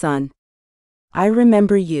 "Finnick, my son. I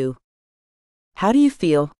remember you. How do you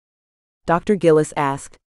feel?" Dr. Gillis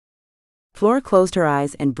asked. Flora closed her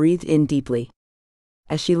eyes and breathed in deeply.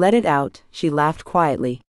 As she let it out, she laughed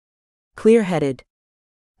quietly. "Clear-headed.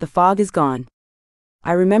 The fog is gone.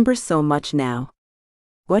 I remember so much now.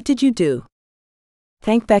 What did you do?"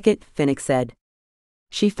 "Thank Beckett," Finnick said.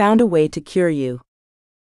 "She found a way to cure you."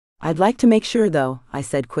 "I'd like to make sure though," I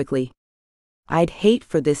said quickly. "I'd hate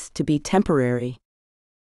for this to be temporary."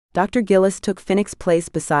 Dr. Gillis took Finnick's place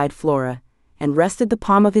beside Flora, and rested the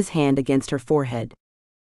palm of his hand against her forehead.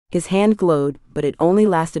 His hand glowed, but it only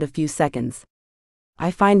lasted a few seconds.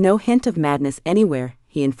 "I find no hint of madness anywhere,"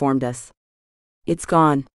 he informed us. "It's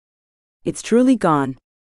gone. It's truly gone."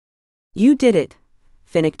 "You did it,"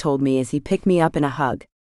 Finnick told me as he picked me up in a hug.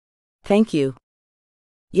 "Thank you."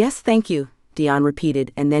 "Yes, thank you," Dion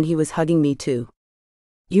repeated, and then he was hugging me too.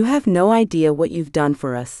 "You have no idea what you've done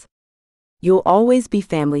for us. You'll always be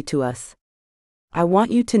family to us. I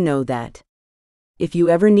want you to know that. If you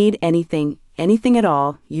ever need anything at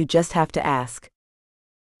all, you just have to ask."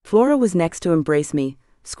 Flora was next to embrace me,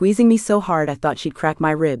 squeezing me so hard I thought she'd crack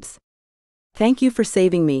my ribs. "Thank you for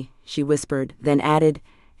saving me," she whispered, then added,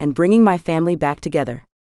 "and bringing my family back together."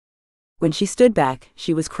 When she stood back,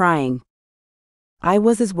 she was crying. I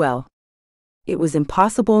was as well. It was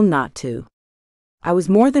impossible not to. I was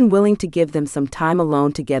more than willing to give them some time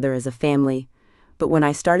alone together as a family, but when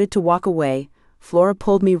I started to walk away, Flora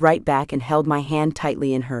pulled me right back and held my hand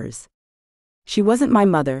tightly in hers. She wasn't my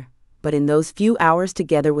mother, but in those few hours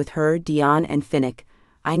together with her, Dion, and Finnick,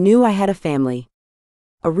 I knew I had a family.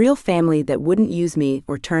 A real family that wouldn't use me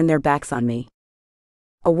or turn their backs on me.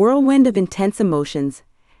 A whirlwind of intense emotions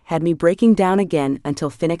had me breaking down again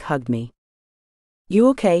until Finnick hugged me. "You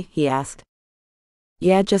okay?" he asked.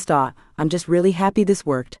 "Yeah, I'm just really happy this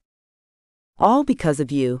worked. All because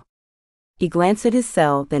of you." He glanced at his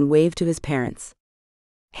cell, then waved to his parents.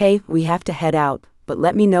 "Hey, we have to head out, but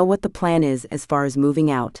let me know what the plan is as far as moving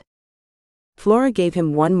out." Flora gave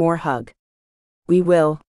him one more hug. "We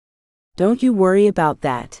will. Don't you worry about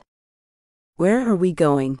that." "Where are we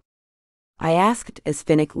going?" I asked as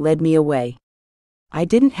Finnick led me away. "I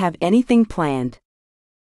didn't have anything planned."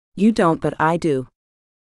 "You don't, but I do.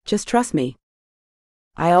 Just trust me."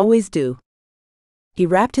 "I always do." He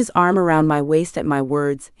wrapped his arm around my waist at my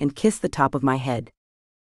words and kissed the top of my head.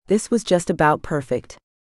 This was just about perfect.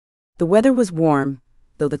 The weather was warm,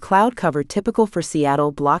 though the cloud cover typical for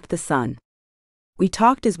Seattle blocked the sun. We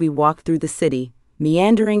talked as we walked through the city,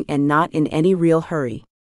 meandering and not in any real hurry.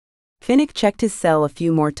 Finnick checked his cell a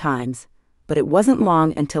few more times, but it wasn't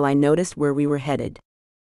long until I noticed where we were headed.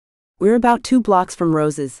 "We're about 2 blocks from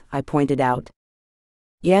Rose's," I pointed out.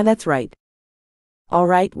 "Yeah, that's right." "All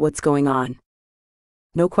right, what's going on?"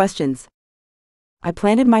 "No questions." I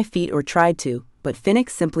planted my feet, or tried to, but Finnick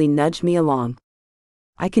simply nudged me along.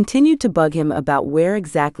 I continued to bug him about where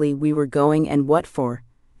exactly we were going and what for,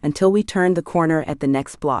 until we turned the corner at the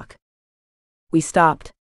next block. We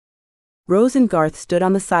stopped. Rose and Garth stood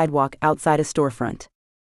on the sidewalk outside a storefront.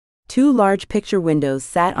 2 large picture windows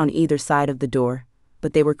sat on either side of the door,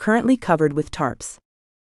 but they were currently covered with tarps.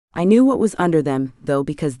 I knew what was under them, though,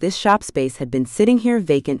 because this shop space had been sitting here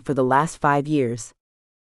vacant for the last 5 years.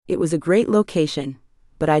 It was a great location,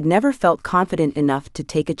 but I'd never felt confident enough to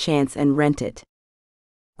take a chance and rent it.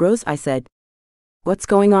 "Rose," I said. "What's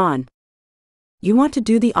going on?" "You want to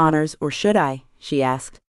do the honors, or should I?" she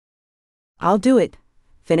asked. "I'll do it,"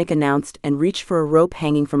 Finnick announced and reached for a rope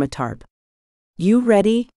hanging from a tarp. "You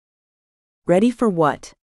ready?" "Ready for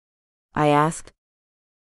what?" I asked.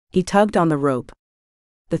 He tugged on the rope.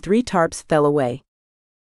 The 3 tarps fell away.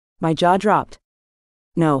 My jaw dropped.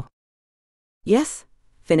 "No." "Yes,"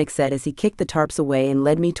 Finnick said as he kicked the tarps away and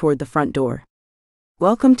led me toward the front door.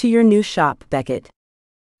 "Welcome to your new shop, Beckett.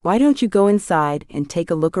 Why don't you go inside and take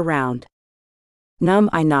a look around?" Numb,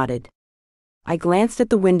 I nodded. I glanced at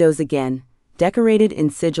the windows again, decorated in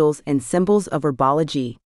sigils and symbols of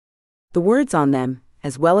herbology. The words on them,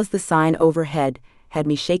 as well as the sign overhead, had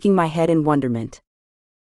me shaking my head in wonderment.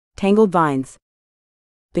 Tangled vines.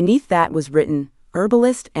 Beneath that was written,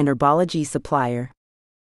 "Herbalist and herbology supplier."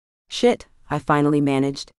 "Shit," I finally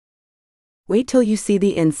managed. "Wait till you see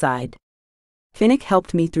the inside." Finnick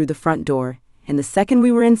helped me through the front door, and the second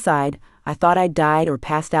we were inside, I thought I'd died or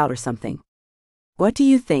passed out or something. "What do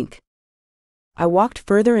you think?" I walked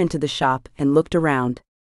further into the shop and looked around.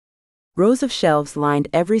 Rows of shelves lined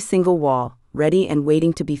every single wall, ready and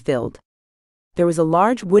waiting to be filled. There was a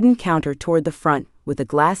large wooden counter toward the front, with a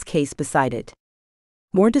glass case beside it.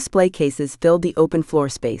 More display cases filled the open floor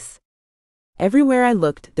space. Everywhere I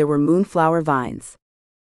looked, there were moonflower vines.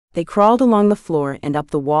 They crawled along the floor and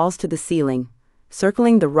up the walls to the ceiling,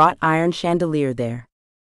 circling the wrought iron chandelier there.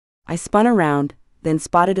 I spun around, then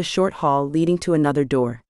spotted a short hall leading to another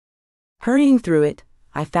door. Hurrying through it,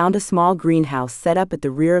 I found a small greenhouse set up at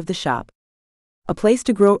the rear of the shop. A place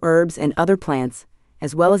to grow herbs and other plants,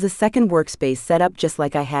 as well as a second workspace set up just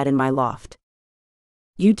like I had in my loft.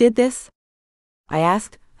 "You did this?" I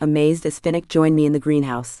asked, amazed as Finnick joined me in the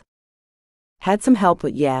greenhouse. "Had some help,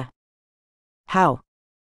 but yeah." "How?"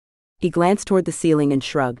 He glanced toward the ceiling and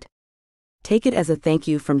shrugged. "Take it as a thank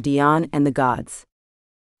you from Dion and the gods.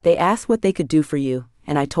 They asked what they could do for you,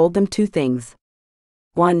 and I told them 2 things.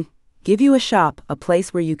 1, give you a shop, a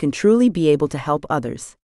place where you can truly be able to help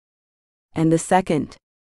others. And the second,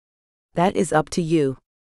 that is up to you.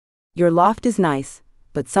 Your loft is nice,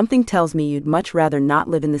 but something tells me you'd much rather not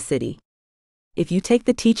live in the city. If you take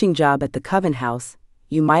the teaching job at the Coven house,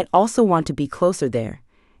 you might also want to be closer there,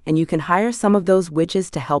 and you can hire some of those witches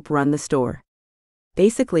to help run the store.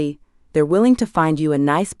 Basically, they're willing to find you a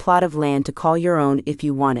nice plot of land to call your own if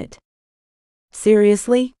you want it."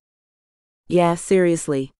 "Seriously?" "Yeah,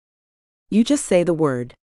 seriously. You just say the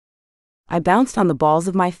word." I bounced on the balls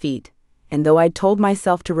of my feet, and though I'd told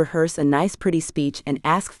myself to rehearse a nice pretty speech and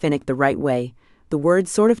ask Finnick the right way, the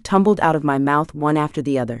words sort of tumbled out of my mouth one after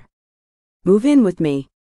the other. "Move in with me."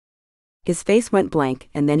 His face went blank,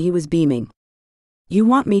 and then he was beaming. "You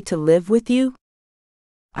want me to live with you?"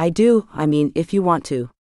 "I do, I mean, if you want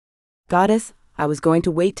to." "Goddess, I was going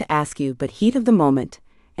to wait to ask you, but heat of the moment,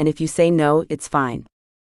 and if you say no, it's fine.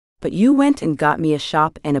 But you went and got me a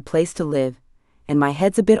shop and a place to live, and my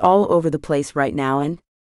head's a bit all over the place right now and—"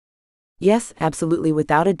 "Yes, absolutely,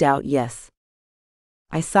 without a doubt, yes."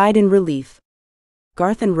 I sighed in relief.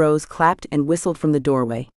 Garth and Rose clapped and whistled from the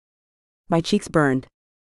doorway. My cheeks burned.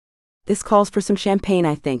 "This calls for some champagne,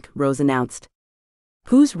 I think," Rose announced.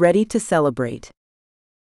 "Who's ready to celebrate?"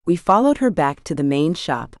 We followed her back to the main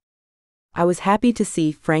shop. I was happy to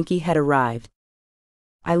see Frankie had arrived.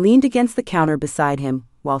 I leaned against the counter beside him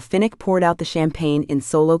while Finnick poured out the champagne in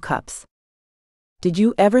solo cups. "Did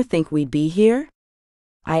you ever think we'd be here?"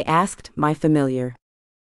 I asked my familiar.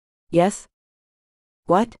 "Yes."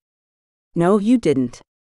 "What?" "No, you didn't.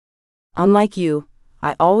 Unlike you,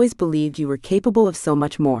 I always believed you were capable of so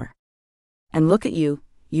much more. And look at you,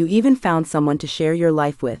 you even found someone to share your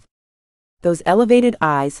life with." Those elevated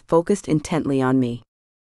eyes focused intently on me.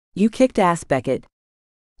 "You kicked ass, Beckett.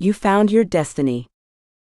 You found your destiny.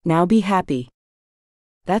 Now be happy."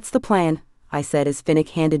 "That's the plan," I said as Finnick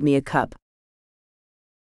handed me a cup.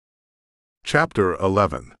 Chapter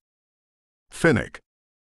 11. Finnick.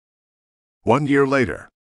 1 year later.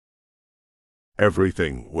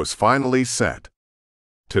 Everything was finally set.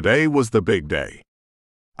 Today was the big day.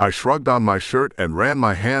 I shrugged on my shirt and ran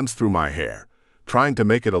my hands through my hair, trying to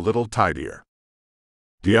make it a little tidier.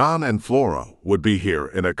 Dion and Flora would be here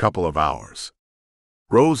in a couple of hours.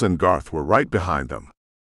 Rose and Garth were right behind them.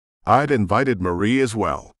 I'd invited Marie as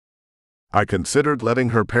well. I considered letting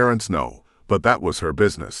her parents know, but that was her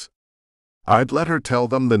business. I'd let her tell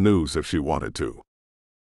them the news if she wanted to.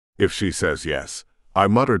 If she says yes, I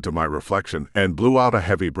muttered to my reflection and blew out a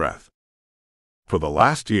heavy breath. For the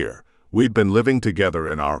last year, we'd been living together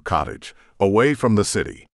in our cottage, away from the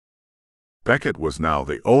city. Beckett was now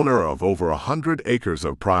the owner of over 100 acres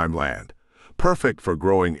of prime land, perfect for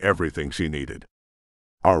growing everything she needed.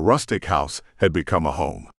 Our rustic house had become a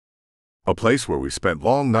home. A place where we spent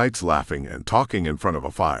long nights laughing and talking in front of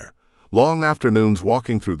a fire, long afternoons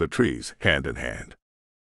walking through the trees, hand in hand.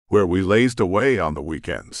 Where we lazed away on the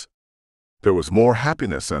weekends. There was more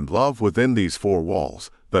happiness and love within these 4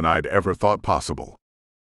 walls than I'd ever thought possible.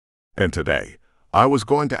 And today, I was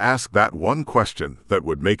going to ask that one question that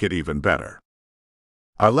would make it even better.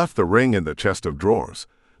 I left the ring in the chest of drawers,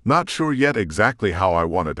 not sure yet exactly how I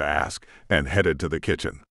wanted to ask, and headed to the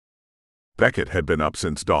kitchen. Beckett had been up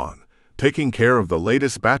since dawn, taking care of the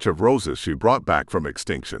latest batch of roses she brought back from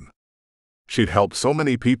extinction. She'd helped so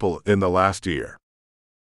many people in the last year.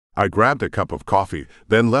 I grabbed a cup of coffee,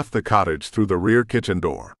 then left the cottage through the rear kitchen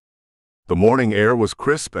door. The morning air was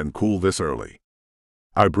crisp and cool this early.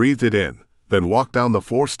 I breathed it in, then walked down the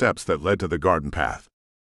 4 steps that led to the garden path.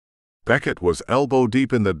 Beckett was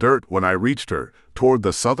elbow-deep in the dirt when I reached her, toward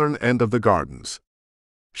the southern end of the gardens.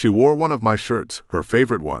 She wore one of my shirts, her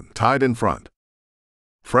favorite one, tied in front.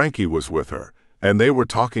 Frankie was with her, and they were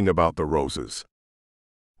talking about the roses.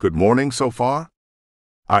 "Good morning so far?"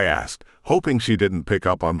 I asked, hoping she didn't pick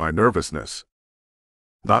up on my nervousness.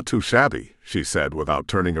 "Not too shabby," she said without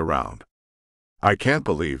turning around. "I can't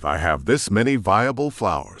believe I have this many viable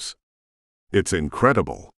flowers. It's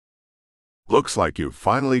incredible." Looks like you've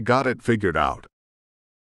finally got it figured out.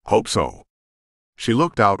 Hope so. She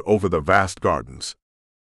looked out over the vast gardens.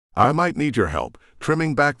 I might need your help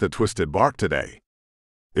trimming back the twisted bark today.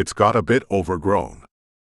 It's got a bit overgrown.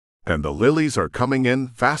 And the lilies are coming in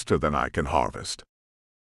faster than I can harvest.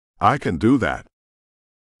 I can do that.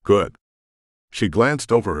 Good. She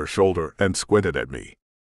glanced over her shoulder and squinted at me.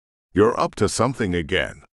 You're up to something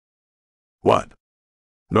again. What?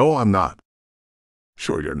 No, I'm not.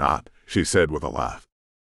 Sure you're not, she said with a laugh.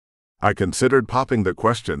 I considered popping the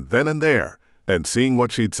question then and there and seeing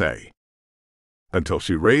what she'd say. Until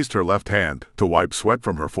she raised her left hand to wipe sweat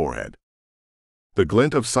from her forehead. The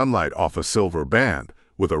glint of sunlight off a silver band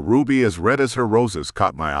with a ruby as red as her roses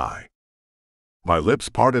caught my eye. My lips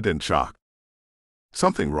parted in shock.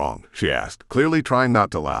 Something wrong? She asked, clearly trying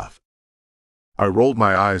not to laugh. I rolled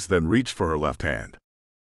my eyes, then reached for her left hand.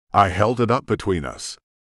 I held it up between us.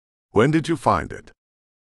 When did you find it?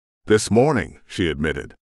 This morning, she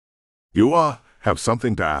admitted. You, have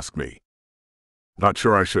something to ask me. Not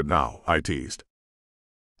sure I should now, I teased.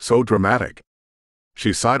 So dramatic.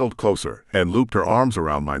 She sidled closer and looped her arms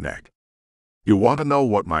around my neck. You want to know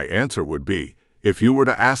what my answer would be if you were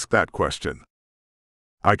to ask that question?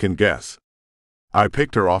 I can guess. I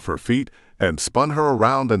picked her off her feet and spun her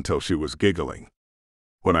around until she was giggling.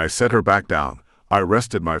 When I set her back down, I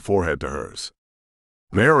rested my forehead to hers.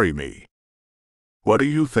 Marry me. What do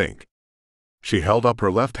you think? She held up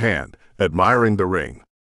her left hand, admiring the ring.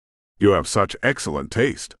 You have such excellent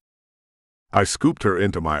taste. I scooped her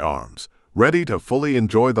into my arms, ready to fully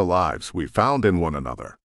enjoy the lives we found in one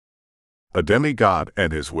another. A demigod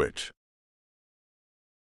and his witch.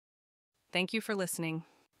 Thank you for listening.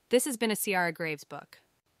 This has been a Ciara Graves book.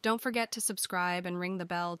 Don't forget to subscribe and ring the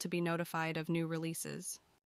bell to be notified of new releases.